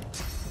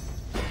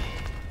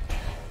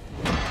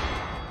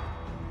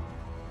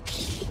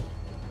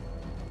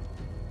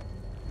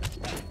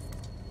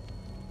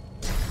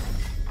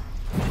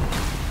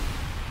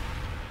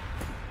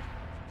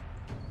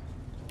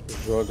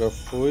 Joga a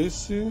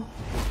foice.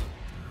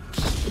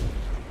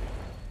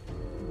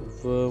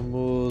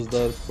 Vamos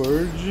dar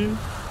purge.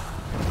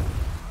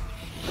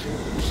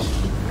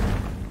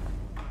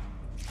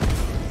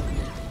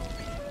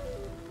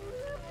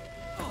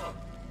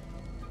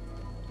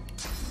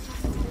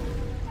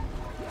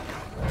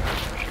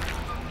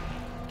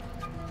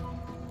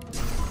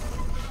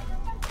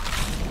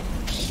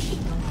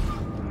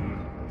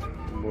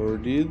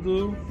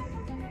 Mordido.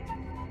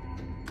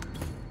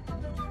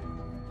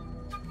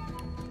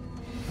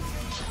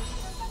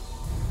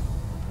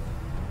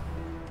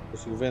 Não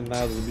consigo ver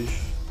nada do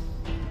bicho.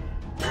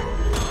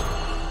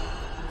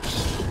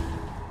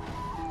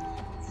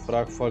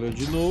 Fraco falhou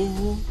de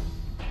novo.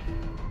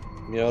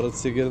 Minha hora de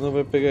cegueira não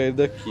vai pegar ele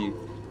daqui.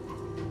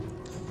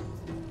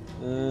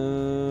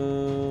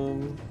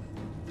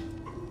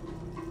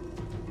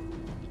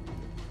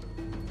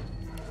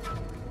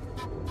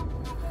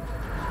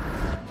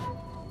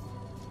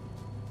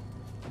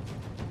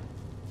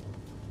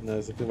 Não,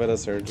 isso aqui não vai dar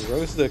certo.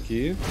 Joga esse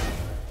daqui.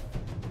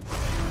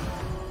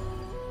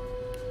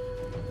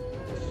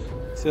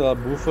 Sei lá,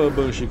 bufa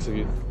Banshee com isso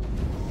aqui.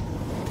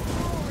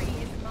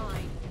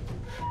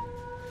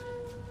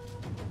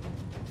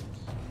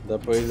 Dá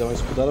pra ele dar uma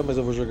escudada, mas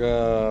eu vou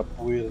jogar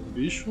poeira no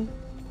bicho.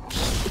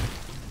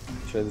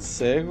 Deixar ele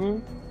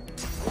cego.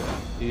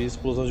 E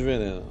explosão de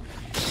veneno.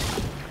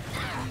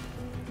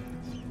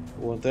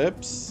 One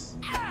taps.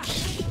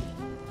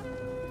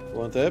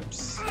 One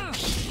taps.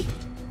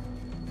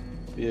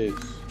 E é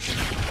isso.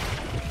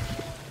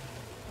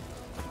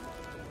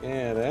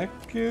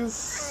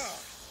 Caracas.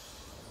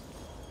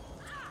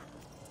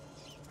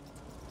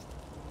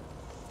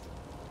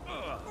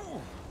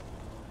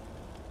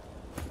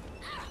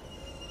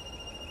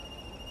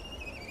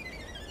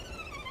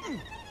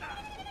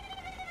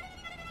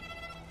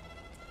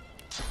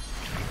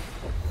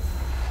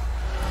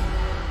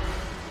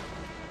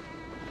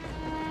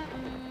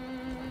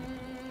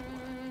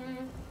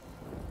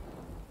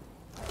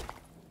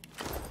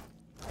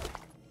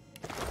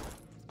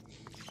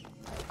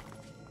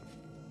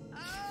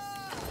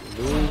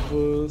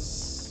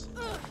 Luvas.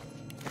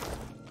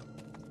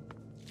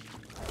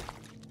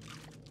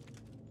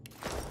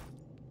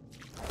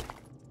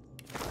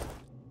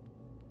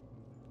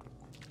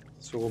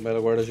 Esse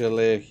cogumelo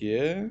guarda-geleia aqui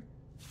é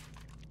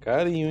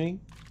carinho,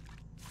 hein?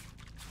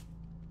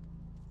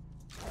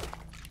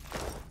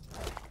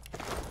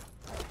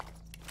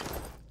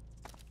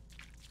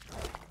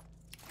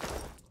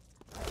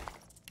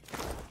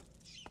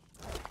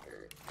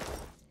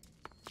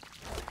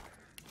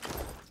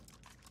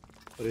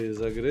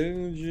 Presa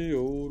grande,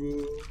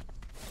 ouro.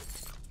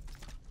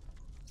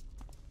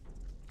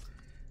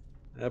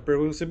 É a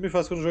pergunta que eu sempre me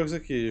faço quando jogo isso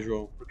aqui,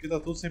 João. Por que tá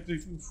tudo sempre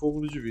em fogo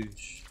no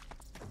Divinity?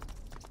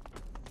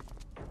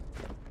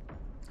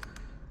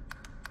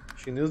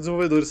 Acho que nem os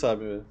desenvolvedores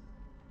sabem, velho.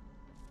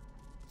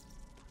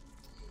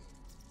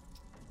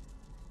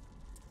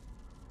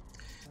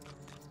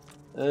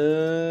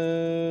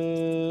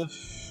 O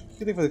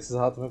que tem que fazer com esses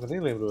ratos mesmo? Eu nem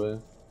lembro,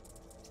 velho.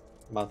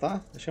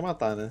 Matar? Acho que é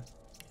matar, né?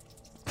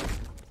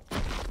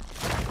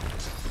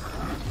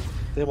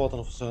 Terremoto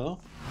não funciona, não?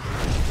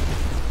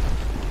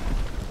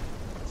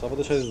 Só pra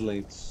deixar eles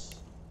lentos.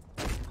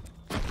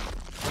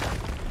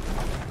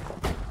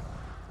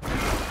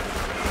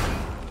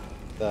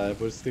 Tá, é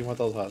por isso que tem que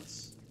matar os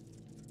ratos.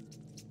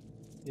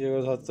 E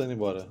agora os ratos estão indo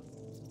embora.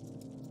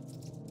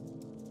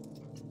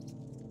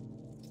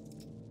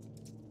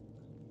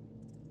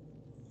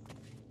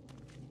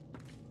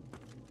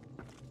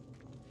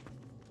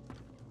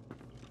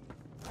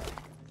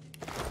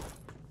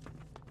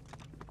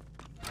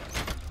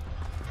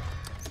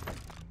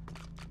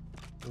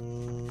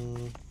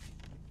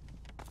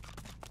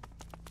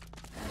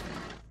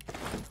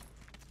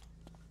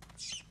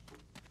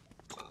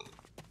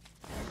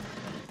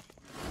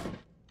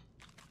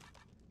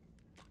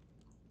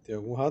 Tem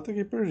algum rato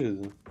aqui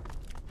perdido.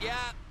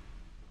 Yeah.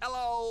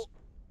 Hello.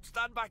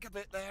 Stand back a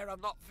bit there.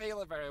 I'm not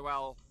feeling very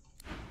well.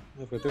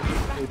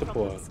 Eita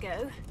porra.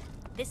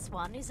 This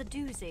one is a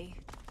doozy.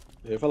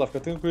 Eu ia falar, fica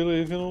tranquilo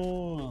aí que eu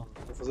não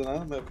vou fazer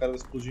nada, mas o cara vai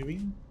explodir em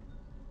mim.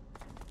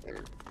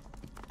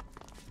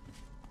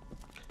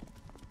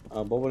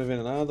 Abóbora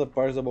envenenada,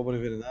 parte da abóbora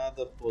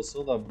envenenada,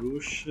 poção da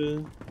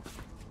bruxa.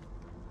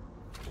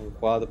 Um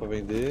quadro pra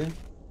vender.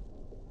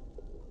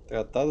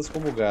 Tratadas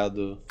como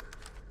gado.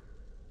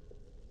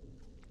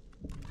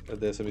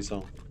 Cadê essa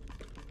missão?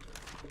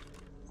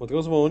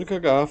 Encontramos uma única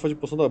garrafa de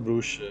poção da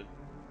bruxa.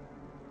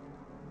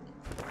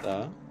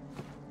 Tá.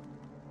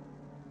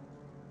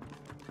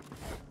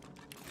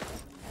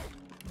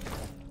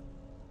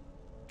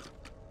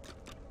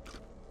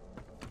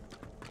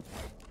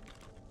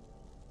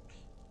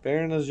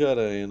 Pernas de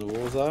aranha. Não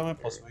vou usar, mas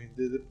posso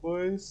vender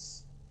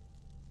depois.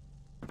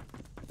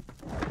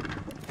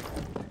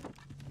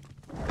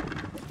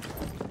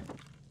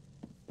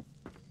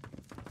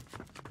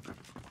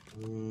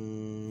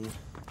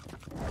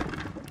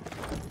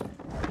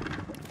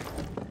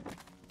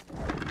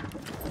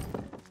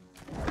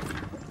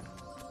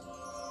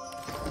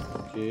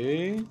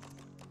 Ok.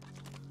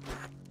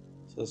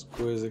 Essas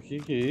coisas aqui,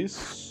 que é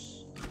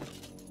isso?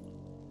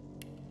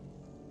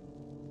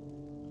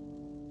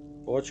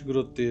 Pote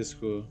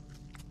grotesco.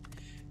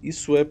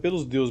 Isso é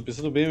pelos deuses.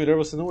 Pensando bem, é melhor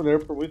você não olhar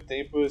por muito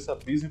tempo esse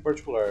abismo em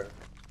particular.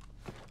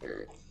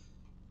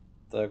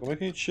 Tá, como é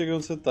que a gente chega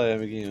onde você tá,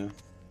 amiguinho?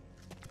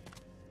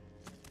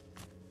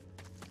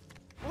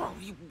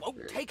 You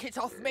won't take it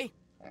off me.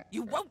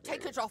 You won't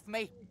take it off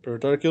me.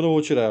 Perguntaram que eu não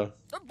vou tirar.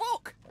 The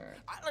book.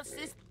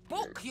 Alice's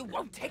book. You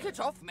won't take it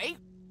off me.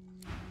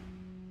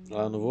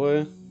 Ah, não vou,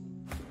 é?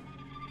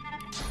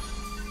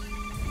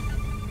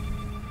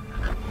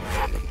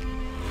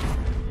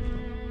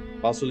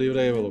 Passa o livro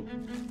aí, maluco.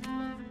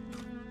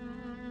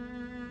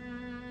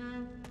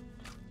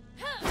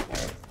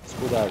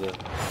 Escudada.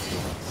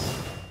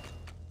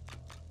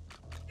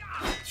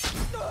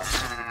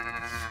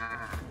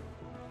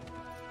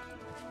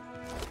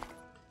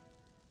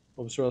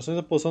 Observações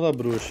da poção da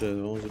bruxa,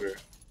 vamos ver.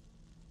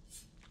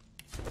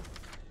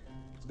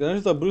 Os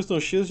grandes da bruxa estão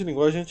cheios de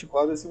linguagem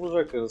antiquada e símbolos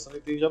arcanos, você não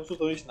entende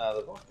absolutamente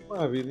nada. Pô, que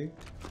maravilha, hein?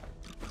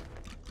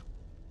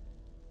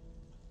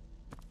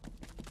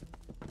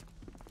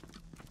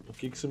 O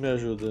que isso me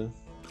ajuda?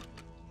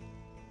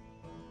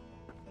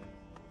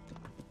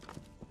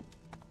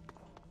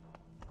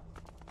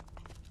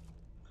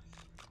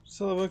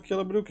 Essa alavanca aqui,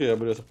 ela abriu o quê?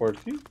 Abriu essa porta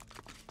aqui?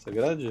 Essa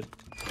grade?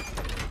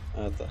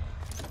 Ah, tá.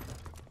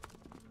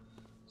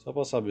 Só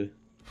pra saber.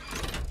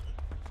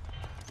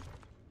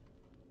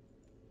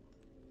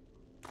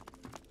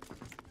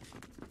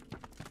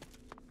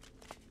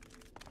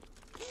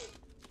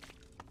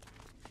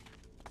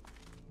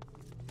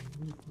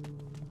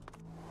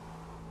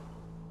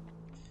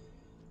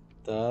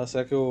 Tá,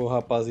 será que o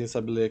rapazinho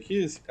sabe ler aqui,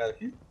 esse cara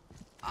aqui?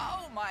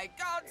 Oh my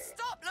God!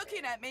 Stop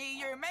looking at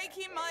me. You're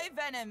making my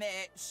venom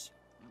itch.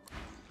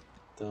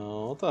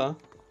 Então, tá.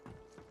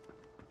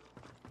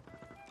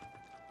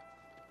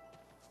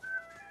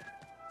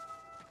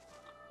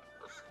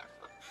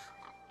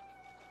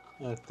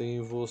 Ah,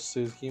 tem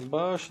vocês aqui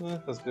embaixo,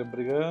 né? Caso queira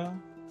brigar.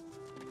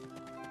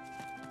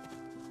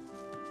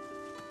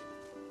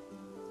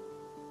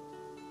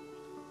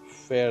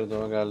 Ferno,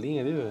 uma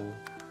galinha ali, velho.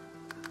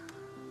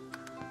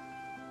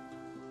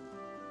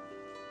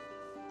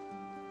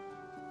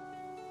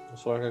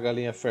 Vamos falar que a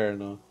galinha é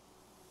Ferno.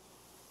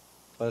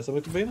 Parece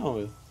muito bem não,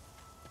 velho.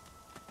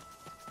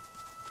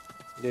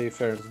 E aí,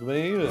 Ferno, tudo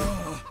bem aí, velho?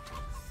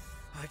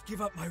 I'd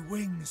give up my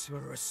wings for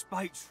a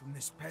respite from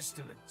this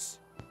pestilence.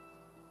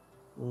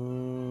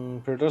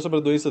 Perguntar sobre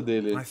a doença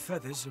dele. My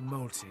feathers are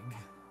molting.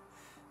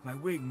 My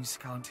wings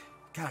can't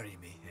carry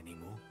me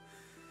anymore.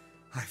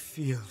 I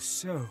feel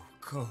so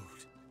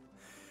cold.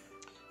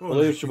 Boa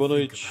noite, boa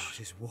noite.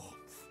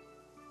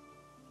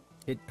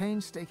 It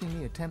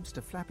painstakingly attempts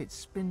to flap its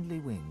spindly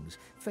wings,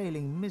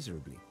 failing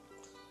miserably.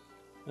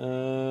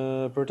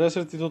 Perguntar se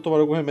ele tentou tomar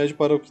algum remédio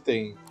para o que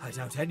tem. I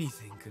doubt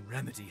anything can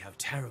remedy how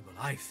terrible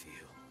I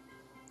feel.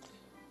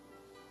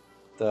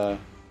 Tá.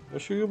 Eu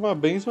acho que uma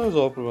benção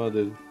resolve o problema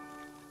dele.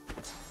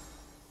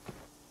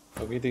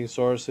 Alguém tem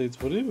source aí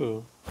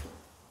disponível?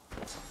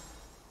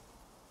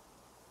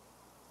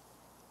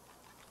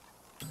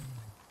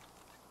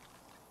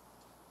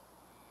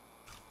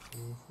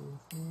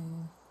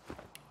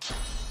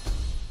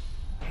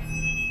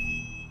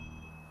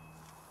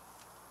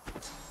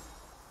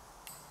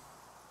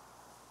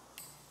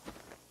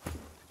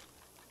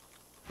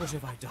 What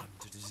have I done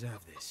to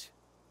deserve this?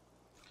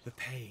 The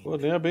pain, Pô,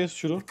 nem a benção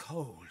tirou. the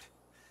cold.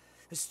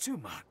 It's too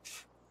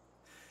much.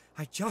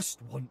 I just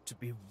want to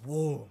be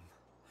warm.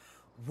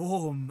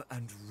 Warm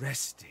and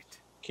rested.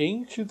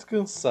 Quente e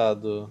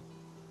descansado.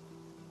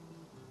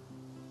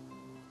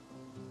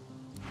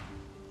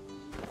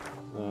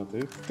 Ah,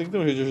 tem que ter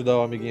um jeito de ajudar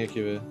o amiguinho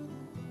aqui, velho.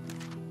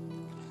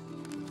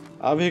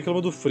 A ave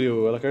reclama do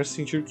frio, ela quer se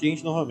sentir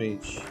quente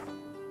novamente.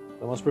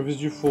 Dá uma superfície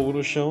de fogo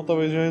no chão,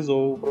 talvez já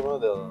resolva o problema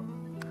dela.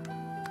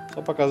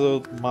 Só pra caso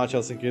eu mate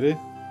ela sem querer.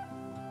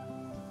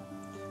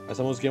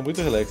 Essa musiquinha é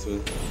muito relax,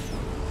 velho.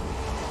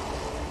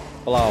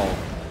 Olha lá,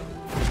 ó.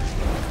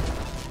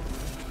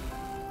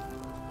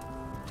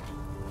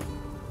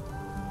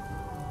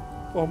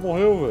 Porra,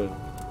 morreu, velho.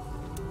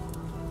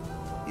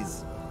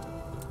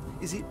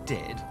 Is it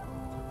dead?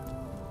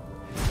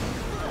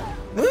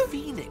 A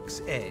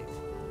phoenix egg.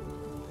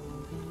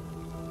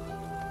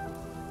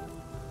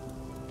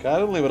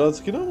 Cara, eu não lembrava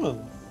disso aqui não,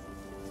 mano.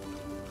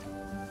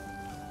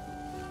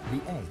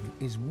 The egg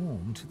is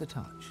warm to the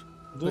touch.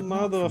 Do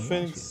nada, uma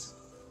fênix.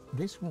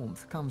 This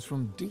warmth comes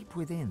from deep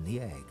within the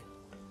egg.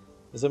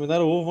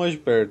 Examinar o ovo mais de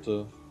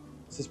perto.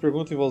 Vocês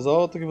perguntam em voz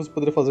alta o que você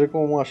poderia fazer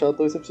com um achado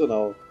tão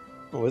excepcional.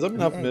 Vou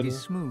examinar The primeiro. egg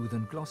is smooth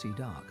and glossy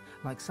dark,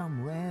 like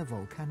some rare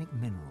volcanic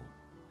mineral.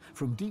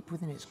 From deep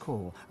within its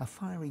core, a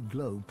fiery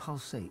glow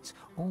pulsates,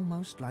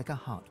 almost like a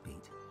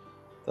heartbeat.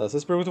 Tá,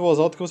 vocês perguntam em voz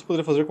alta o que você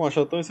poderia fazer com um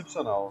achado tão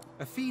excepcional.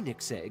 A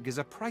phoenix egg is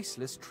a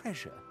priceless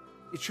treasure.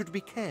 It should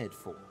be cared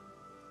for.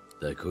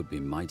 There could be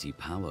mighty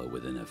power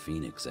within a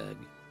phoenix egg,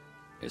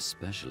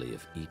 especially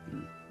if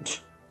eaten.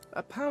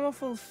 A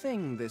powerful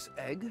thing, this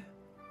egg.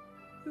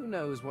 Who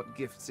knows what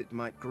gifts it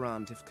might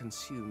grant if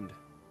consumed.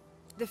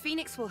 The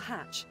phoenix will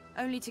hatch,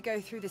 only to go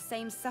through the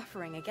same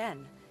suffering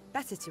again.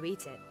 Better to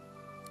eat it.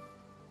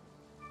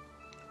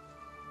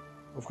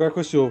 Vou ficar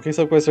com esse ovo, quem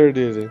sabe qual vai ser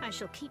dele? I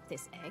shall keep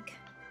this egg.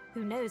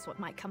 Who knows what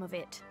might come of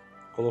it?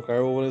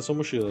 Colocar o ovo na sua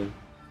mochila.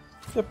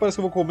 Até parece que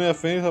eu vou comer a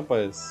fênix,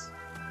 rapaz.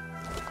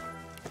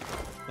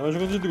 Tava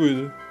jogando de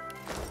druida.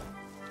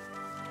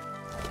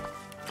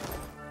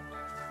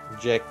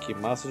 Jack,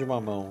 massa de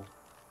mamão.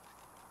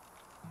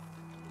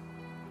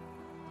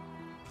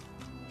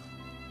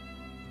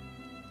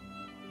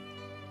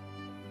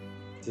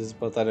 Esse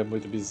espantalho é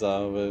muito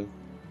bizarro, velho.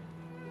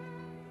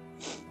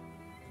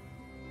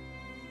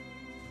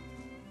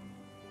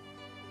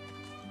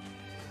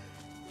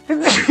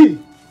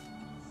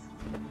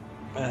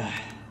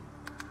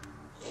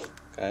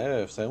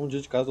 Cara, saiu um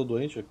dia de casa do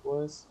doente,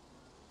 coisa.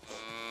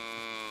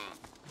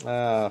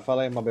 Ah,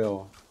 fala aí,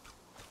 Mabel.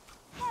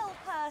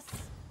 Help us!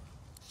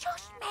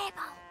 Shush,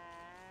 Mabel!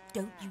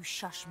 Don't you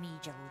shush me,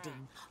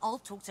 Geraldine. I'll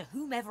talk to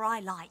whomever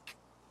I like.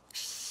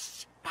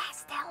 Shh! They're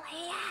still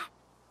here.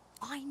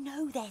 I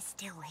know they're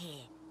still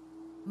here.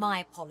 My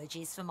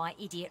apologies for my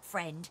idiot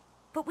friend,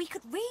 but we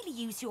could really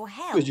use your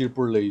help. Pedir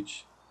por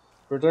leite.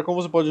 Perguntar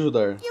como você pode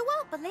ajudar. You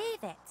won't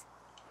believe it.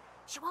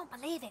 She won't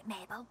believe it,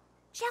 Mabel.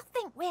 She'll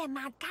think we're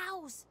mad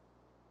cows.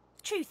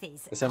 Truth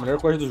is, Essa é a melhor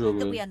coisa do jogo,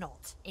 that we velho. are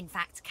not, in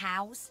fact,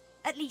 cows.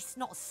 At least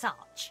not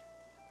such.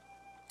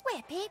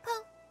 We're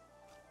people.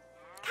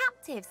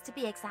 Captives, to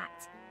be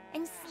exact.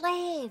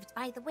 Enslaved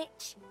by the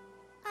witch.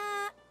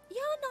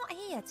 You're not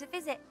here to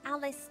visit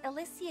Alice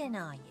Elysian,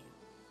 are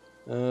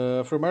you?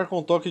 Afirmar com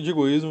um toque de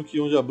egoísmo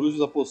que onde a bruxa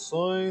usa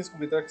poções.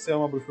 Comentar que se há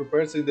uma bruxa por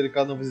perto, seria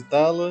delicado não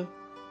visitá-la.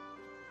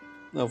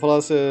 Não, vou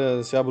falar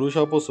se a bruxa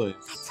usa poções.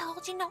 I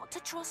told you not to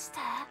trust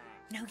her.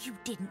 No, you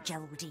didn't,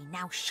 Geraldine.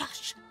 Now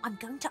shush. I'm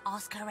going to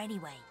ask her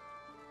anyway.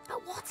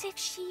 But what if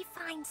she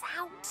finds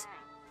out?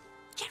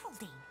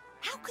 Geraldine,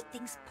 how could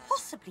things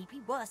possibly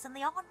be worse than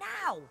they are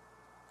now?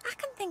 I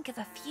can think of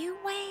a few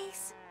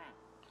ways.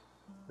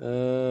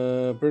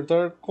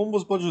 Perguntar como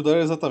você pode ajudar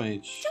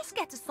exatamente. Just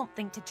get us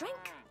something to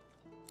drink.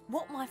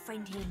 What my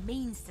friend here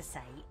means to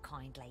say,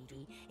 kind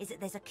lady, is that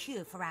there's a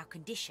cure for our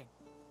condition.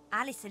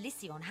 Alice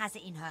Elysian has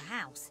it in her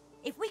house.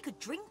 If we could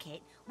drink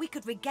it, we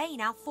could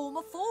regain our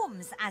former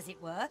forms, as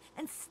it were,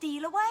 and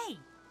steal away.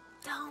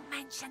 Don't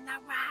mention the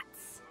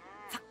rats.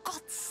 For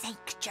God's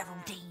sake,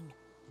 Geraldine.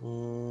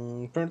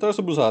 Perguntar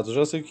sobre os ratos.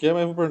 Já sei o que é,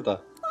 mas vou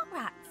perguntar. What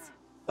rats?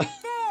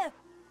 They're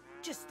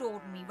just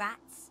ordinary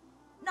rats.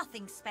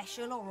 Nothing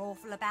special or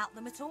awful about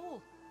them at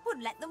all.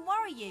 Wouldn't let them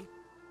worry you.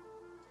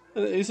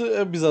 Isso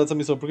é bizarro essa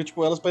missão, porque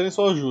tipo, elas pedem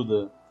sua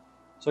ajuda.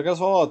 Só que elas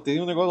falam, ó,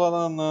 tem um negócio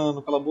lá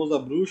no calabouço da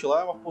bruxa,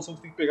 lá é uma poção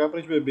que tem que pegar pra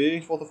gente beber e a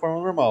gente volta à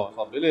forma normal. Ela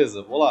fala,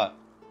 beleza, vou lá.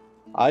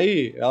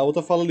 Aí, a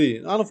outra fala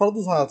ali, não fala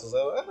dos ratos.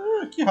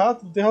 Ela, que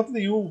rato? Não tem rato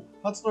nenhum.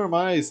 Ratos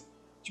normais.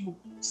 Tipo,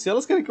 se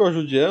elas querem que eu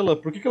ajude ela,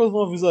 por que elas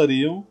não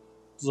avisariam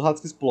dos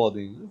ratos que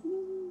explodem?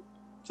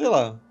 Sei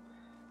lá.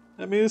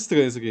 É meio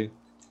estranho isso aqui.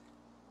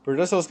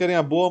 Perguntar se elas querem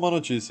a boa ou a má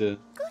notícia.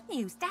 Good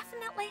news,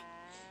 definitely.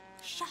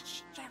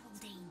 Shush,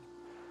 Geraldine.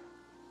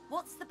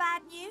 What's the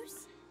bad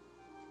news?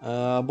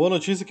 A boa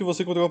notícia é que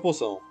você encontrou uma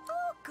poção.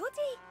 Oh,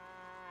 goody.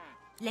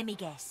 Let me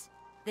guess.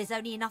 There's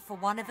only enough for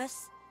one of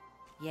us?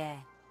 Yeah,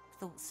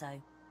 thought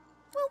so.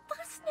 Well,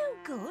 that's no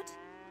good.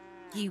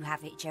 You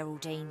have it,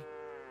 Geraldine.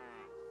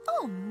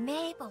 Oh,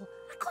 Mabel,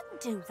 I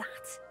couldn't do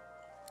that.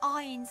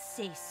 I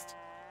insist.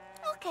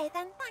 Okay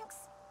then, thanks.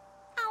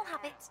 I'll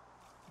have it.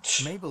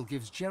 Mabel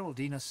gives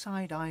Geraldine a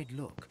side-eyed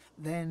look,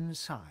 then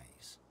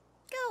sighs.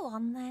 Go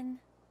on then.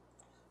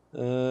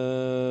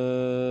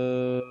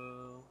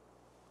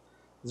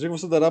 Dizer que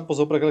você dará a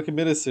poção para aquela que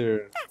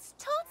merecer. That's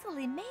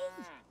totally me.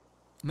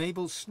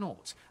 Mabel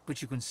snorts,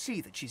 but you can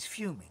see that she's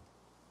fuming.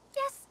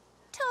 Yes,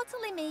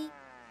 totally me.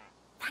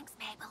 Thanks,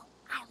 Mabel.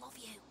 I love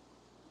you.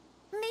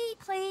 Me,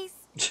 please.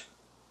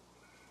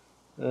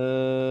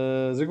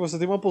 Dizer que você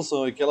tem uma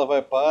poção e que ela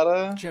vai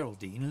para...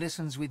 Geraldine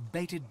listens with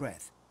bated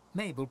breath.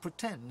 Mabel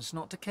pretends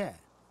not to care.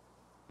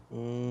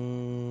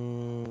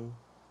 Eu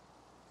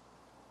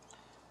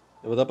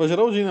vou dar pra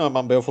Geraldine. A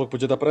Mabel falou que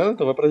podia dar pra ela,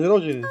 então vai pra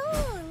Geraldine. Oh,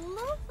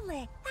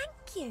 lovely.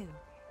 Thank you.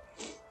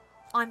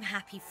 I'm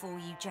happy for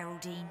you,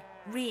 Geraldine.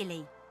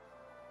 Really.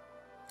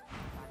 If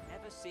I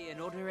never see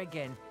an udder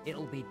again,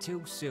 it'll be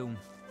too soon.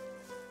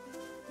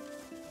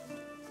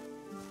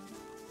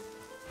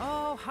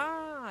 Oh,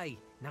 hi.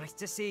 Nice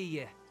to see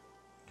you.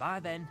 Bye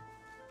then.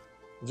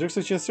 Dizer que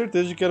você tinha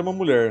certeza de que era uma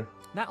mulher.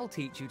 That'll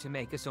teach you to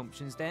make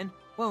assumptions then,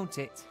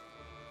 won't it?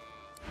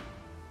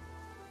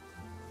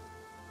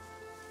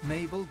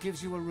 Mabel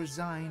gives you a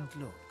resigned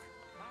look.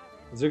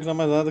 Dizer que não há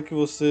mais nada que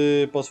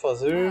você possa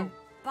fazer.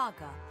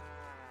 Bugger.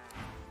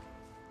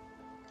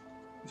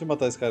 Deixa eu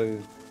matar esse cara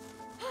aqui.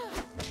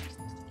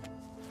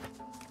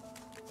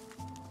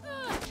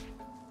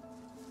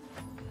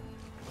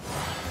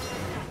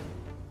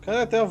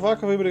 Cara, até a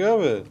vaca vai brigar,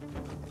 velho.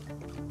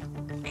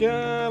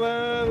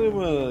 Caralho,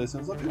 mano. Isso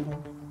eu não sabia,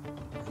 não.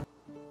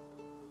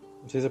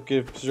 Não sei se é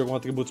porque precisa de algum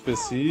atributo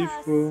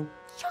específico.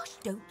 Josh,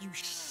 don't you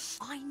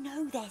I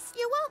know this.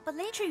 You won't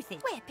believe truth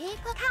is. We're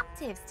people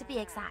captives, to be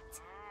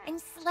exact.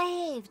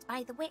 Enslaved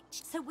by the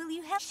witch. So will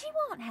you help? She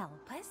won't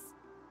help us.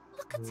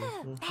 Look at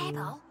her.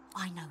 Mabel.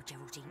 I know,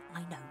 Geraldine.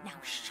 I know.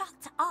 Now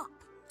shut up.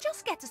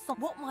 Just get us some.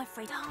 What, my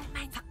friend? Oh,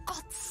 man, for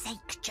God's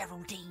sake,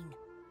 Geraldine.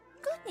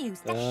 Good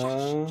news. Shush,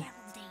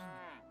 Geraldine.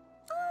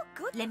 Oh,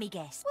 good. Let me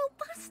guess. Well,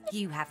 that's...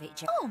 You have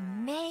it, Oh,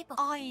 Mabel.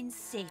 I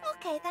insist.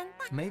 Okay, then.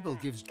 Mabel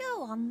gives...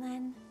 Go on,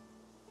 then.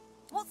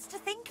 What's to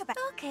think about?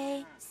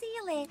 Okay. See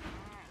you later.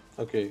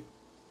 Ok.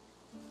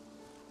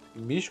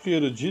 Místico e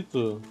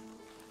erudito?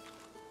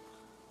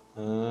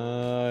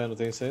 Eu não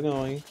tenho isso aí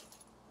não, hein.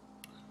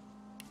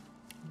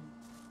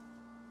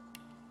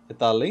 É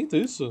talento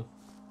isso?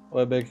 Ou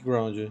é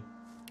background?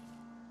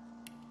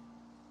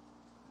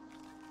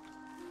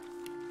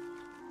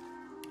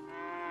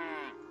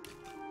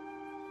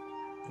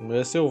 Não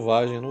é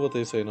selvagem, eu não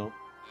botei isso aí não.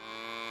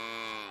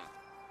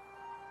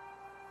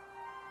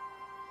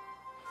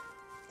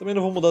 Também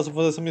não vou mudar se eu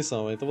fazer essa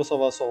missão, então vou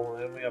salvar só um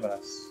e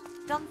abraço.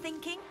 Done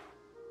thinking?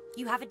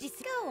 You have a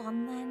Go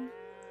on then.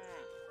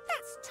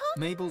 That's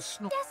Mabel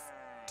snort. Yes,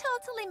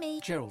 totally me.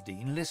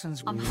 Geraldine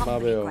listens. I'm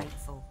humbly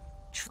grateful.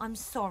 I'm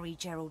sorry,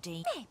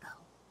 Geraldine. Mabel,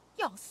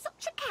 you're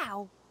such a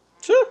cow.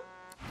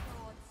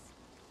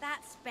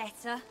 That's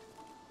better.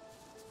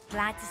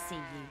 Glad to see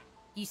you.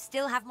 You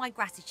still have my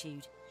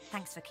gratitude.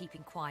 Thanks for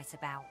keeping quiet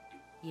about,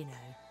 you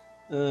know.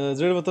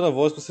 Dizer levantando a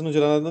voz que você não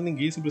dirá nada a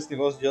ninguém sobre esse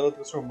negócio de ela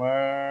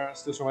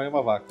se transformar em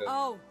uma vaca.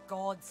 Oh,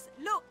 gods.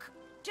 Look,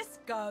 just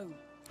go.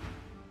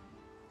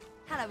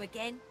 Hello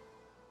again.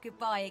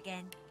 Goodbye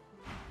again.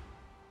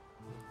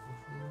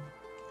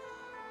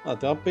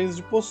 Tem uma pena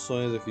de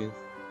poções aqui.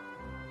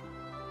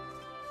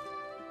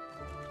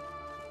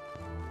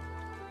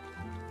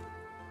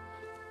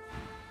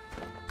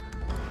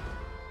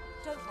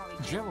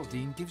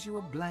 Geraldine gives you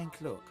a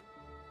blank look.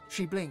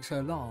 She blinks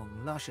her long,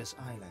 luscious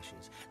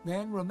eyelashes,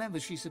 then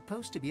remembers she's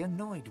supposed to be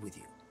annoyed with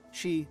you.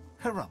 She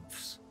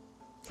harumphs.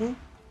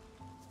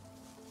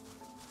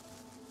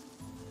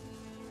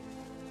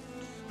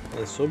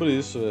 É sobre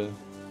isso, velho.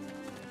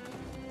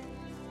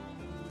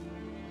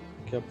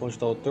 Aqui é a ponte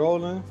tá o troll,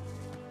 né?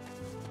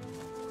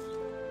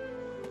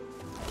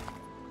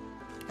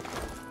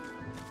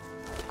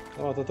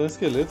 Tá até um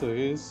esqueleto, que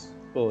é isso?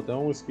 Pô, até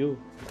um esquilo.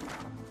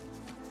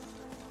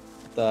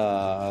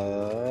 Tá.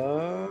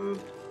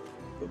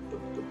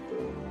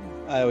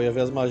 Eu ia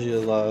ver as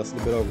magias lá, se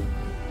liberou algum.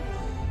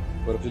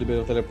 Agora que eu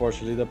liberei o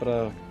teleporte ali, dá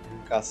pra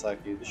caçar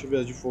aqui. Deixa eu ver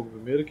as de fogo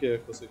primeiro, que é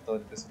que eu sei que tá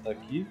NPC tá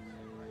aqui.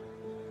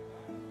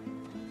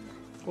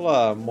 Vamos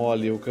lá,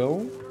 mole o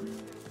cão.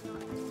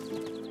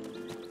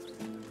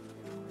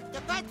 The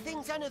bad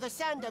things under the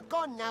sand are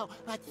gone now,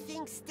 but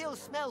things still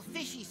smell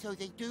fishy, so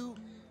they do.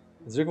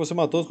 Dizer que você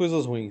matou as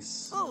coisas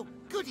ruins. Oh,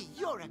 goody,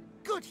 you're a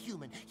good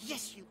human.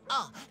 Yes, you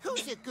are.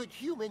 Who's a good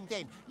human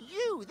then?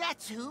 You,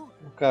 that's who.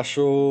 O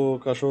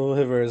cachorro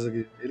reverso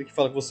aqui. Ele que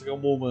fala que você é um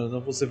bom humano, não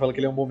você fala que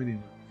ele é um bom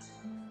menino.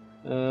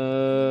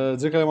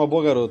 Dizer que ela é uma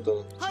boa garota.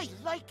 I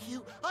like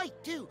you. I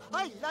do.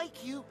 I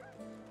like you.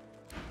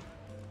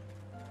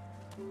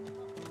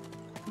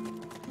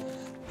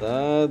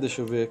 Tá,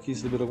 deixa eu ver aqui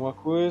se liberou alguma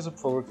coisa. Por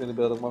favor, tenha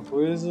liberado alguma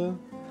coisa.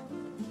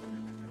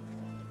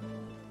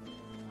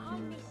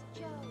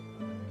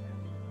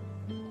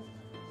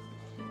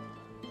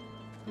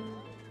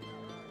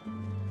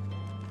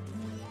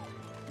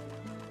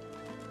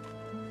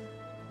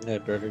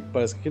 Pior que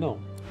parece que não.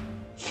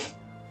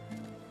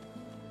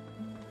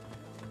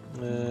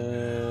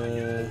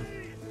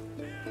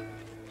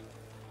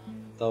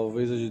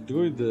 Talvez a de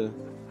druida.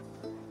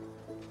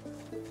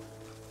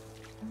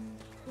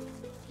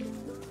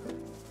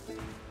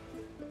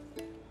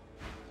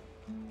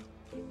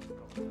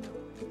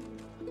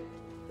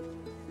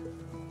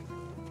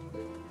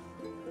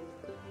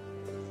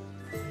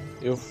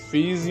 Eu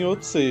fiz em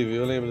outro save,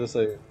 eu lembro dessa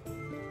aí.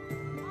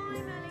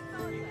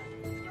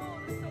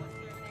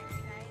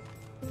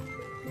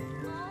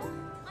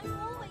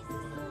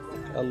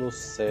 A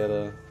LOHSE.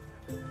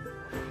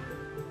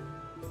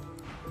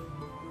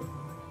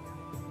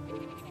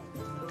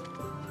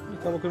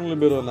 Acaba que não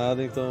liberou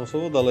nada, então só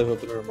vou dar level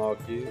up normal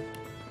aqui.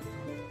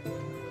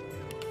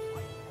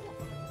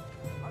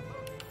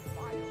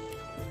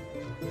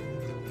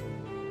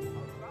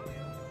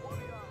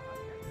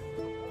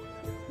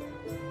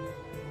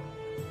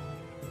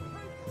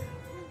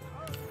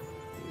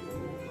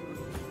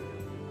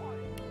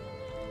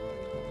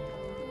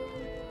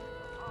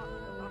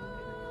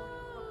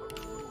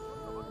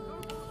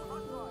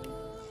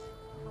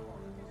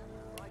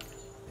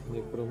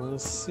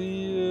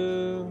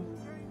 Necromancia,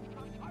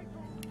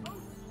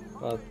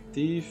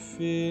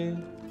 Patife,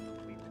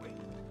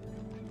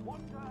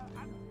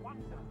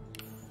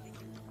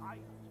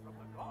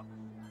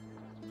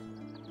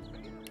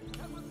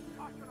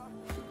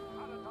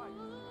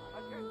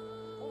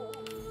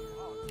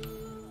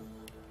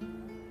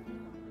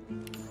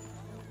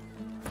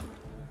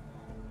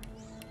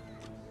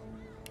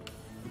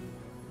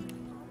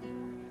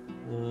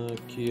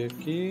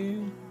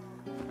 aqui.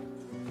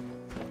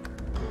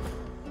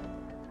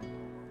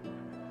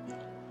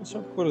 Só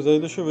por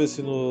curiosidade, deixa eu ver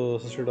se no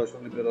sacerdote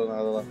não liberou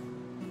nada lá.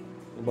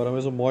 Embora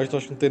mesmo mod, então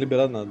acho que não tem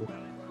liberado nada.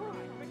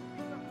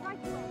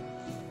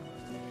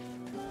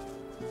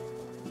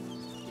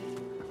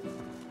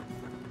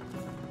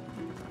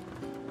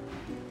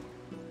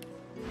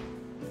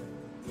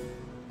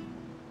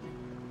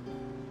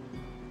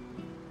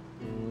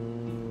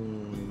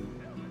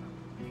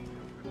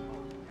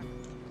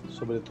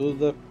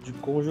 Sobretudo da de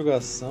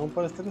conjugação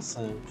parece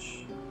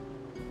interessante.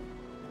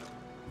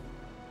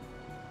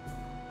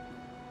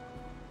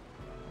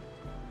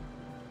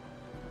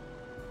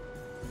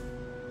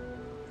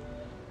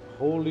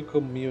 Holy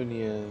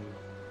Communion.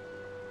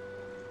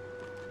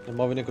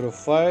 Remove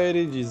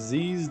Necrofire,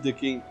 Disease,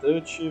 Decay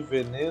Touch,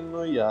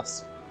 Veneno e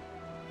Ácido.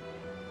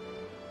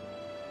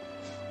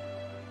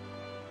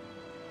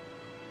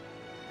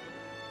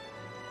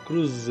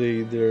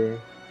 Crusader.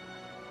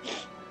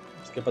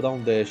 Isso aqui é pra dar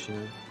um dash,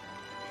 né?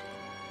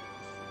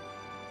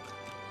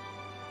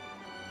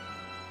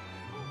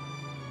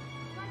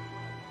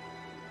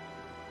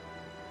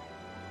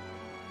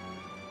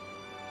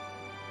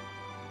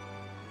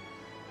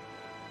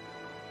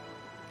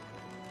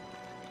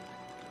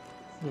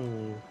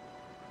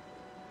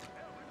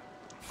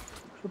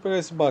 Deixa eu pegar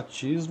esse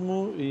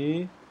batismo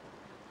e...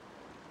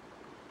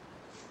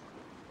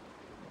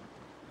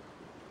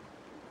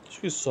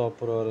 acho que só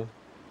por hora.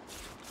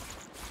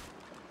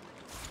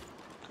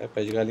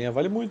 Pé de galinha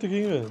vale muito aqui,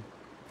 hein, velho.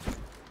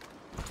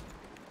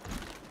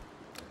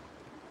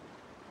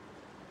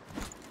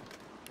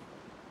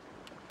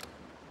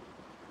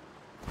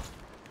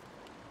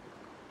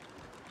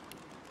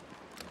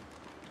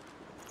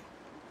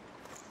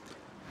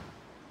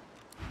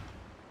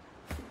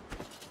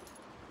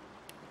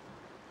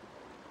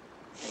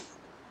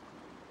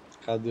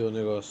 Cadê o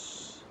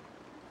negócio?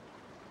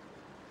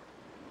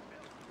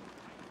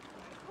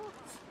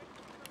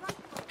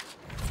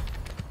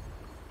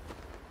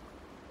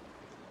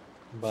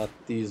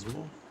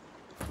 Batismo.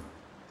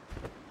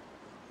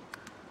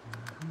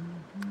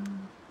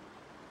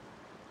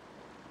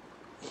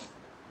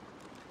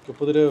 Eu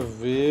poderia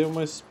ver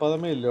uma espada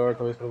melhor,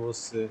 talvez, pra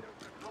você.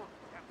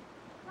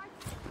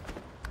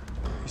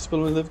 Isso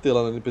pelo menos deve ter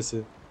lá no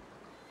NPC.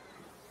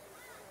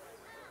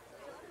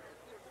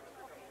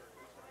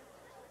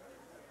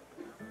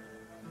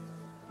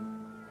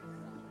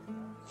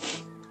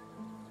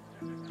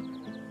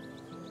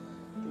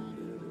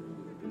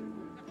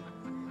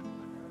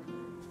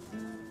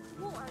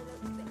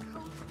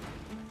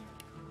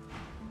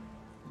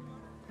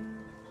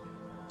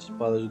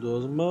 Espada de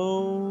 2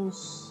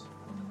 mãos.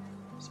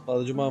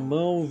 Espada de uma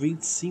mão,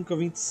 25 a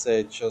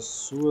 27. A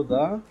sua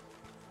dá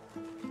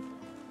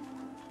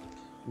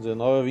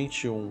 19 a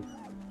 21.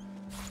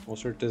 Com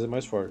certeza é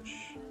mais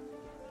forte.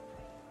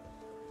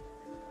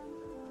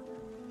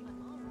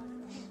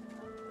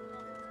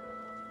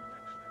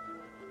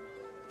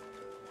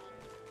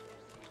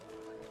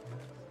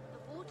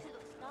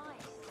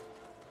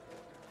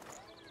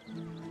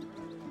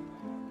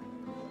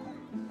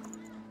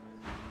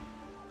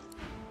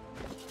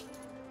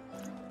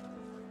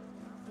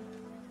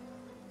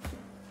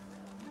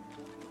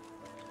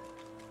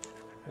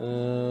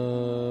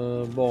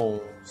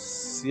 Bom,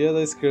 se é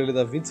da esquerda ele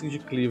dá 25 de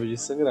cleavage de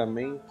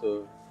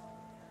sangramento.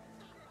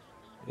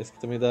 Esse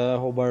aqui também dá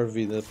roubar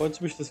vida. Pode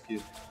substituir esse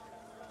aqui.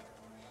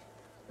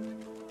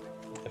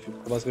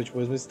 Fica basicamente com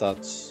o mesmo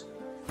status.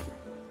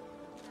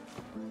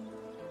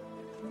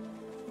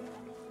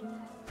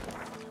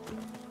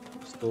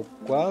 Estou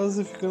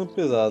quase ficando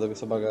pesado com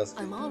essa bagaça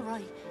aqui. I'm all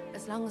right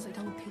as long as I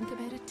don't think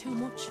about it too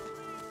much.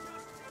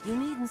 You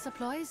needing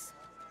supplies?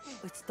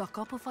 I'd stock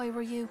up if I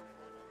were you.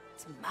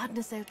 It's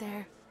madness out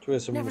there. Deixa eu ver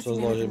se eu me suas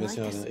lojas aí, minha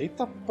senhora.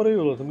 Eita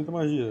preula, tem muita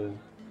magia, velho.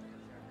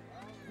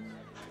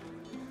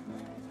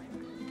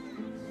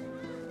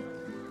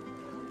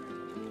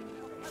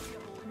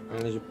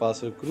 Carne de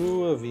pássaro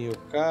crua, vinho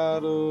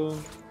caro.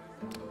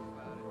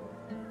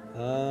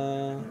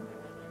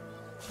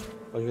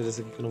 Pode vender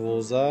esse aqui que eu não vou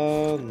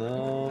usar,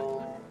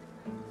 não.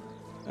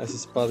 Essa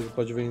espada que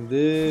pode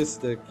vender, esse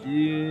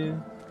daqui.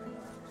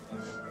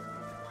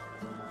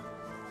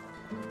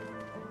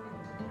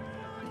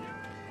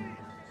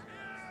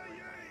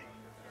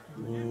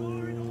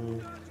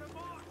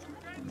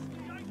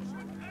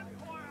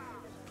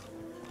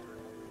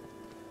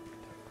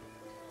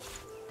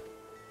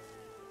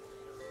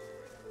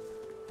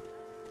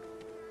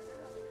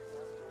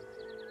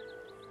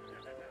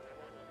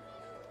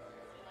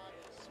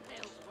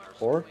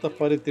 Porta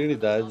para a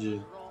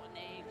eternidade.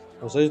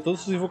 Concede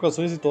todas as suas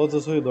invocações e todas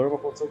ao seu redor uma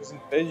condição que os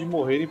impede de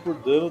morrerem por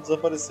dano ou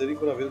desaparecerem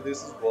quando a vida deles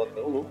se esgota.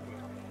 É louco.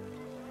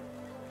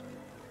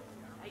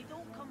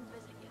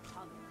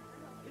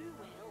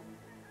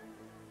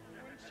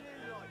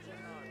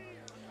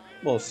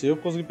 Bom, se eu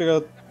conseguir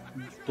pegar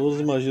todas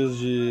as magias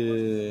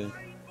de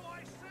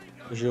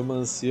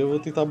geomancia, eu vou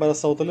tentar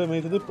abraçar outro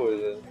elemento depois,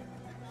 né?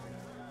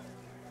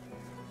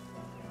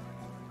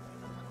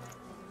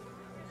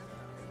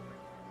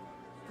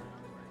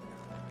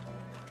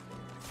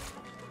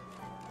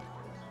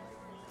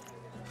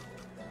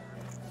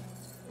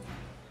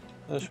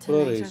 Acho que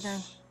por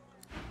isso.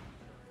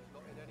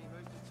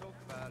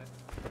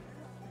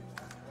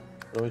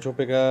 Provavelmente eu vou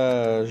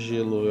pegar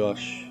gelo, eu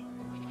acho.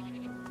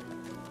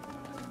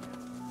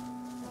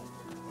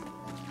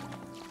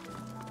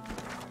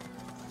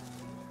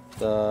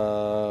 Tá.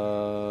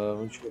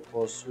 Onde que eu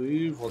posso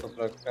ir? Volta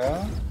pra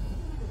cá.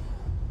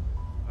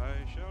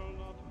 I shall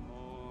not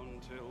mourn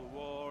till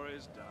war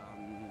is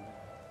done.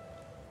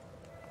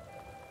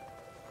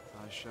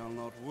 I shall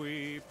not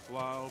weep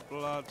while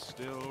blood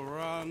still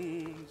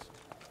runs.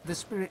 The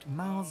spirit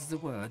mouths the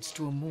words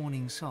to a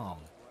mourning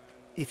song.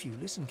 If you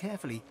listen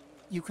carefully,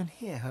 you can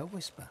hear her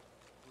whisper.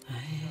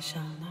 I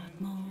shall not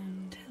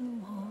mourn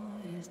till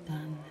war is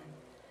done.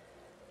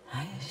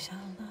 I shall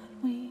not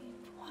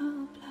weep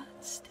while blood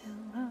still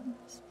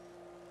runs.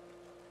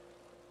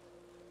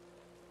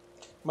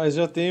 Mas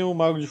já tem um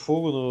Mago de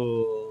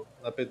Fogo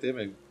na PT,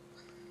 Meg.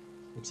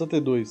 Não precisa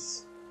ter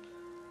dois.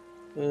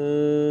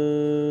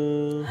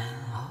 All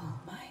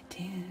my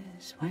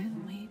tears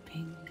when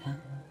weeping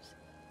comes,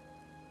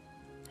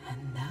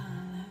 and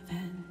I'll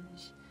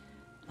avenge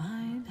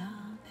my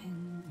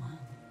darling one.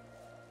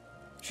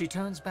 She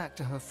turns back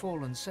to her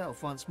fallen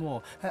self once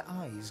more, her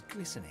eyes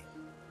glistening.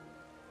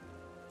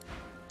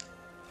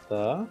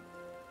 Tá.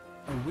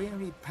 A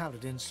weary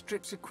paladin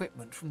strips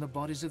equipment from the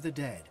bodies of the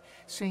dead,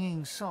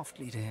 singing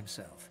softly to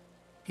himself.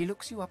 He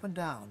looks you up and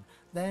down,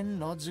 then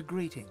nods a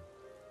greeting.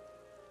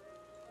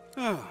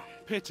 Oh,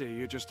 pity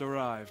you just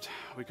arrived.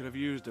 We could have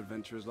used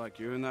adventurers like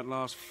you in that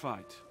last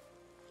fight.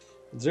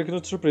 Dizer que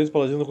não te surpreende os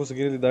paladinos não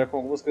conseguirem lidar com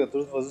algumas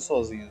criaturas do vazio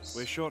sozinhos.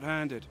 We're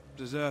short-handed,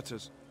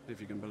 deserters, if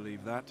you can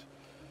believe that.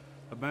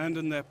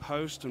 Abandoned their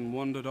post and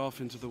wandered off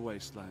into the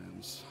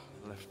wastelands.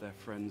 Left their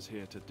friends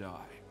here to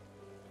die.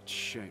 It's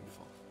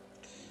shameful.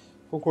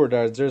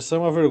 Concordar, deserção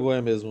é uma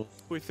vergonha mesmo.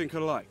 We think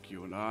alike,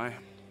 you and I.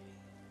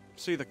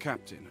 See the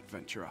captain,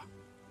 adventurer.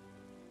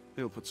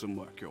 He'll put some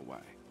work your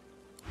way.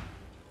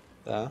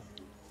 Tá.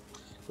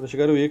 Quando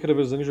chegar o Icar,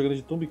 ver o Zhang jogando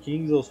de Tomb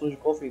Kings ao som de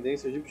Coffin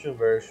Dance Egyptian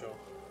Version.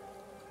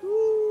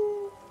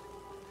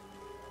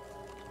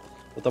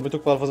 Eu tô muito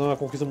ocupado fazendo uma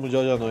conquista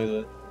mundial de anões,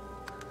 velho.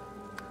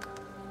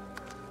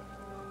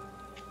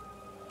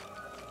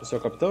 Você é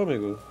o capitão,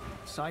 amigo?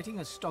 Sighting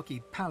a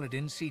stocky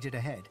paladin seated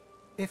ahead,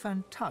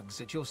 Ifan tugs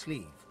at your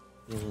sleeve.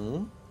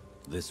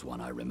 This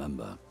one I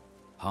remember.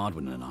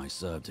 Hardwin and I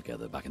served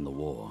together back in the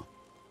war.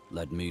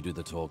 Let me do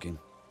the talking.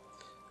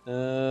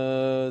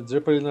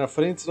 Dizer para ele na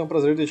frente será um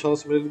prazer deixá-lo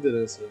assumir a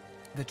liderança.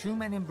 The two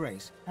men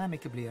embrace,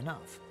 amicably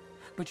enough,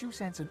 but you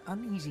sense an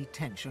uneasy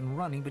tension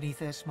running beneath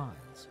their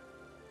smiles.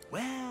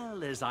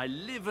 Well, as I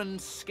live and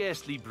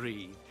scarcely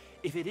breathe,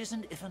 if it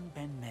isn't Ifan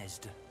Ben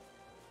Mesd.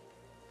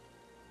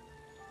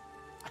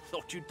 I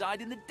thought you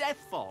died in the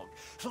death fog.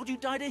 Thought you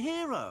died a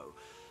hero.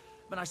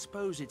 But I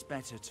suppose it's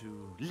better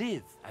to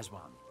live as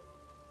one.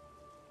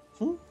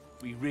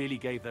 We really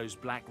gave those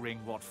Black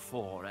Ring what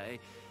for, eh?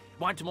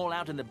 Wiped them all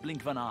out in the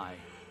blink of an eye.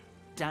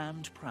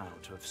 Damned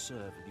proud to have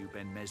served with you,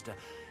 Ben Mesda.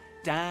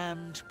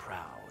 damned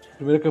proud.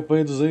 Primeira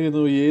campanha do Zhang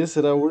no IE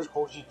será hoje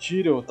com o de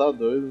Tyrion, tá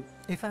doido?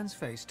 Ifan's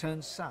face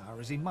turns sour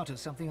as he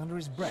mutters something under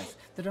his breath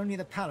that only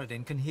the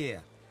paladin can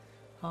hear.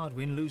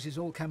 Hardwin loses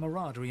all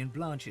camaraderie and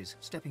blanches,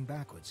 stepping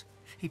backwards.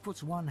 He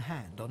puts one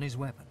hand on his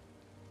weapon.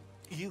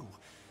 You've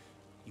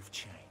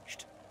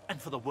changed. And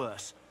for the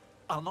worse.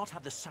 I'll not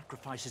have the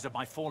sacrifices of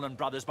my fallen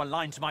brothers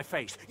maligned to my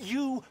face.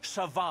 You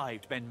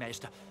survived, Ben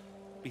Maester.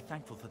 Be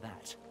thankful for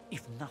that,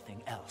 if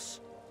nothing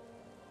else.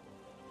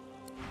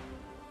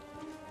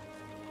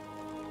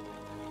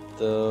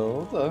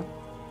 Então, tá.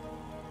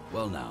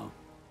 Well now,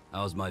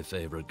 how's my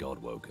favorite god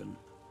woken?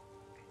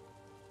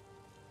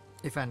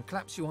 Ifan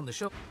claps you on the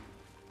shoulder.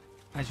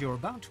 As you're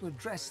about to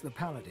address the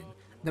paladin,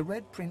 the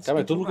Red Prince Cara,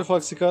 mas todo mundo quer falar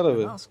com esse cara,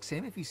 velho. asks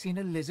him if he's seen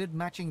a lizard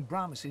matching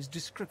Bramus's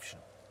description.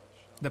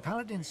 The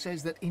paladin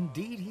says that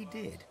indeed he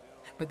did,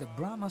 but that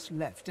Bramus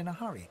left in a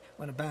hurry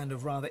when a band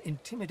of rather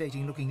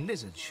intimidating-looking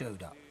lizards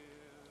showed up.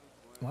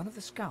 One of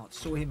the scouts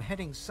saw him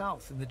heading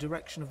south in the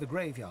direction of the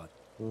graveyard.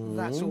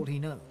 That's all he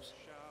knows.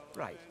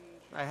 Right.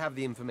 I have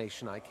the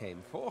information I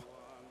came for.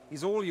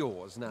 He's all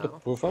yours now.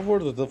 Por favor,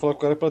 tô tentando falar com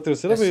o cara pela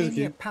terceira vez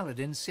aqui. The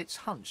paladin sits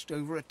hunched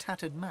over a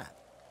tattered map.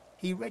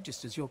 He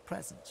registers your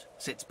presence,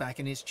 sits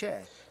back in his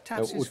chair,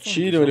 taps O his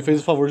Tyrion, ele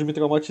fez o favor de me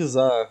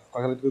traumatizar com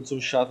aquela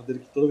introdução chata dele,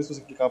 que toda vez que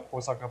você clicava pra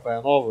começar uma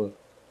campanha nova,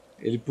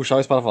 ele puxava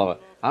a espada e falava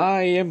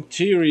I am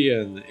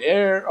Tyrion,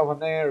 heir of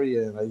an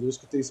Aryan. Aí eu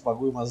escutei esse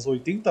bagulho umas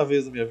 80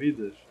 vezes na minha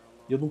vida,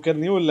 e eu não quero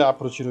nem olhar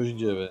pro Tyrion hoje em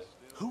dia, velho.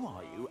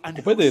 A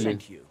culpa é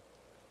dele.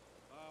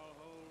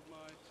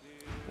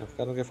 O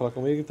cara não quer falar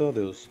comigo, então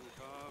adeus.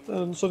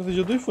 Eu não só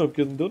entendi do Ifan,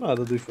 porque não deu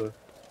nada do Ifan.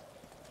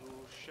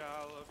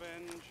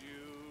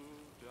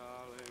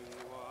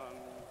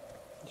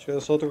 Acho que era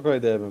só trocar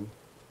ideia mesmo.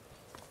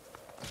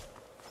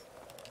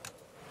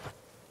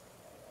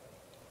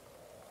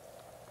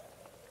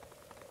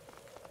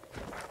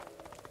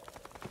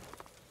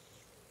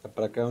 É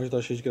pra cá onde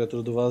tá cheio de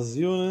criatura do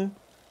vazio, né?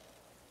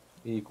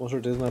 E com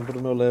certeza não é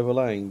pro meu level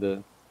lá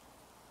ainda.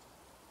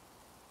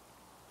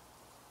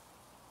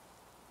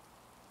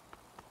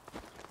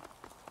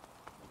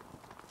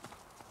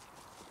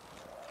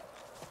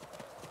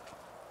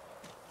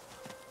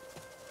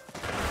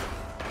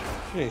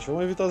 Gente,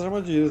 vamos evitar as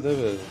armadilhas, né,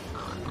 velho?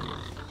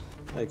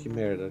 Ai, que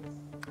merda.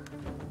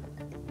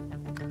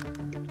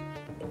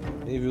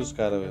 Nem vi os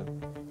caras,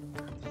 velho.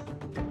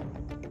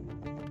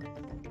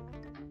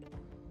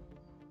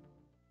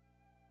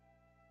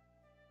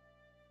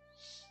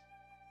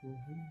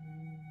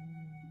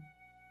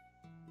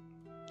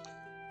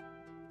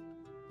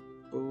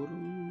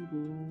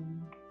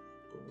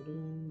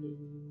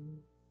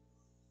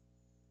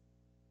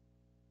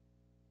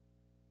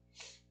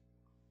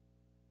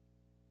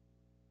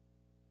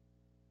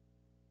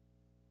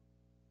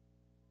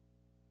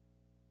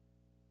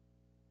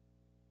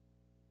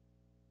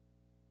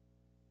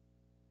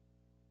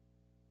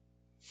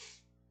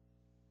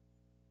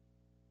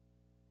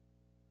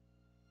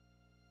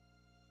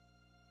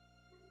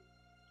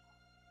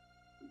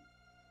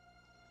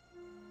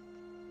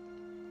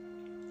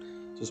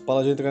 Se os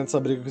paladinos entrarem nessa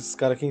briga com esses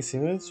caras aqui em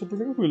cima, é super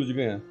tranquilo de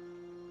ganhar.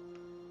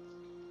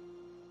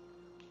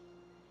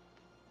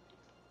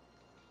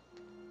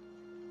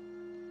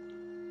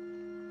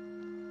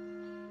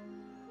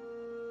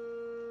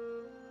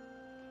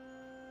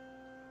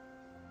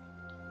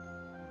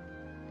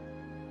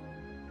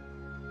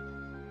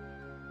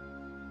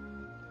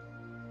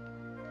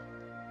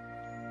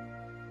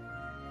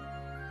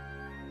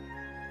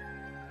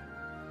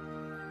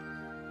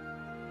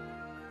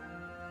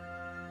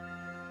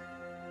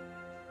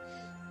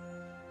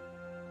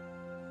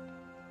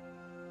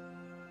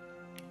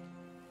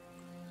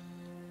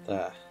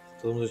 Tá,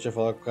 todo mundo já tinha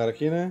falado com o cara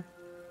aqui, né?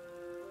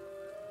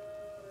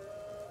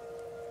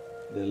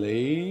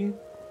 Delay.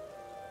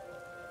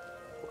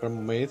 A qualquer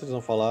momento eles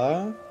vão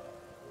falar.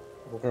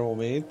 A qualquer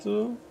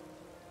momento.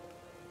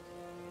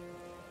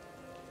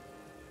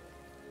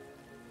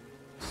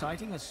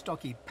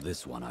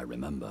 This one I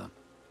remember.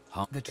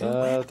 Tá,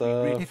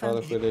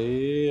 fala com ele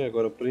aí.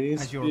 Agora o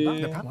príncipe.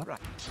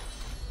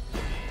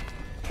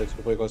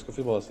 Desculpa aí, quase que eu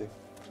fui bosta, hein?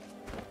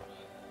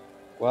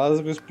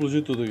 Quase que eu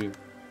explodi tudo aqui.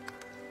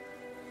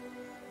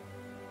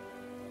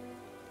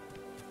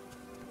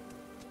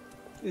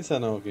 Esse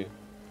anão aqui.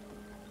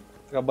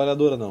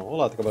 Trabalhadora não.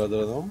 Olá,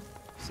 trabalhadora não.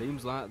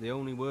 Seems like the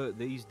only work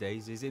these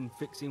days is in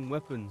fixing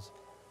weapons.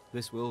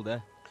 This will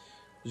there.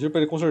 Pediram pra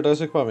ele consertar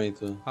esse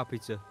equipamento. Happy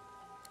to.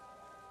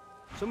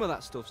 Some of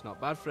that stuff's not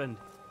bad, friend.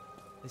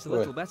 It's a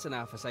little better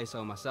now if I say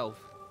so myself.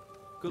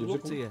 Good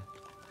luck to you.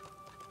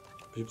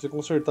 Pedi pra você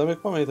consertar meu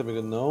equipamento,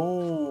 amigo.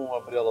 Não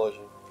abrir a loja.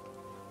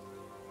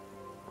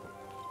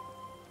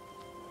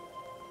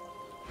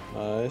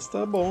 Mas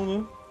tá bom,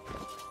 né?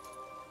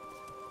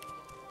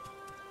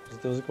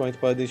 Temos equipamento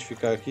para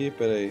identificar aqui,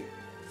 pera aí.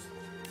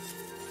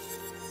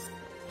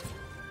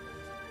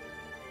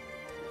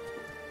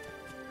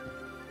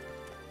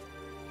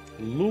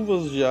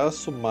 Luvas de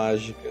aço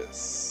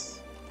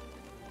mágicas.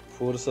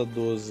 Força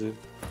 12.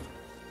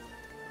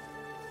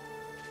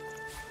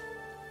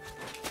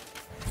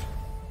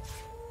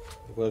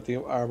 Agora eu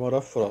tenho Armor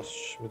of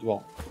Frost. Muito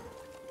bom.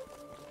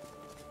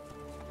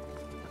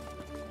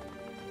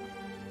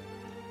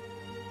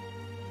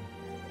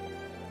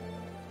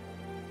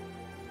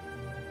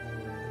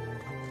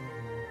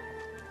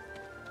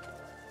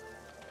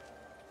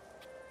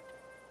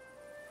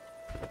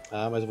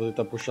 Ah, mas eu vou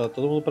tentar puxar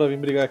todo mundo pra vir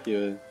brigar aqui,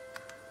 velho.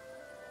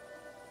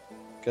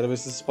 Quero ver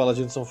se esses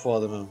paladinos são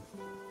foda mesmo.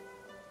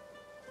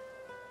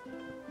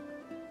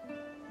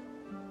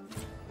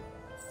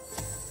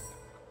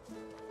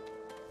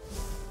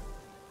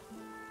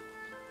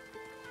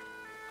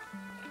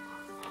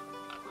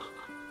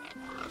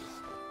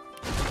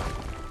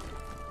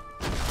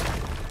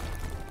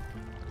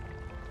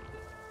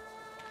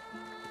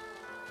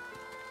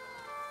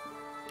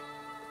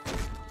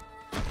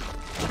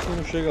 Por que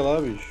não chega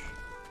lá, bicho?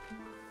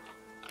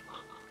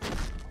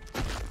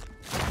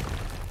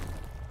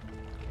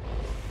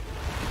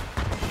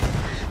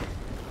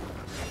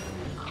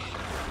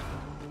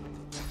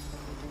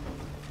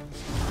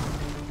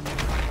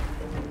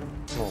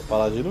 O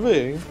paladino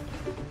veio, hein?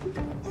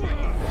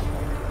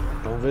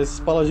 Vamos ver esses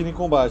paladinos em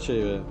combate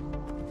aí, velho.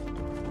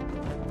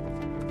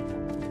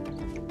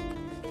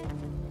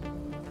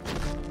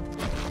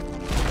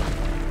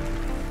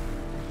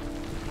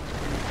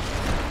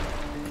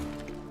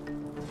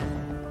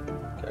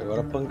 Que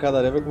agora a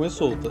pancadaria vai comer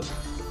solta.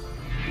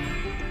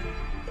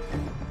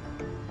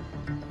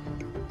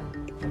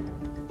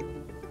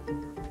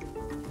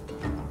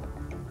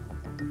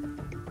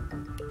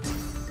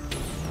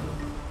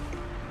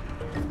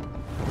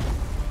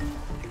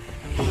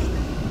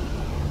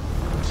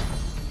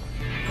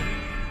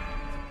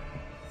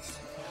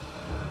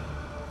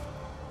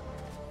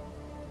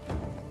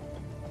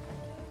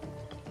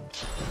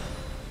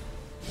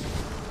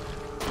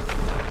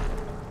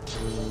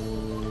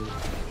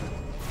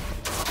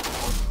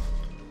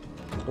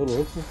 Ô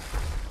louco.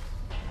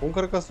 Como o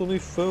cara castou no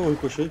ifã o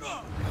ricochete?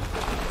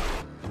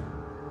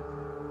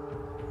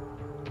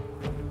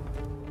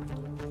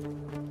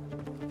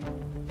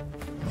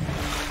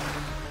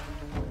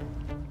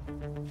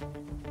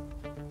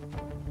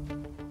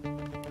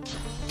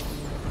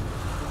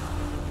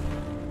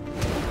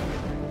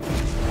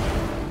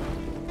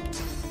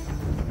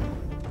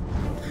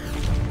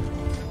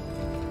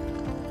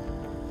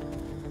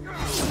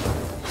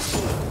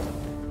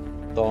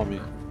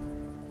 Tome.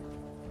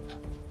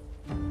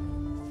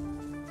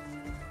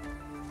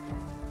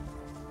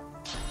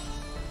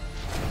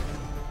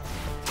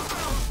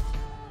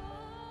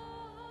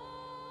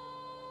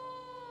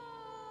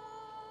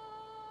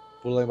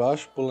 Pula lá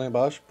embaixo, pula lá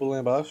embaixo, pula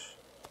lá embaixo.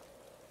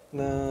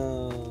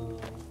 Não.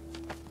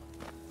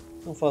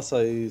 Não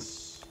faça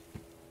isso.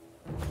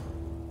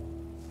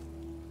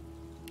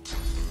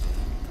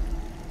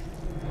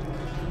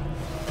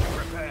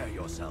 Prepare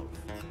yourself.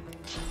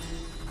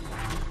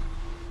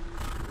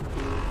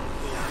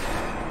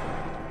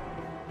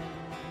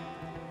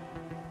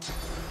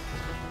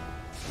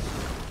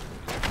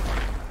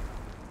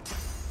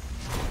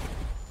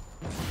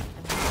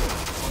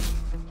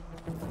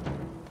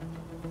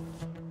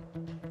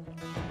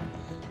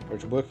 A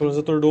parte boa é que pelo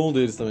menos atordou um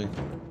deles também.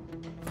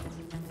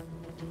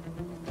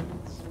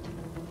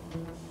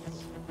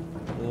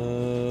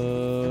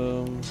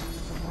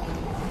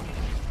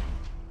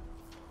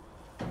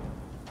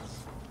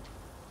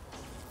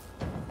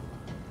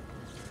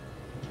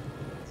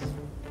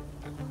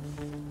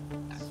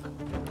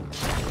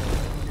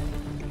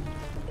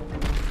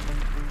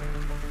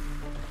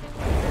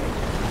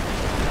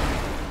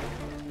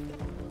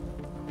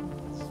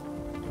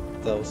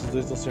 Tá, vocês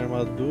dois estão sem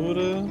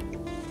armadura.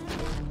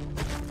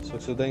 Só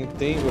que se eu der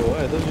entangle,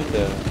 é dano de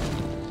terra.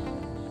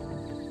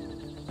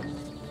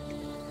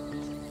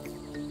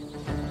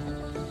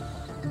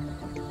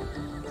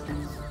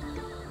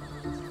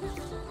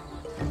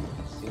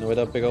 E não vai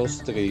dar pra pegar os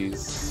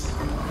três.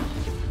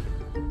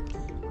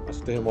 Mas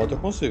com o terremoto eu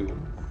consigo.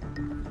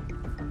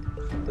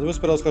 Mas eu vou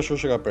esperar os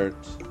cachorros chegar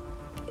perto.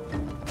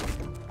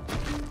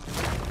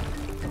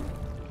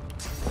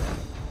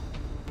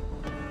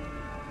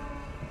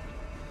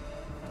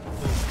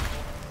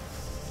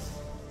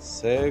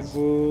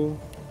 Cego.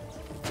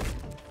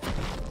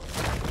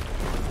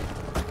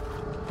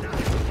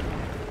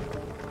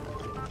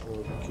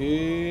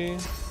 Ok.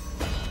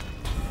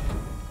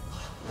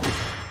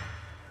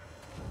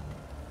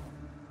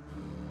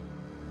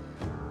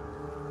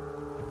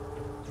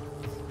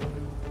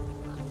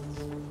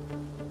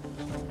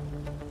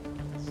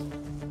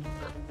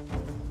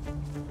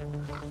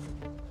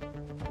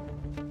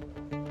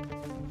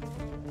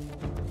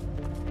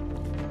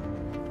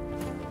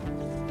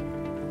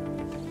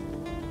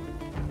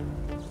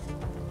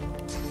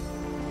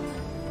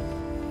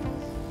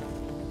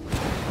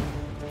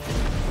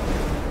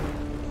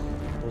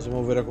 Vamos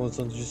remover a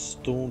condição de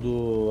stun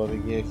do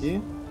amiguinho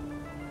aqui.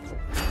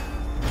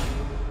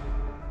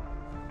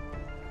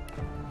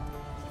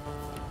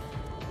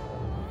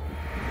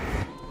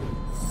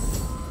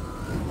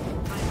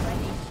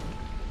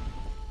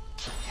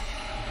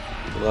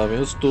 Lá vem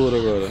os touros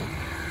agora.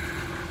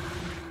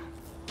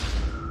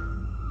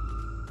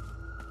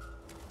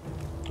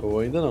 Ou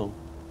ainda não.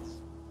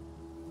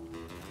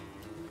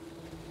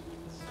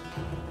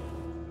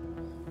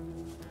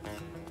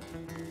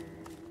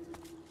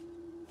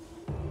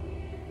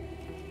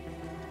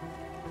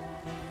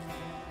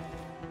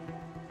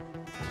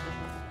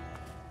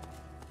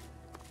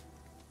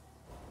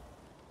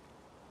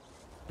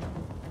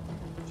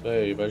 Isso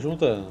aí, vai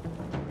juntando.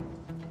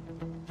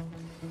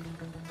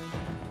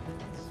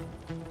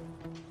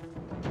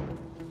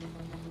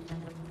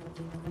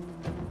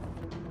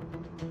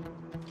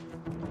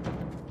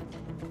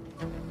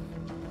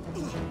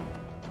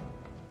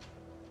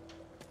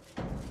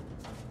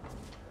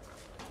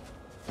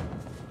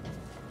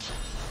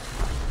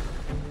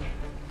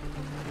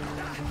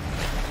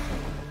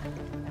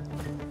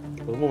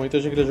 Por um momento eu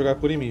achei que ele ia jogar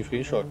por em mim, fiquei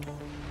em choque.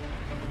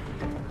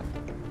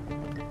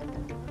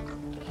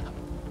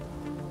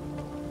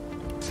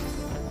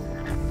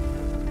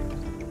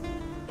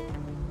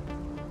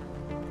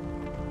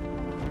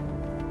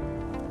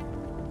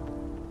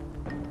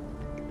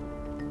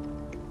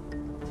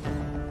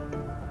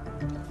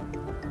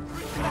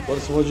 Agora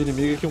esse monte de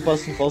inimigo que um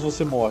passo em falso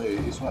você morre,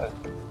 isso é.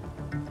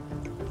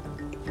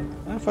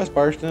 Ah, faz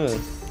parte, né,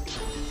 velho?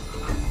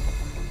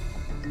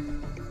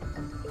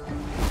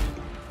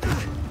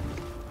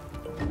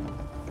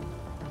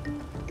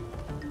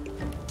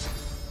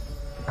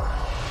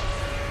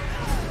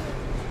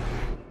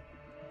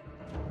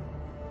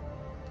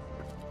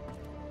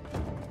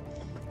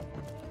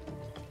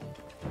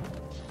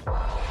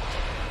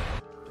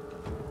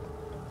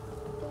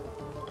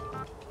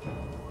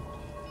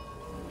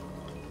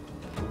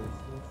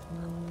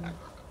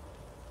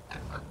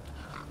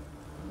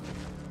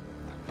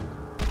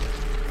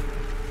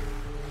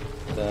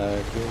 Tá,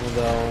 aqui vamos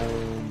dar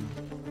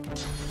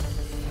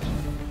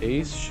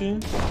um haste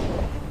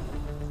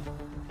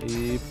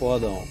e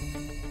podão.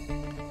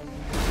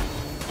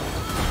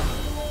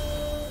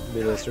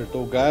 Beleza,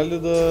 acertou o galho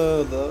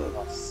da...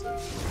 Nossa.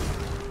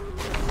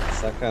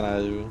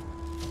 Sacanagem, viu?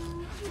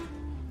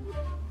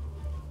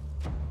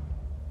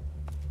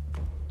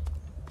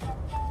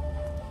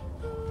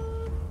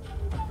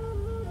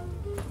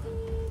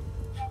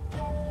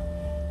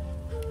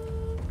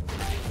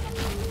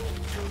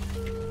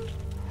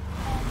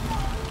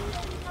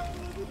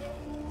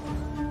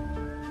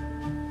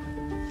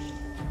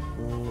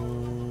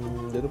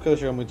 Eu não quero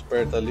chegar muito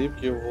perto ali,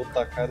 porque eu vou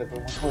tacar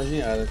depois muito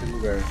maginhar naquele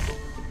lugar.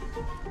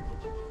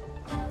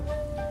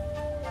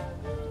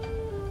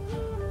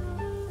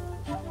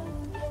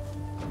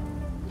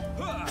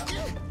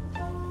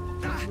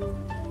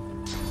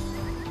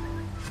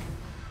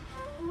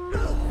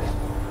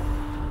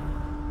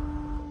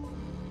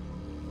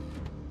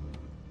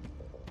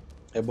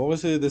 É bom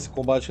desse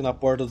combate na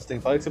porta dos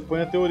Templários que você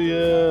põe a teoria...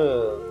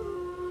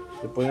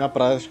 Você põe na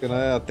prática,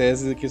 né? A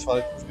tese que eles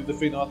falam que conseguiu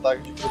defender um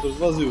ataque de criaturas do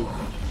vazio.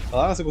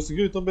 Ah, você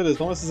conseguiu? Então beleza,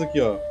 toma essas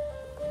aqui, ó.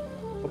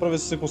 Só pra ver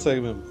se você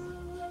consegue mesmo.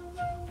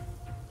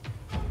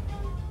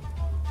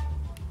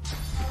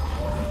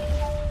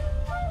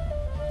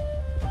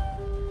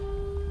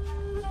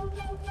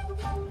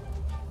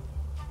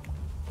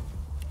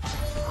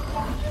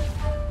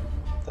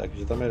 Tá,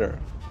 aqui já tá melhor.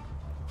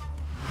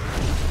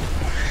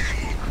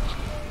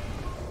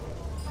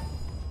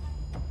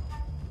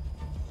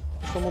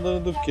 Tá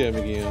mudando do que,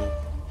 amiguinho?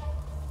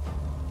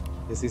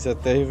 Essência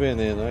terra e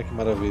veneno, olha que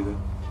maravilha.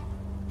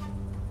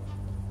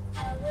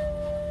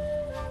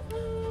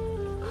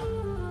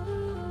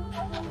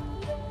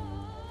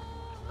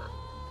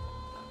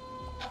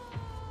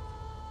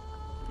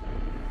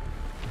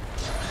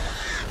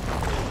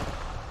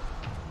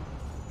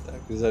 Tá,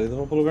 aqueles ali não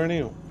vão pra lugar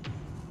nenhum.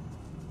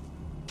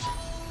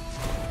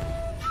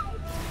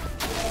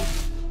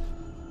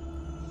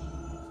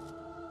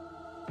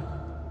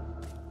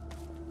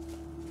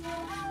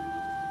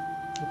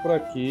 Por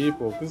aqui,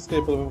 pô, por isso que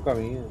é pelo mesmo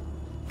caminho.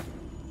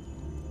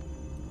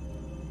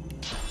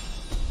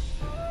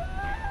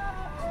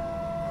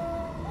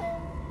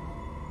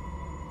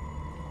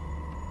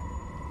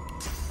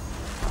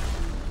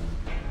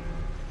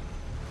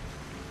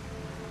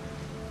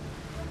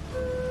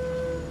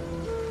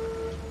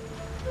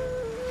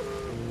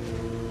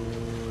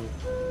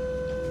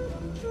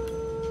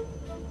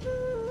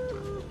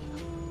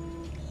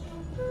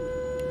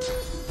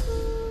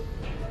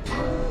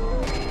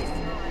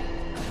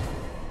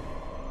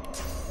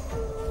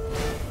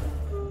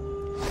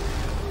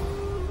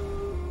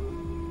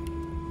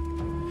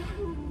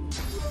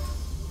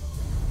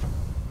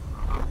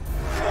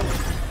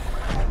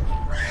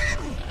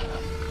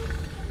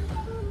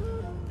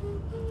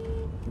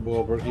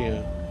 Boa,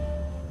 porquinha.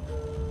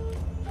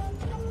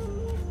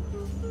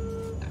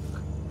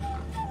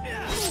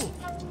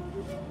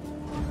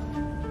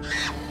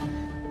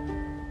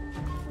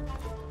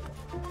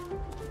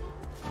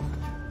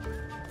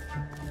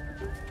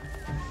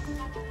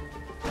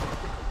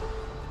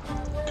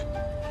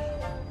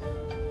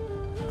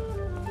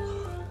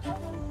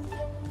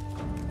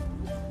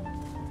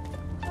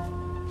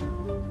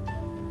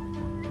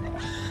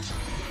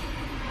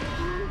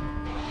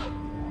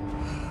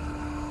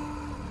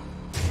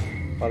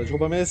 Para de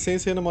roubar minha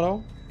essência aí, na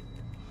moral.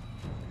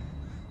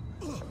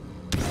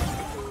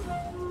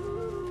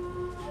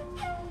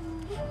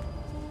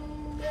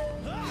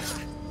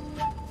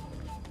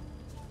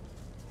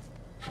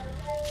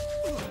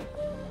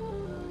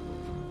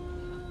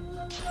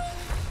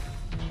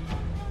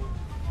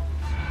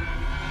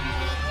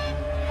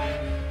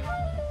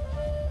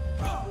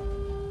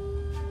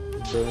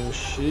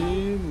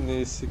 Banshee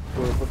nesse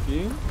corpo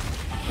aqui.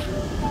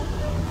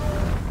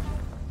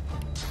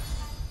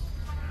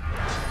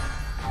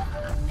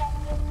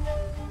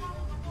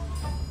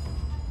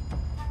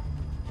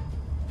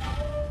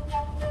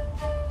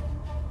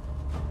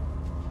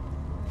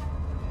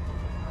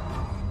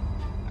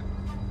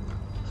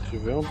 Se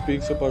tiver um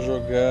pixel pra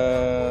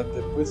jogar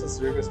depois dessa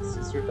cerca, você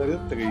acertaria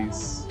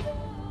 3.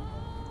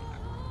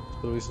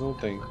 Pelo visto não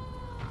tem.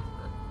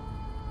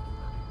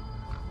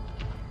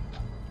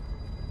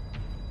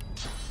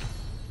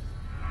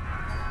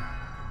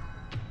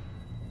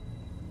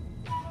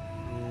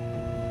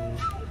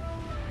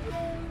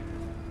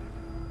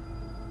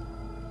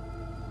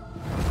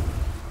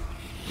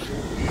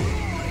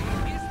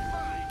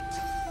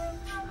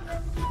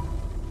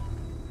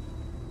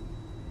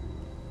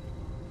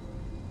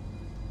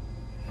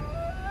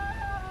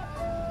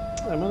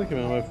 Manda aqui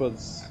mesmo, vai,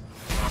 foda-se.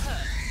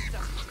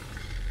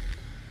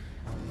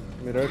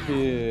 Melhor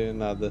que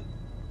nada.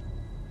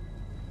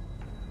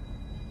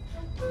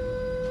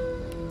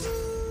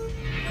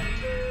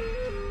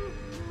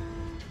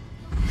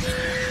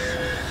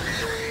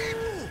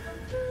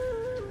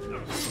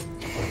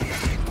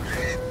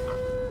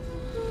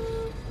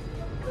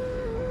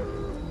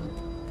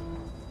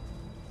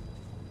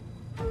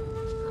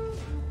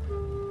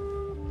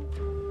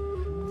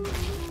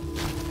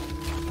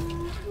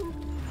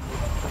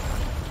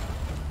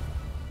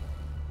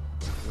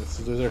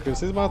 Esses dois arqueiros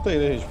vocês matam aí,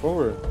 né, gente? Por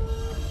favor.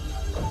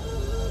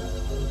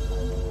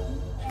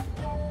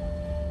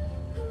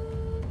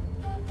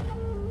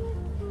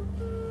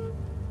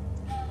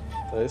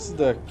 Tá, esse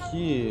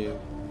daqui...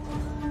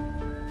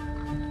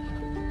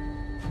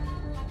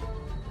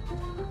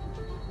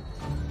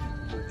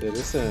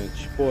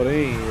 Interessante.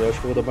 Porém, eu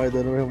acho que eu vou dar mais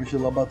dano realmente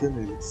lá bater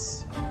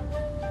neles.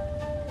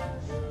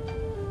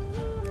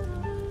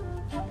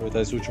 Vou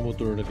aproveitar esse último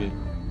turno aqui.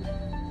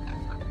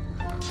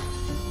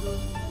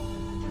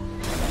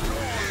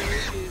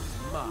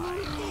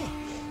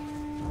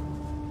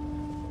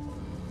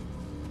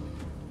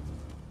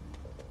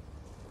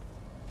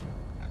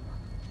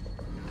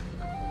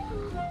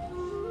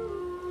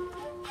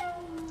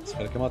 Esse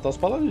cara quer matar os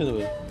paladinos,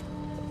 velho.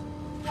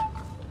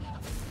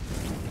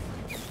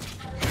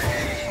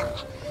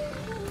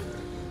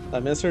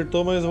 Tá, me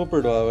acertou, mas eu vou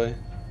perdoar, vai.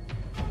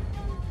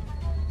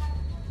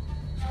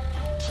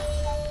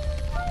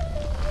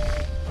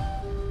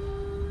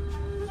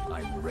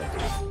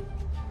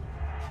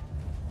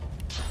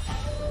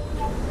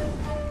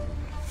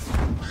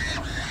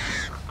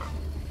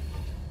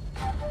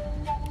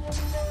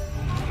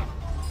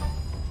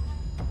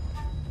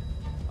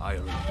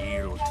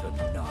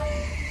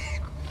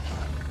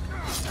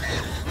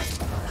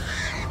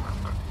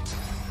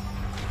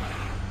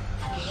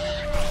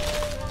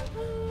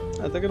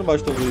 Até que não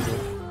bate tão vídeo.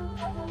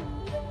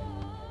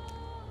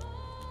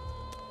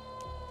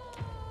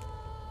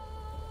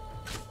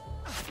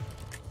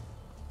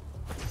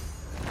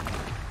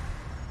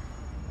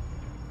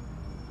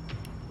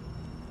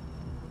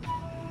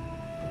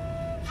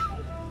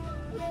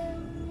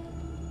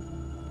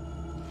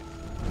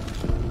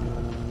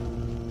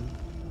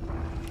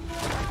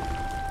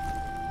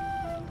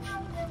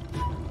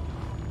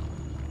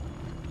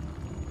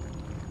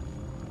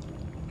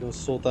 Vou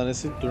soltar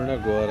nesse turno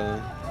agora,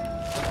 né?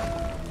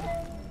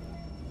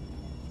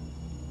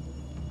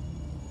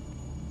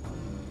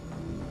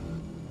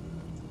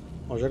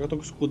 Bom, já que eu tô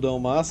com o escudão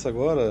massa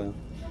agora,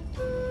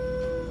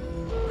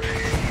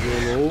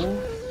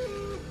 violou.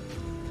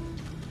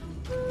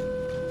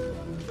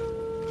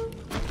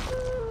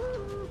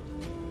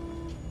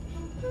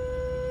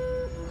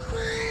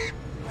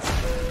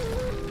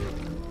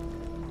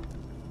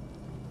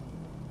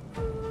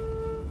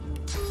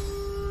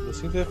 Eu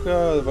sinto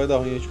que vai dar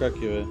ruim a gente ficar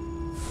aqui, velho.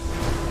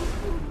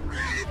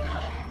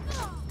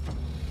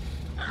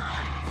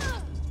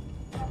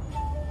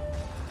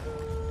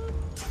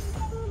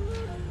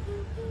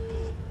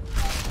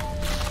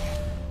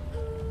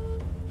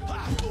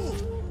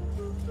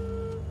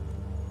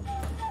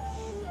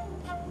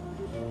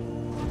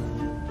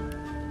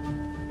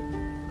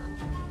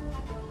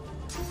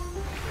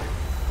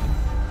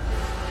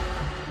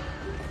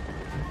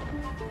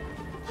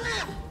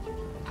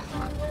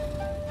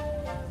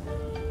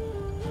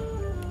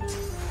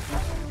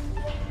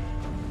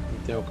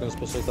 Tem alcance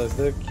pra soltar esse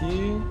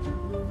daqui.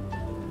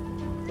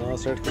 Então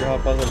acerta aquele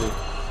rapaz ali.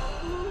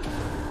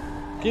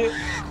 Que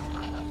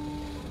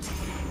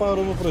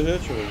parou no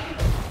projétil, velho.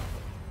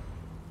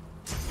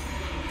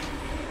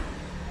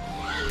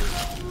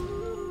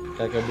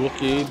 Cara, que eu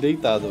bloqueei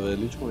deitado, velho.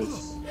 Lide com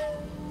isso.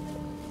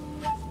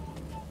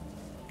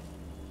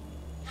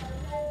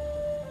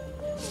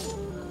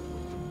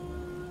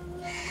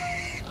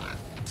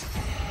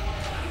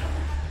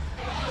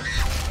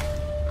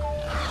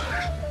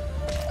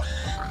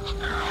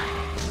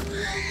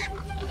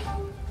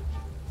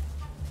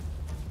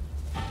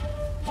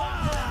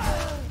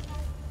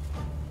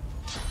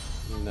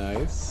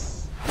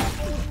 Nice.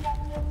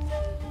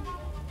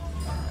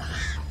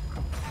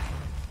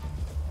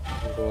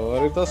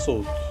 Agora ele tá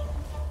solto.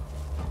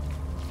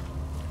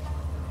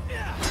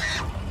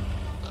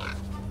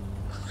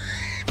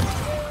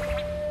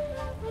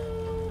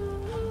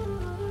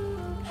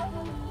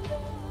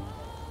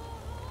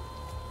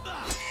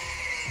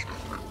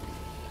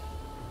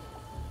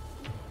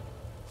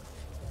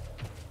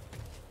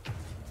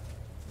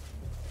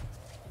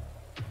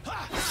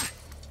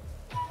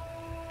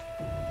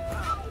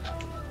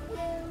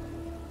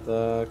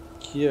 Tá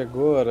aqui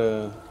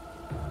agora.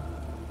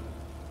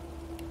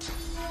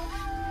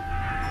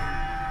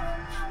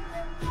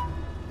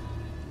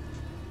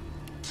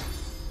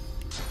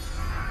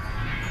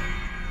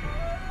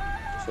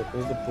 Essa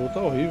coisa do pulo tá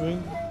horrível,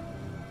 hein?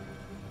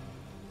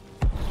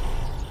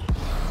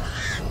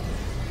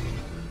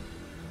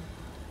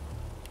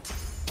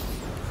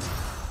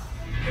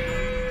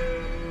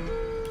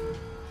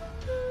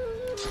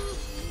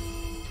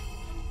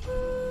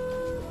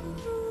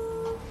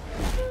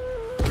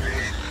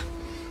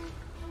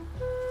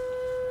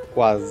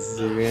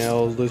 Quase ganhar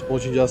os 2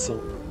 pontinhos de ação.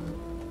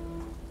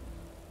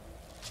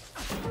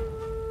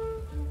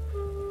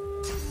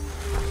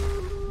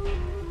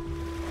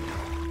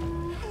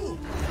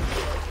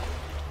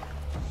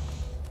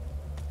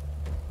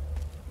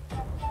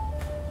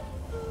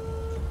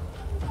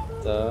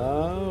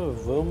 Tá,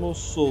 vamos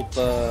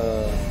soltar.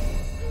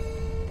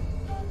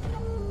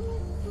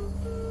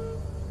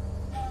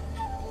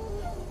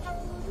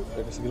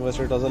 Pra conseguir não vai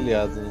acertar os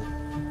aliados, né?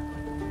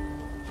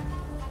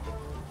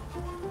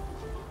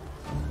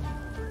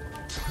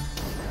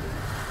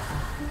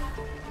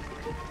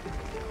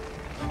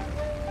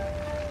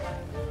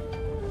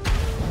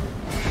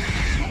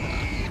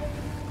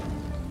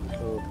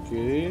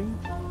 Ok.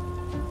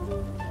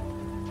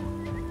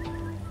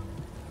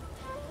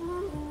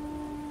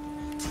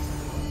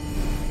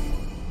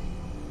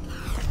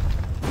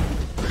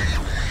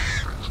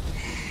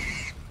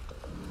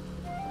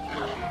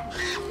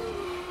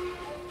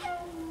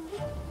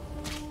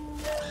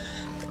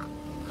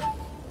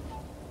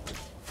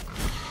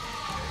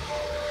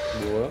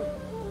 Boa.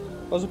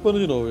 Faz o pano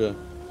de novo já.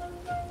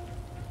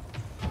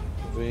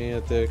 Vem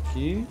até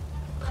aqui.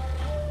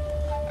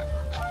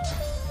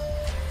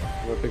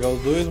 Vai pegar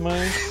os 2,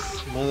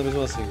 mas manda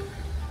mesmo assim.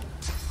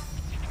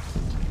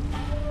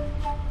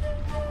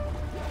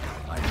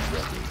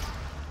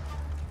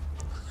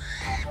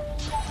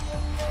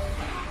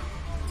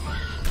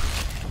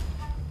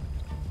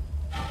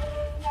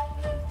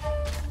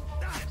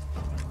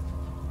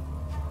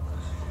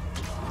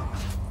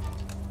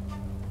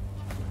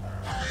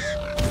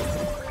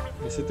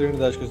 Essa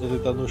eternidade que eu estou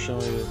deitado no chão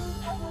aí.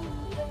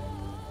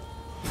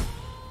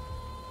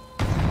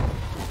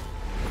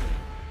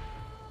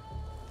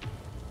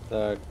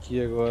 Tá,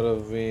 aqui agora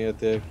vem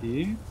até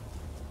aqui.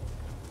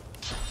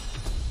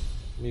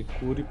 Me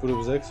cure por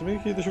obséquio. Se bem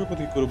que deixa eu ver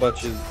quanto que cura o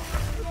batido.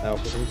 Ah, o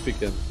custo é muito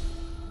pequeno.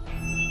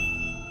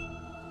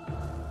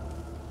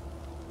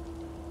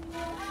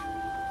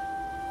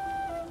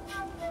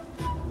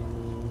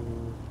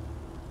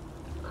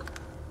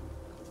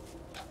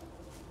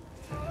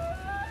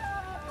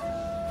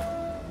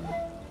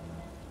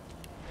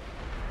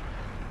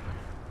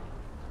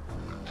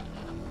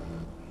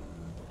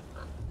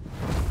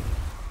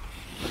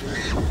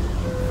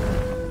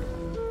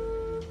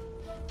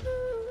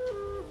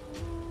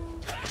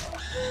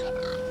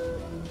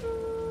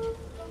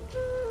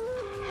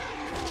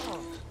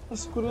 Tá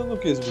se curando o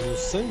que? Esse bicho?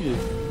 Sangue?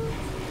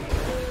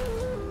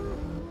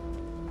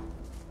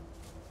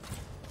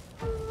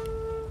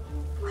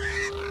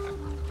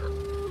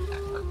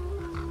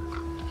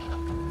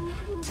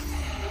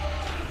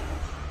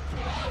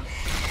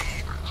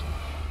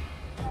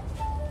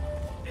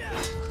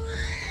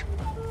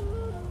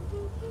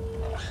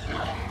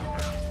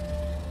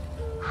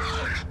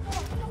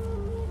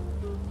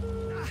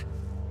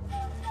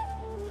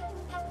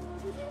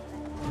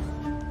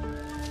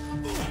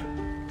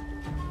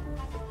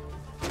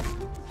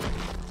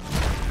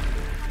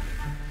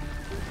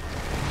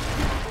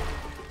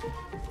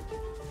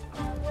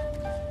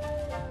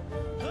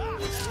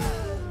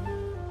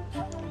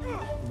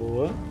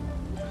 Boa.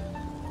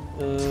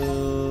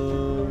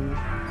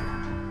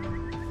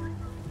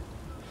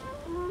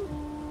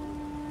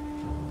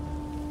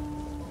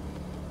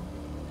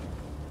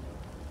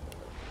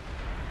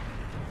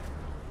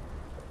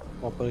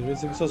 Bom, aparentemente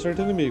isso aqui só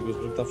acerta inimigos,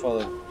 pelo que tá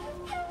falando.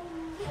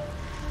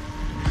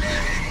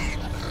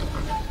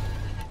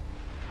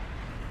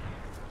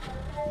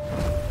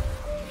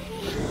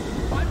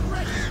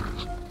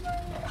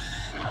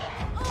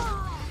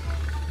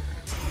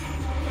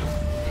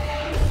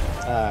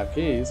 Ah, que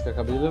isso, que eu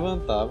acabei de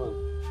levantar, mano.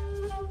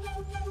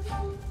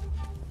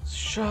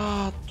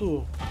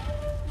 Chato!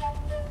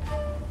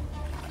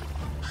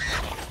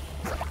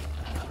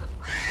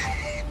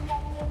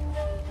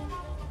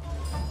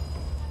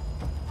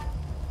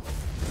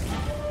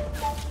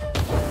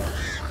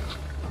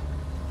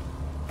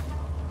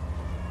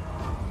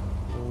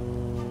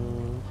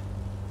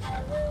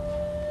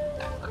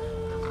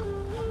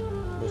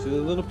 Você tá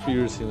dando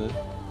piercing, né?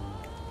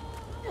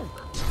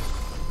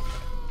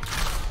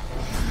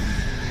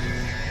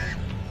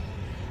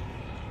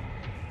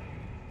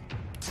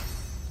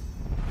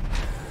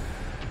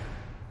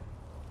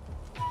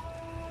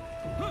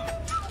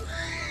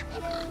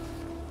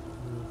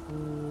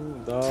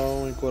 Dá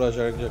um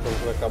encorajar que já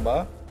vai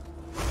acabar.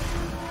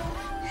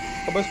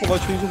 Acabar esse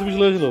combate e fazer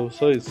vigilante de novo,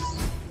 só isso.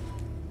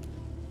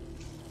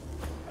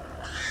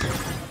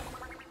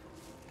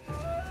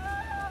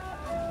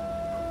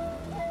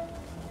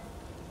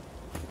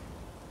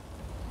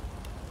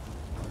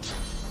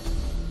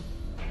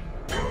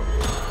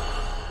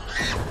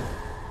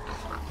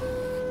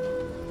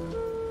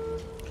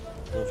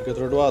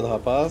 Foi atordoado,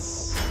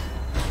 rapaz.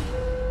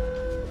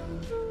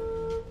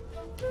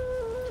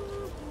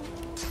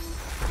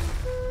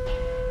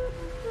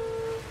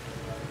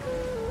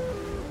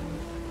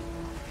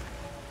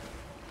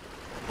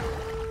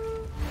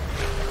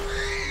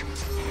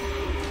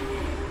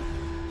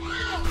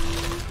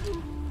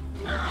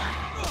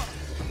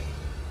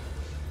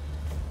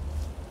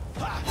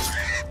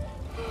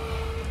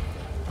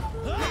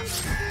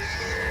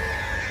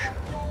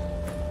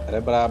 Cara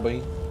é brabo,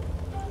 hein?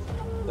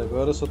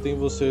 Agora só tem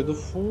você do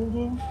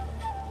fundo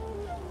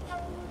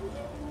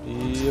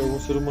e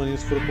alguns seres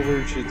humaninhos foram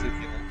convertidos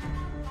aqui, né?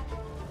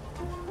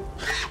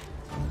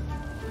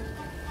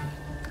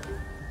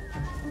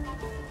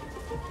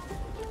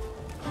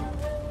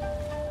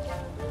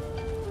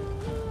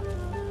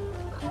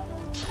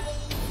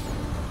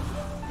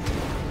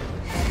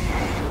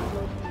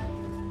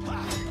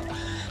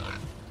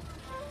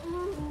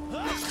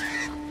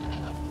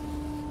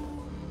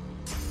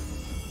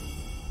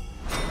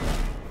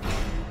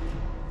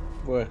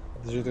 Ué,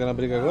 desse jeito que é na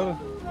briga agora?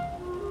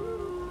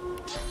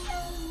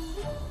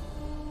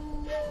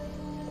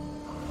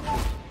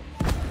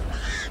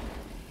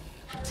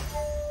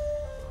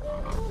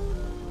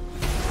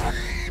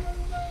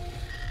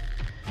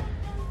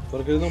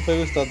 Fora que ele não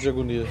pega o status de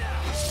agonia.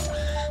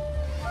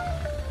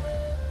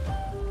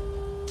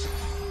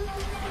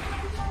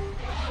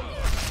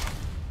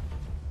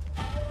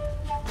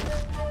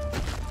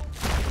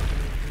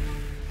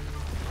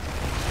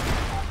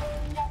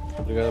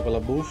 Obrigado pela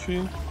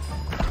buff.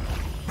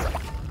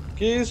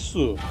 Que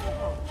isso?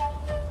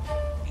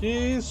 Que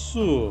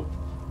isso?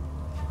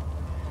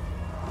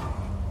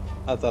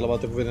 Ah tá, ela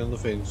bateu com veneno no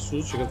Fênix.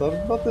 Susto, que ela tava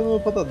batendo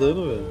pra dar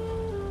dano, velho.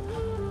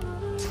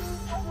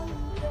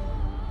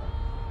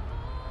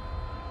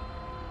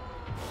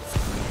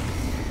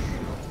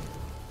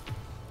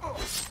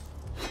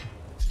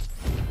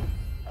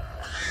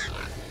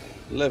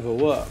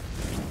 Level up.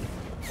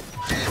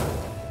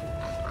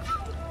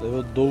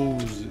 Level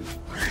 12.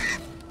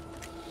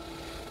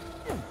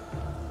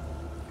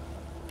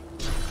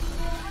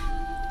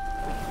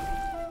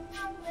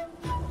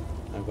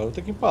 Agora eu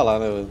tenho que empalar,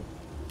 né, velho?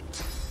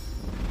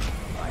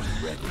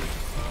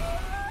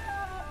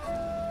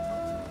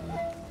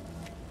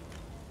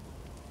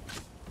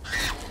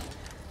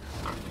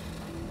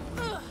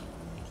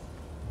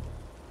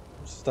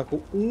 Você tá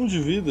com 1 de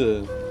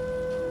vida?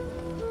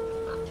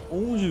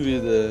 1 de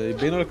vida. E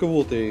bem na hora que eu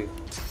voltei.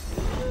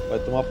 Vai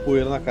tomar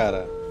poeira na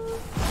cara.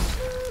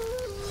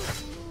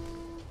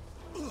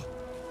 Muito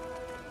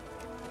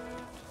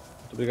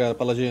obrigado,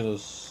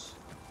 paladinos.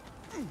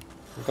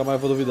 Nunca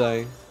mais vou duvidar,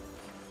 hein?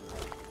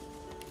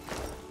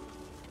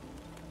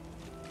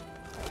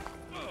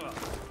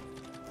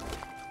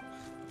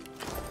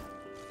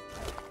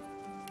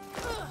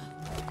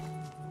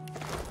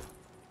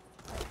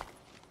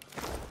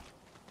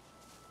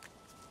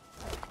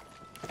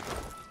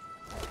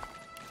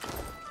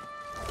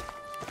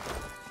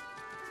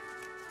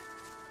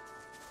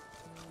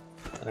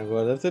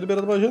 Agora deve ter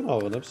liberado magia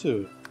nova, não é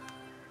possível.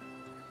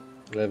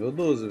 Level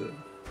 12, velho.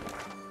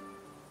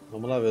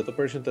 Vamos lá, velho. Eu tô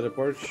pertinho do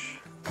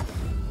teleporte.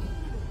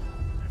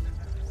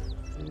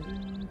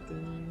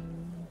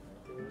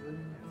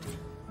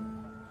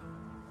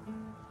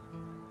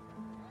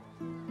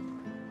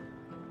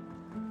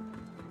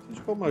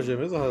 De qual magia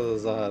mesmo,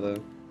 Zahara?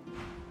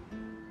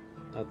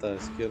 Ah tá,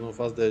 esse aqui eu não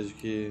faço ideia de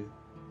que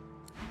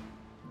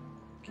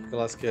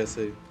classe que é essa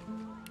aí.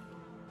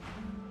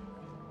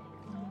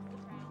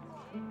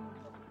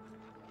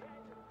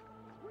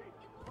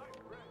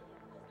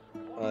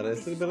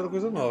 Parece ter liberado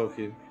coisa nova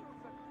aqui.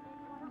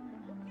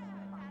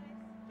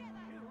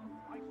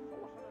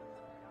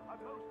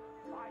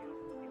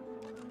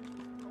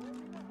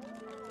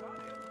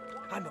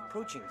 I'm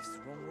approaching this the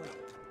wrong way.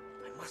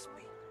 I must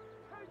be.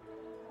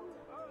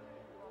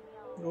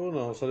 Ou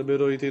não, só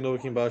liberou item novo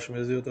aqui embaixo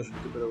mesmo e eu tô achando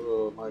que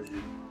liberou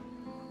magia.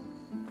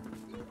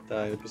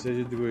 Tá, eu preciso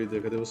de druida,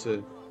 cadê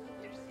você?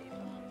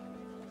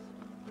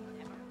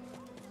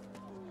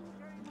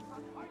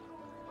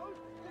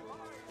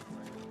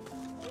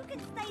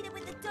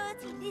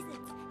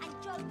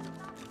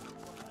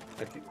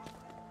 Aqui.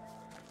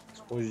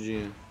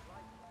 Escondidinha.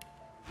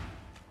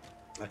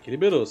 Aqui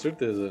liberou,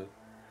 certeza.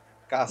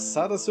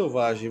 Caçada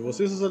selvagem.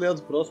 Você e seus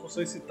aliados próximos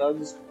são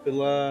excitados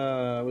pelo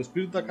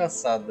espírito da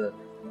caçada,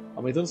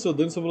 aumentando seu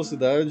dano e sua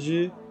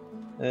velocidade,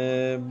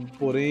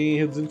 porém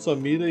reduzindo sua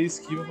mira e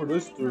esquiva por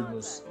 2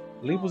 turnos.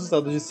 Limpa os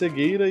estados de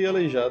cegueira e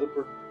aleijado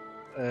por...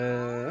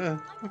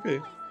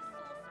 ok.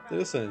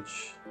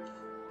 Interessante.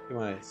 O que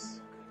mais?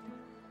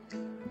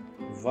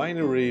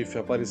 Vine Reef,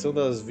 aparição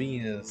das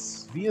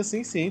vinhas. Vinhas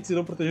sencientes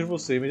irão proteger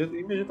você,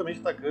 imediatamente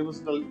atacando os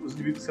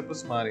inimigos que se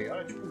aproximarem.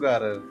 Ah, tipo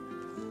Gara.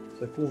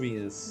 Só com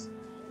vinhas.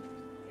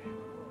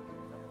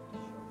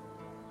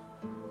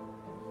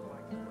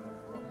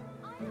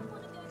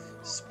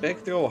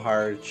 Spectral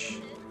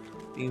Heart.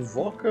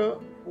 Invoca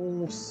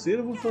um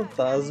cervo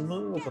fantasma,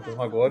 ou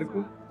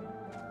fantasmagórico,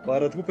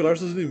 para atropelar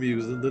seus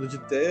inimigos, dando dano de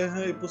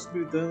terra e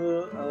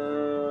possibilitando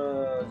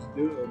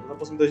a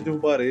possibilidade de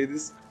derrubar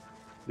eles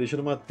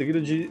deixando uma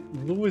trilha de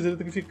nuvens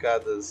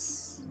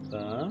eletrificadas.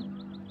 Tá.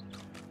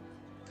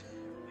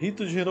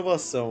 Rito de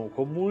renovação.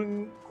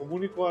 Comune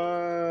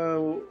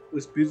com o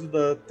espírito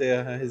da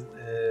terra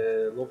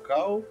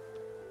local,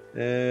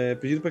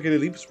 pedindo para que ele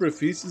limpe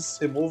superfícies,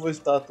 remova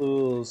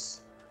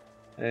status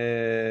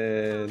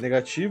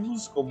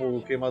negativos,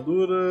 como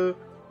queimadura,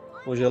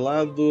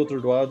 congelado,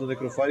 atordoado,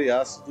 necrofário e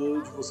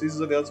ácido de vocês e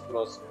os aliados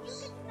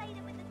próximos.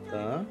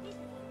 Tá.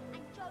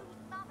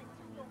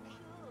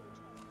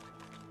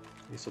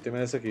 E só tem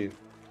mais essa aqui.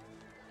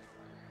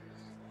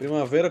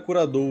 Primavera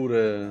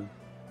curadora.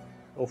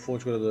 Ou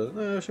fonte curadora.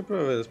 Não, eu achei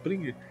primavera.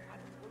 Spring.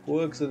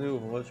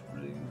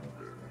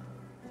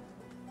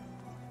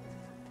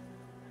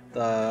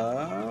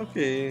 Tá,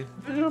 ok.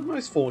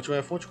 Mais fonte,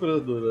 mas fonte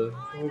curadora.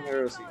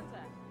 Assim.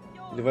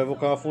 Ele vai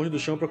evocar uma fonte do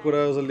chão para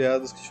curar os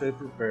aliados que estiverem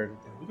por perto.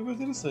 Tem muita coisa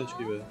interessante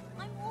aqui, velho.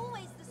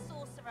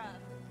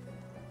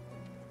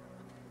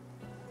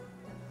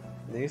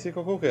 Nem sei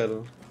qual que eu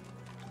quero.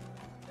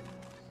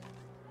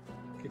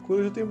 Porque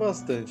cura eu já tenho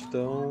bastante,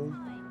 então...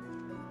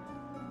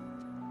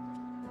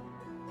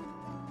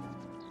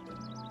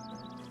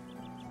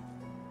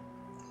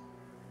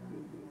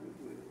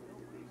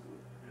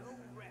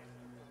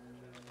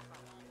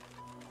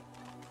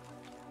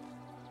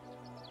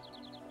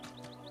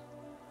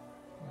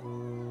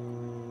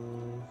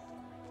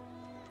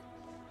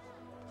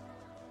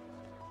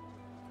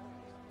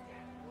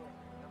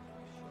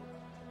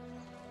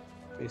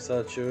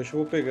 Pensativo, eu acho que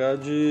eu vou pegar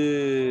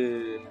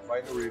de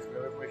Divine Reef, pra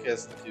ver como é que é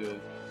essa daqui,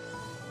 velho.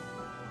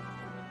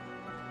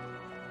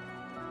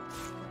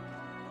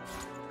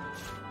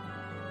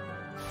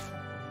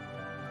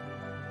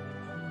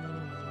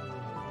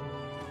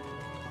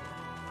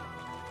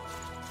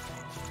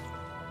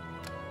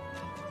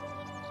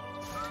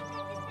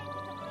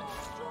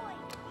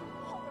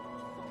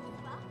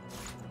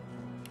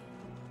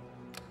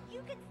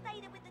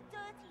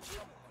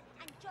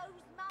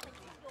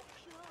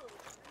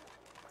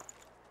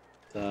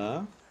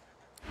 Tá.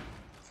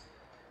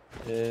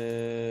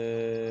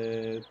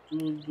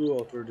 Tudo,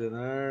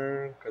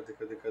 auto-ordenar.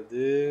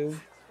 Cadê?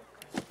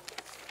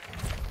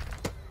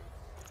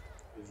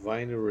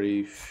 Divine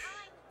Reef.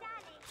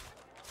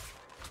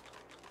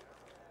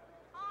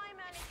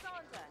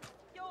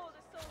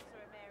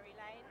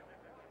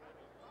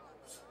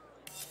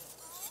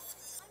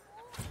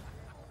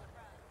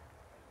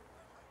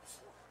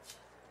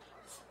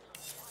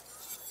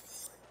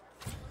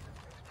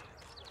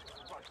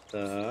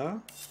 Tá.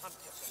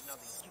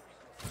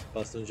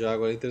 Bastante de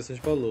água é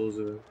interessante pra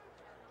LOHSE, velho.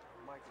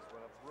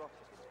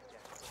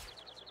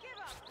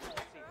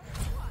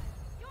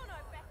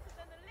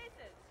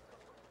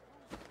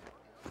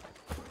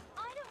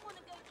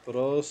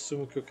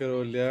 Próximo que eu quero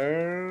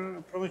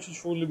olhar... Provavelmente o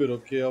Fogo liberou,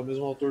 porque é o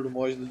mesmo autor do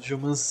mod da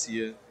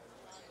Geomancia.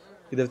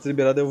 Que deve ter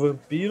liberado é o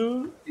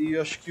Vampiro e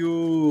acho que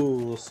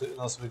o...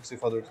 Nossa, o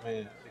Ceifador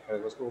também é. Cara,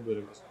 agora que eu roubei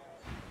o negócio.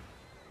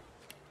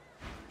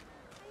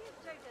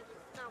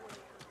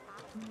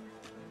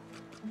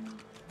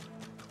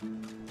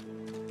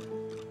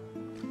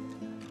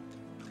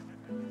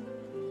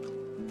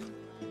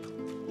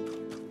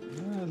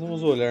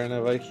 Vamos olhar, né?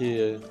 Vai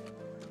que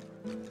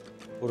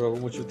por algum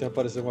motivo tem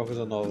aparecido alguma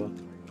coisa nova.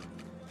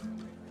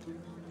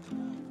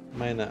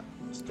 Mas não,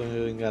 estou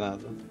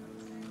enganado.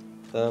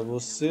 Tá,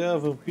 você é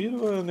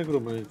vampiro ou é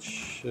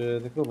necromante?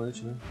 É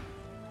necromante, né?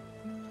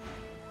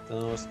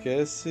 Então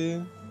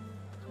esquece.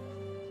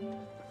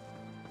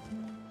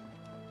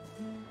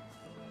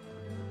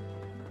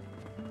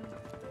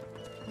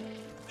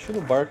 Deixa eu ir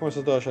no bar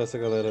começar a achar essa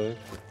galera, velho.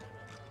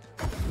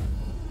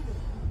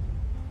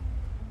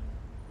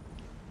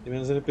 Tem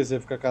menos NPC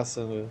ficar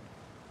caçando, velho.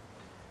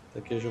 Tá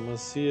aqui a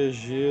geomancia,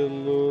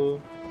 gelo,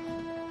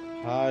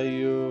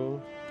 raio.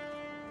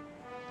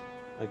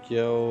 Aqui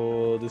é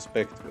o do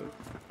espectro.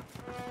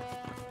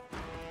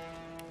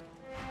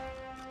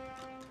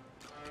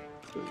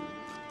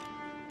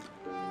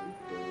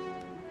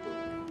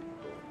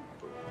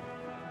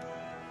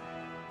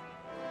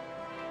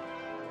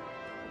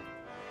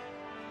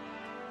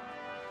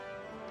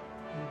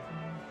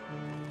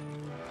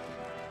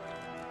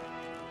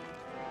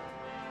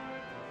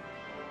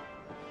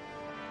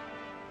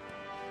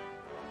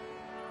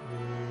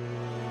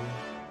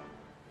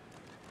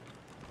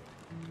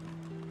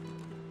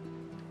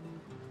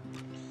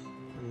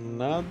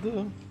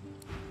 Nada.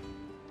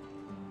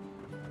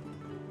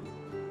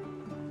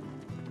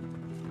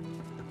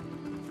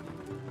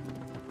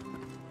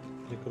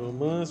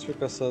 Necromâncio,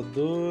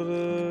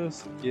 caçadora.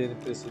 Esse aqui é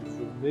NPC do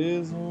jogo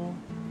mesmo.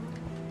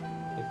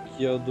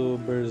 Aqui é o do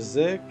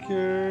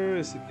Berserker.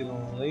 Esse aqui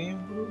não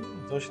lembro.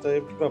 Então acho que tá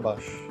aqui pra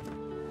baixo.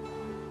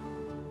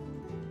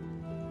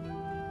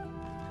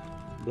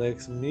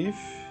 Blacksmith.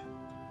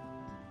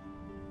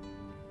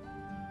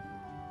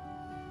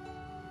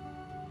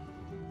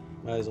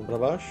 Mais um pra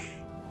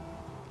baixo.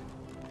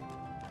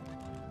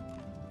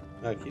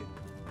 Aqui.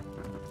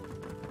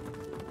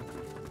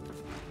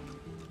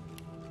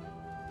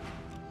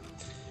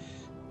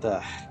 Tá,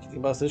 aqui tem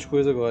bastante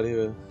coisa agora, hein,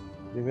 velho.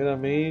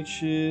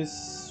 Primeiramente...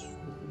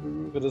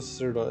 Cadê o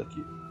sacerdote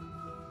aqui?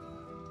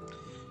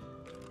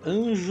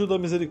 Anjo da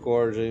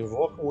Misericórdia.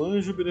 Invoca um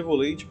anjo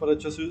benevolente para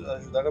te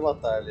ajudar na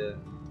batalha.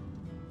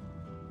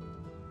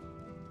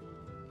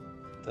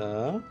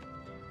 Tá.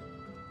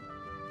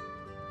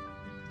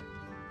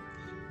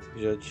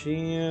 Já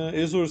tinha.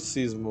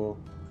 Exorcismo.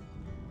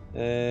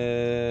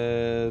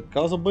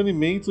 Causa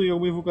banimento em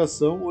alguma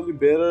invocação ou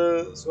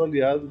libera seu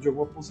aliado de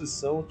alguma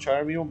possessão,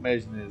 charming ou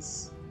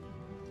madness.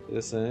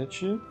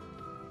 Interessante.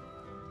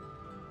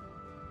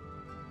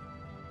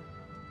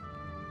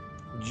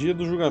 Dia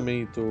do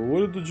julgamento. O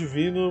olho do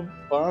divino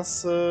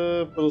passa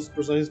pelos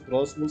personagens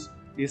próximos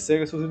e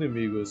cega seus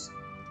inimigos,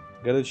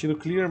 garantindo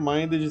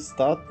clear-minded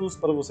status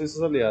para você e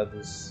seus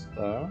aliados.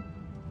 Tá.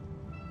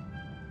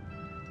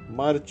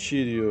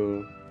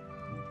 Martírio.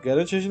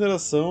 Garante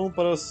regeneração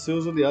para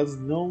seus aliados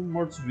não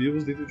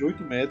mortos-vivos dentro de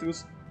 8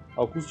 metros,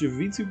 ao custo de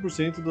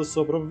 25% da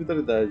sua própria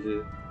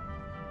vitalidade.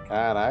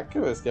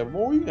 Caraca, isso aqui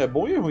é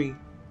bom e ruim.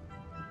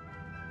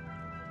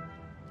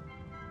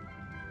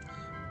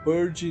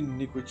 Purge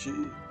Iniquity.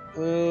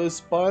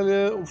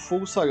 Espalha o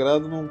fogo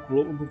sagrado no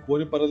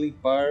cone para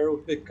limpar o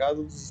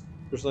pecado dos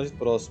personagens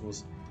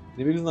próximos.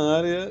 Inimigos na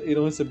área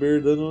irão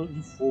receber dano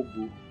de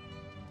fogo.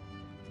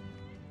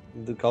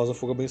 Causa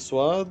fogo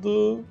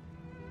abençoado.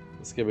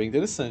 Isso aqui é bem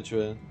interessante,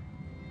 velho.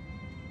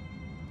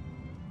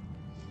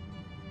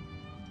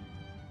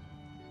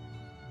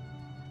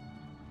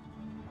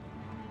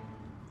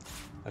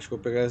 Acho que eu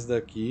vou pegar esse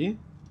daqui.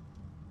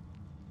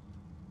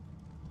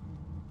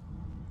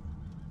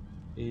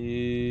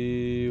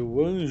 E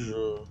o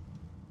anjo.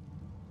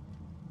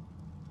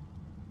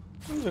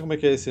 Vamos ver como é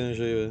que é esse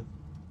anjo aí, velho.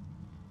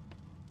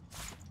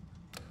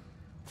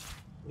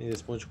 E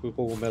esse monte de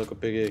cogumelo que eu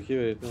peguei aqui,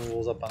 velho, que eu não vou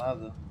usar pra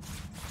nada.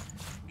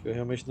 Que eu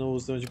realmente não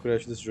uso tanto de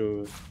craft desse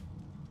jogo, velho.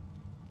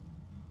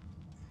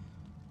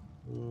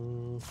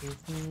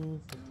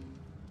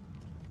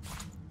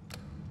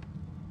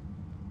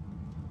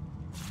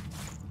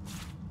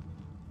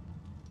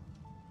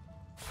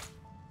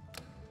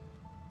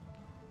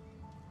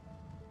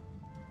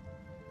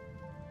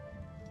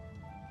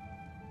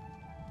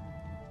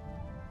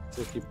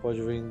 Esse aqui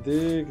pode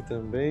vender, aqui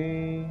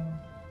também.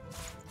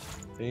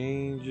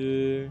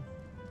 Vende.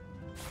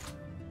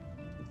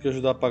 Tem que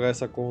ajudar a pagar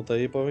essa conta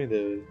aí pra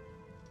vender, velho.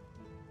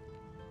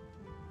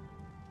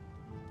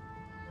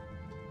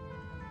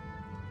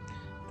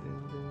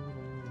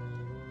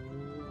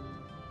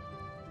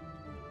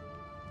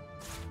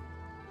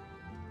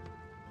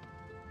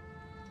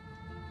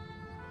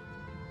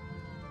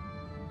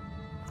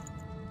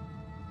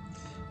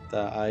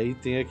 Tá, aí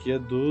tem aqui a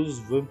dos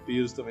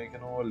vampiros também, que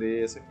eu não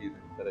olhei essa aqui, né?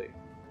 Pera aí.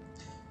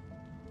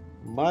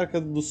 Marca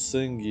do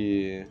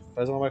sangue.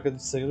 Faz uma marca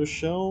de sangue no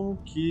chão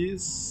que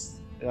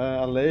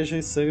aleja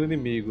e sangra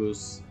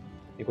inimigos,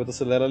 enquanto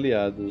acelera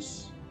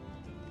aliados.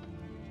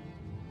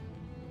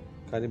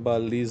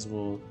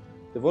 Canibalismo.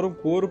 Devora um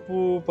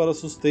corpo para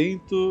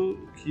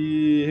sustento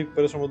que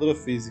recupera sua armadura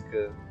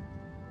física.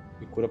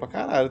 E cura pra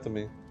caralho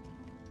também.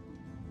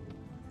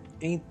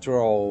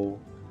 Enthrall.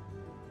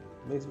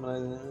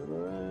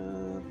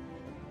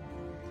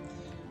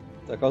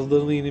 Tá, causa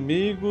dano em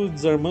inimigos,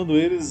 desarmando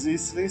eles e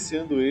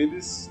silenciando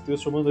eles,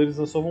 transformando eles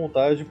na sua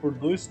vontade por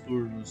 2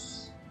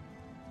 turnos.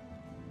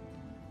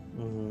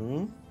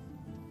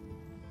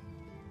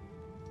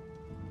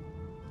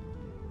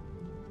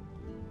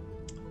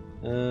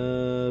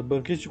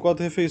 Banquete de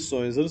 4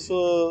 refeições. Olha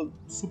sua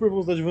super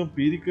velocidade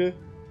vampírica.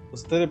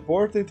 Você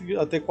teleporta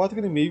até 4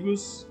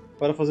 inimigos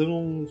para fazer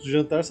um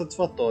jantar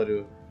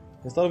satisfatório.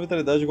 Restaura a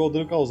vitalidade igual ao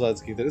dano causado.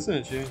 Isso aqui é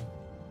interessante, hein?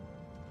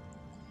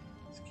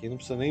 Isso aqui não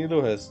precisa nem ler o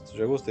resto.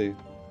 Já gostei.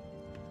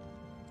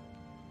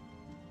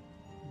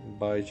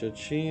 Bite já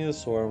tinha,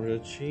 Swarm já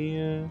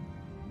tinha.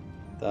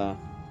 Tá.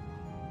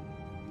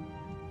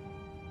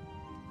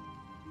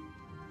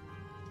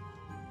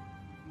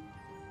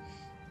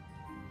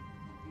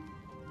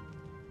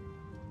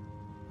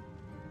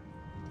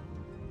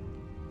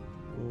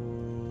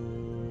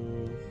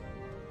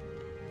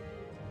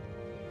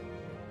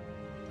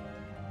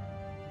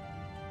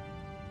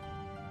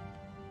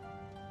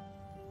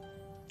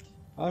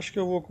 Acho que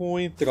eu vou com o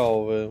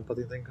Enthrall, velho, pra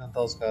tentar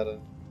encantar os caras.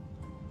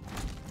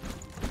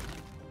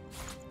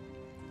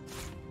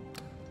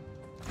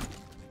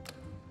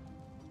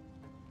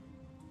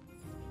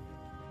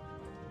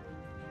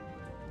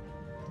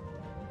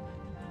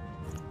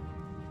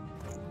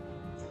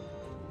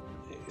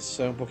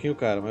 Isso é um pouquinho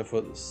caro, mas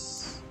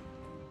foda-se.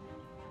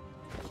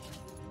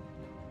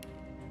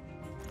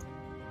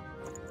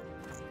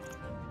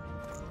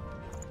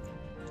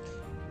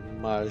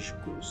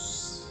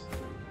 Mágicos.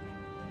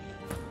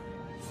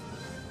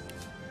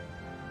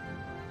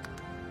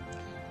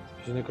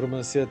 De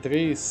necromancia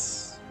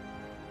 3.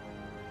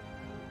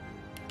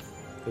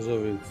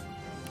 Resolvido.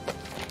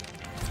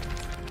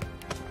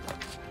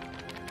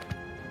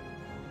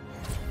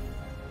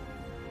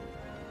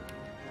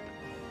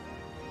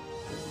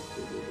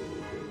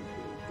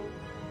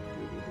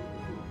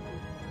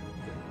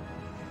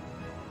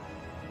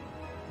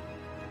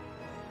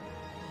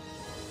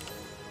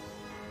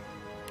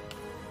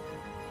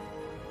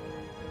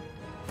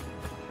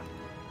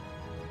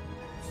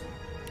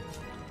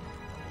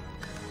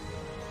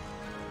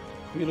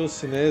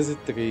 Pirocinese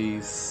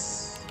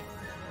 3.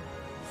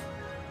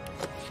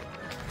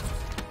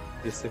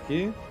 Esse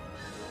aqui.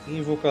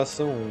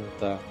 Invocação 1,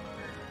 tá.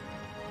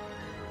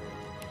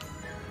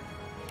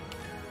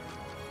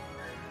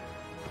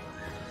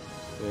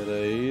 Pera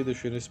aí,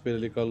 deixa eu ir no espelho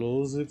ali com a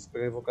LOHSE e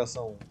pegar a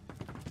invocação 1.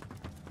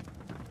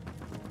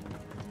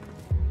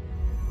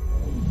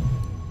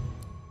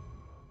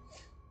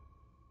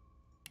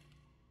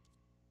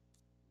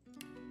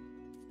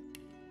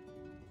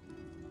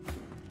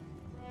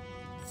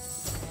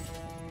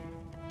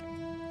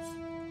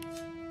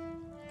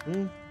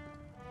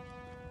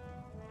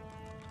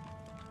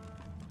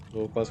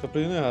 Tô quase que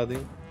aprendendo errado,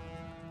 hein?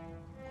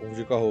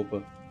 Confundir com a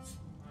roupa.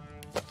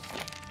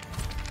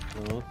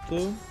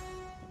 Pronto.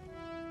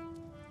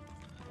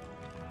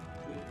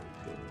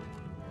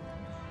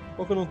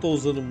 Qual que eu não tô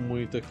usando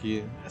muito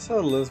aqui? Essa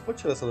lança, pode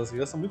tirar essa lança,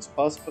 gasta muito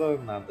espaço pra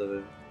nada,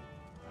 velho.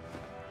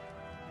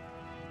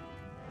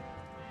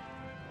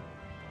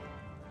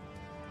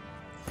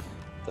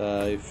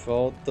 Tá, e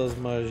falta as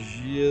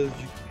magias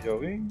de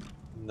alguém?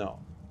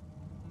 Não.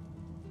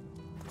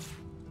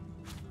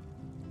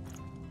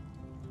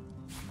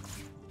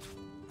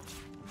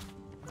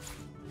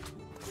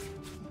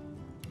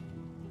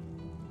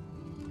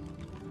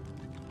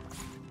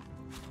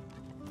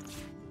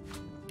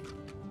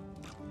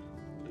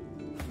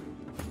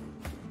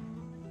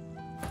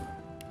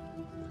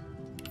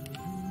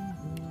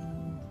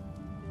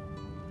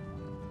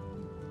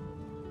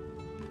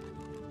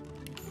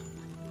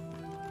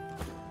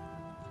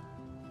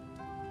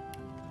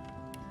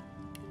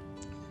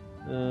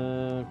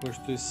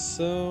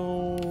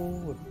 Constituição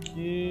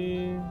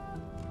aqui.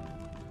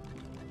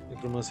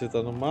 Necromancia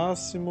tá no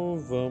máximo.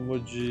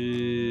 Vamos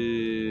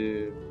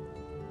de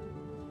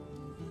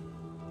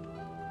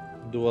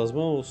 2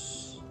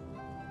 mãos.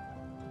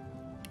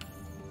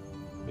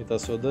 Aumentar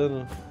seu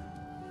dano.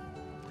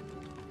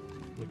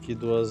 Aqui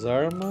 2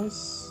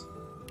 armas.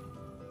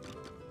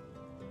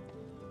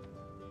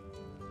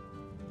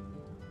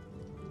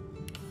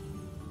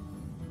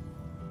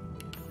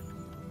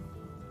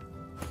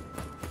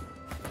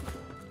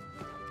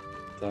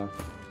 Tá.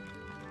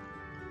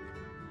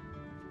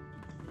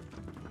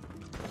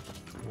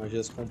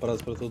 Magias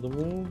compradas para todo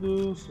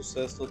mundo.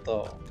 Sucesso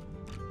total.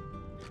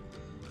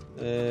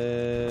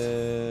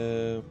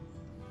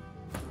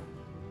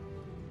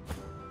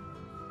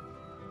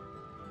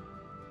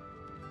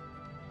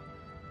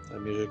 A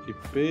minha já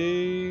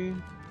equipei.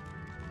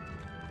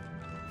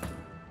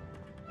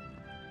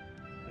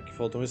 Aqui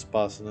falta um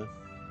espaço, né?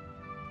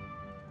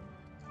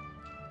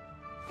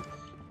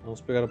 Vamos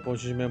pegar a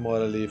ponte de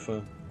memória ali,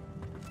 fã.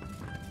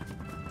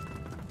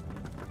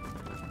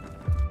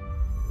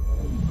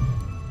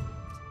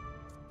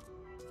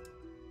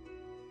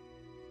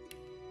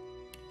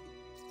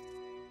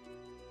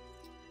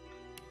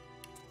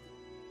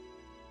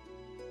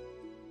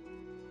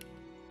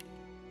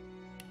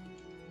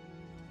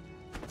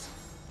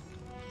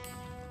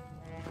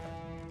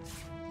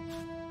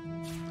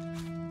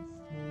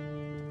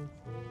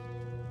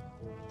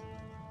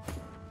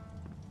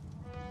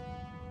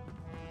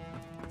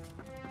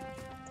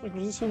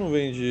 Inclusive, você não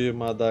vende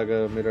uma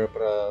adaga melhor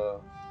pra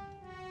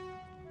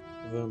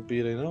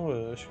vampiro aí não?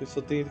 Eu acho que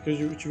só tem que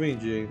eu te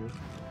vendi ainda.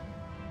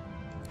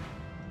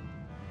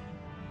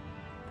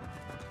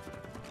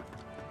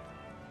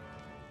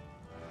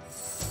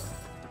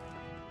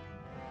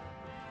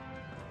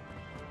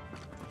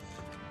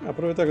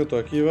 Aproveitar que eu tô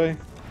aqui, vai.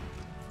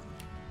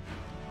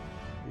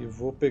 E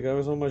vou pegar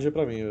mais uma magia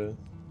pra mim, velho.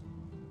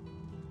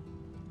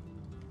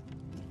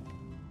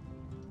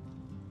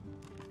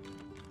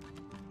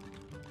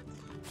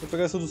 Vou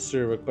pegar essa do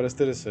servo, que parece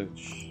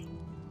interessante.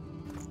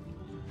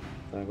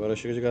 Tá, agora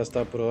chega de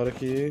gastar por hora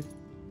que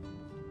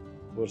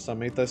o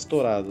orçamento tá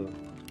estourado.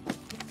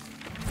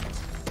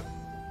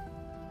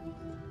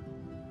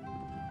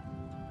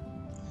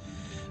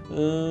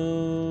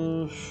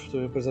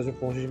 Tô precisando de um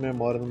ponto de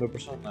memória no meu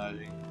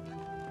personagem.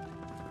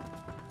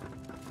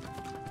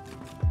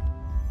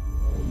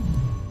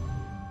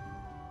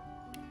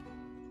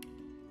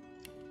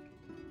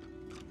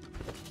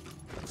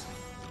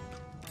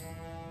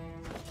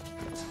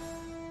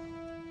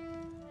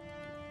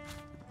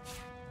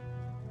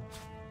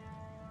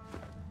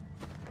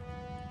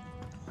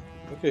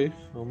 Ok,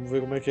 vamos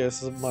ver como é que é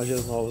essas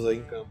magias novas aí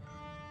em campo.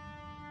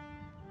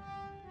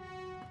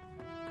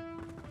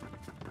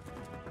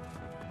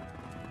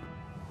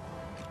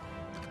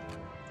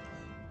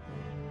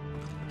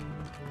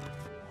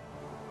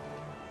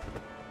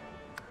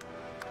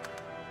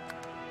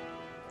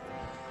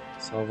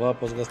 Salvar,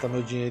 posso gastar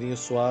meu dinheirinho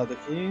suado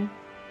aqui.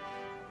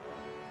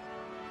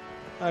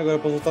 Agora eu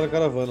posso voltar na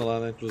caravana lá,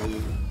 né,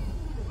 inclusive.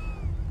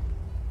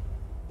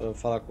 Pra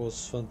falar com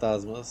os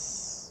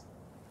fantasmas.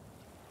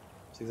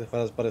 Sei que essa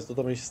frase parece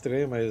totalmente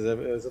estranha, mas é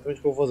exatamente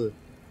o que eu vou fazer.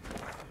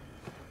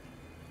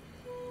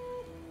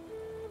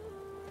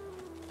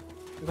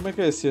 E como é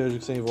que é esse anjo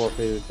que você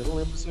invoca aí? Eu não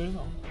lembro desse anjo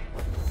não.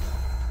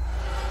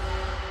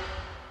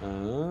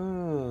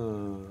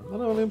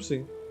 Não, eu lembro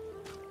sim.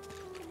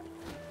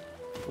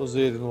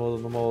 Usei ele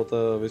numa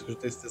outra vez que eu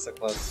testei essa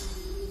classe.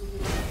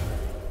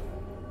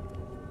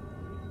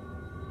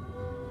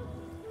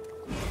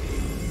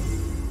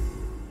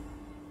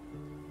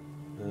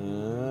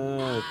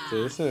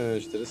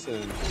 Interessante,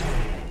 interessante.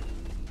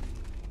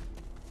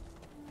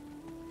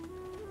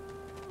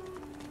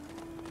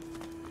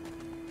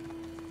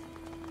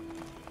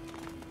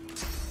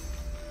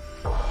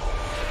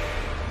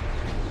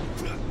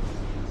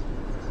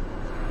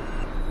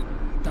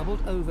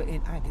 Doubled over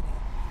in agony,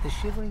 the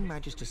shivering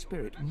Magister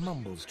spirit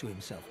mumbles to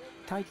himself,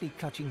 tightly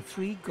clutching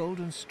 3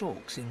 golden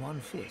stalks in one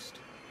fist.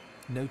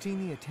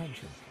 Noting the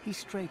attention, he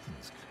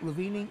straightens,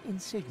 revealing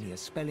insignia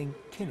spelling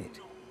Kinnet,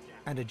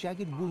 and a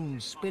jagged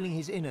wound spilling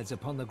his innards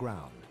upon the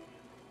ground.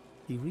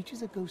 He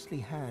reaches a ghostly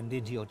hand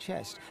into your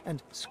chest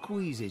and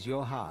squeezes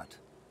your heart.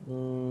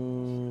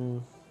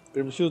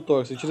 Permitir o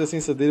toque, sentir a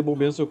essência dele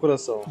bombeando seu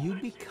coração. You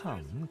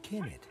become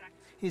Kinnet,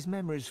 his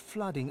memories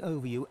flooding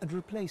over you and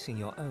replacing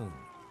your own.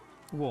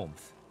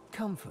 Warmth,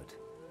 comfort.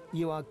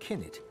 You are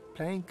Kinnet,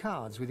 playing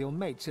cards with your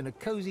mates in a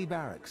cozy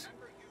barracks.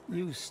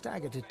 You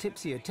stagger to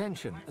tipsy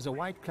attention as a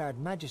white-clad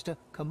Magister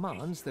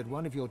commands that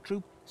one of your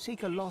troop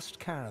seek a lost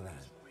caravan.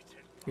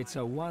 It's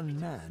a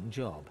one-man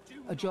job,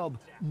 a job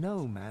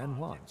no man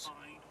wants.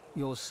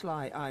 Your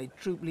sly-eyed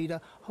troop leader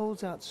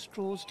holds out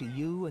straws to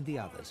you and the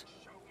others.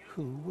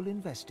 Who will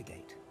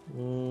investigate?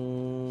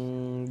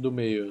 Do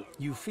meio.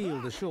 You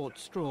feel the short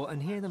straw and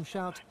hear them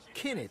shout,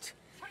 Kinnet!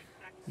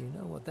 You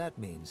know what that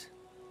means.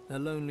 A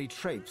lonely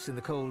traipse in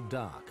the cold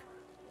dark.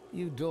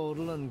 You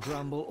dawdle and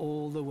grumble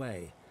all the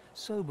way,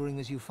 sobering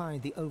as you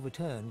find the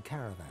overturned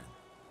caravan.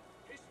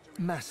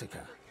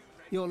 Massacre.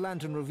 Your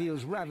lantern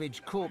reveals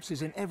ravaged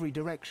corpses in every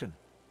direction.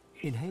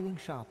 Inhaling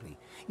sharply,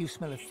 you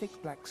smell a thick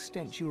black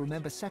stench you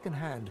remember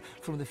secondhand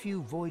from the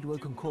few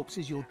void-woken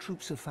corpses your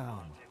troops have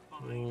found.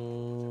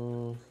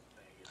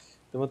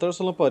 Levantar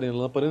sua lamparina,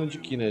 lamparina de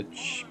Kinnet,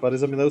 para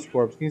examinar os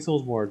corpos. Quem são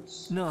os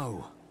mortos?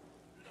 No.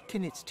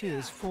 Kinnet's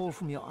tears fall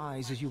from your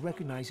eyes as you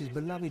recognize his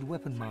beloved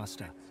weapon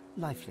master,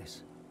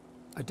 lifeless.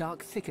 A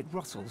dark thicket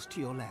rustles to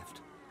your left.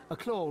 A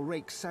claw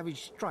rakes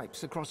savage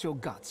stripes across your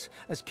guts.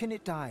 As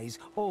Kinnet dies,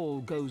 all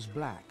goes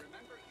black.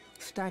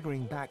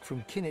 Staggering back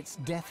from Kinnet's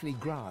deathly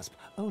grasp,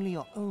 only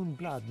your own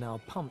blood now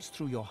pumps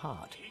through your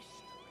heart.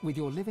 With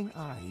your living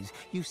eyes,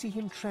 you see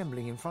him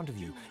trembling in front of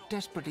you,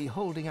 desperately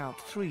holding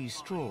out 3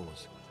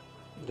 straws.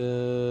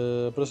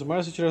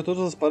 Aproximar-se e tirar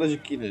todas as palhas de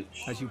Kinnet.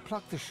 As you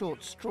pluck the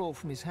short straw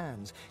from his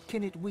hands,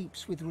 Kinnet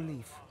weeps with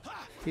relief.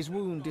 His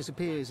wound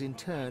disappears in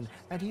turn,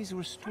 and he is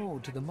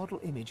restored to the model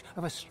image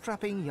of a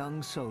strapping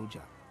young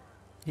soldier.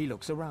 He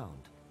looks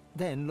around,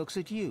 then looks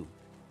at you,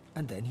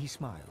 and then he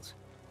smiles.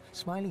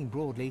 Smiling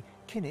broadly,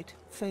 Kinnet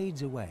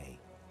fades away.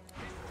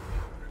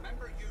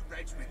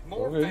 With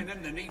more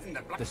venom than even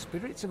the The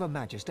spirits of a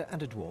Magister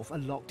and a dwarf are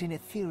locked in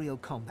ethereal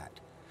combat.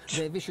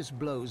 Their vicious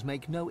blows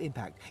make no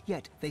impact,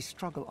 yet they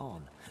struggle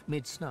on.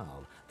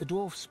 Mid-snarl, the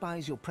dwarf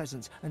spies your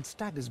presence and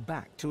staggers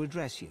back to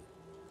address you.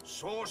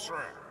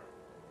 Sorcerer,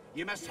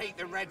 you must hate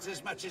the Reds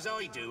as much as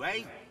I do,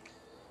 eh?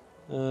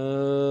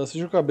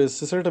 Seja o cabeça,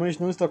 você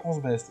certamente não está com os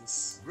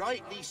mestres.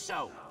 Rightly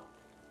so.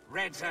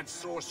 Reds had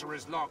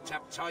sorcerers locked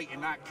up tight in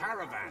that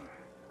caravan,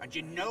 and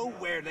you know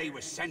where they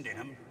were sending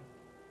them.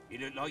 You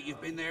look like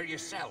you've been there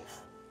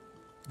yourself.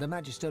 The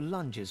Magister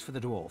lunges for the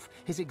dwarf,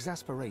 his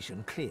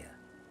exasperation clear.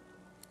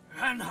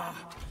 Anna,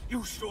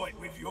 you saw it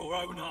with your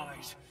own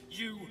eyes.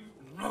 You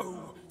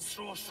know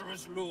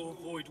Sorcerer's Law,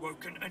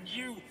 Voidwoken, and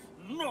you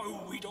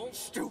know we'd all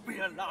still be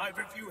alive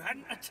if you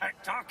hadn't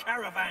attacked our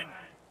caravan.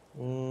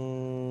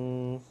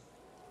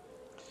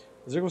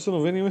 Dizer que você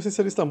não vê nenhum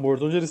essencialista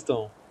morto. Onde eles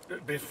estão?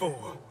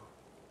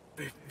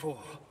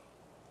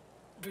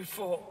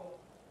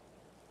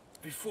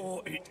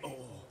 Before it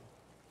all,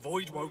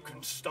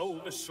 Voidwoken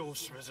stole the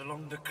sorcerers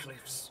along the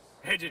cliffs,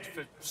 headed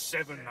for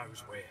Seven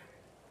knows where.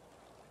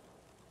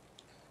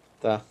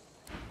 Tá.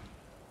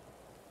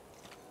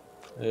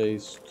 É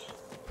isto.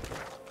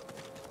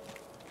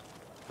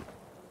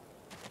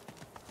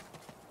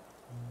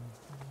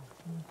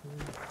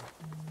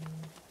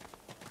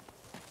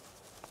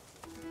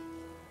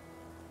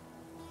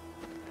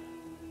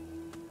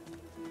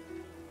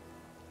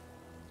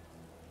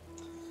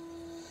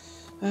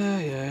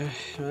 Ai, ai,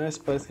 mas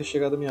parece que é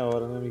chegada a minha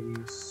hora, né,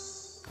 amiguinhos?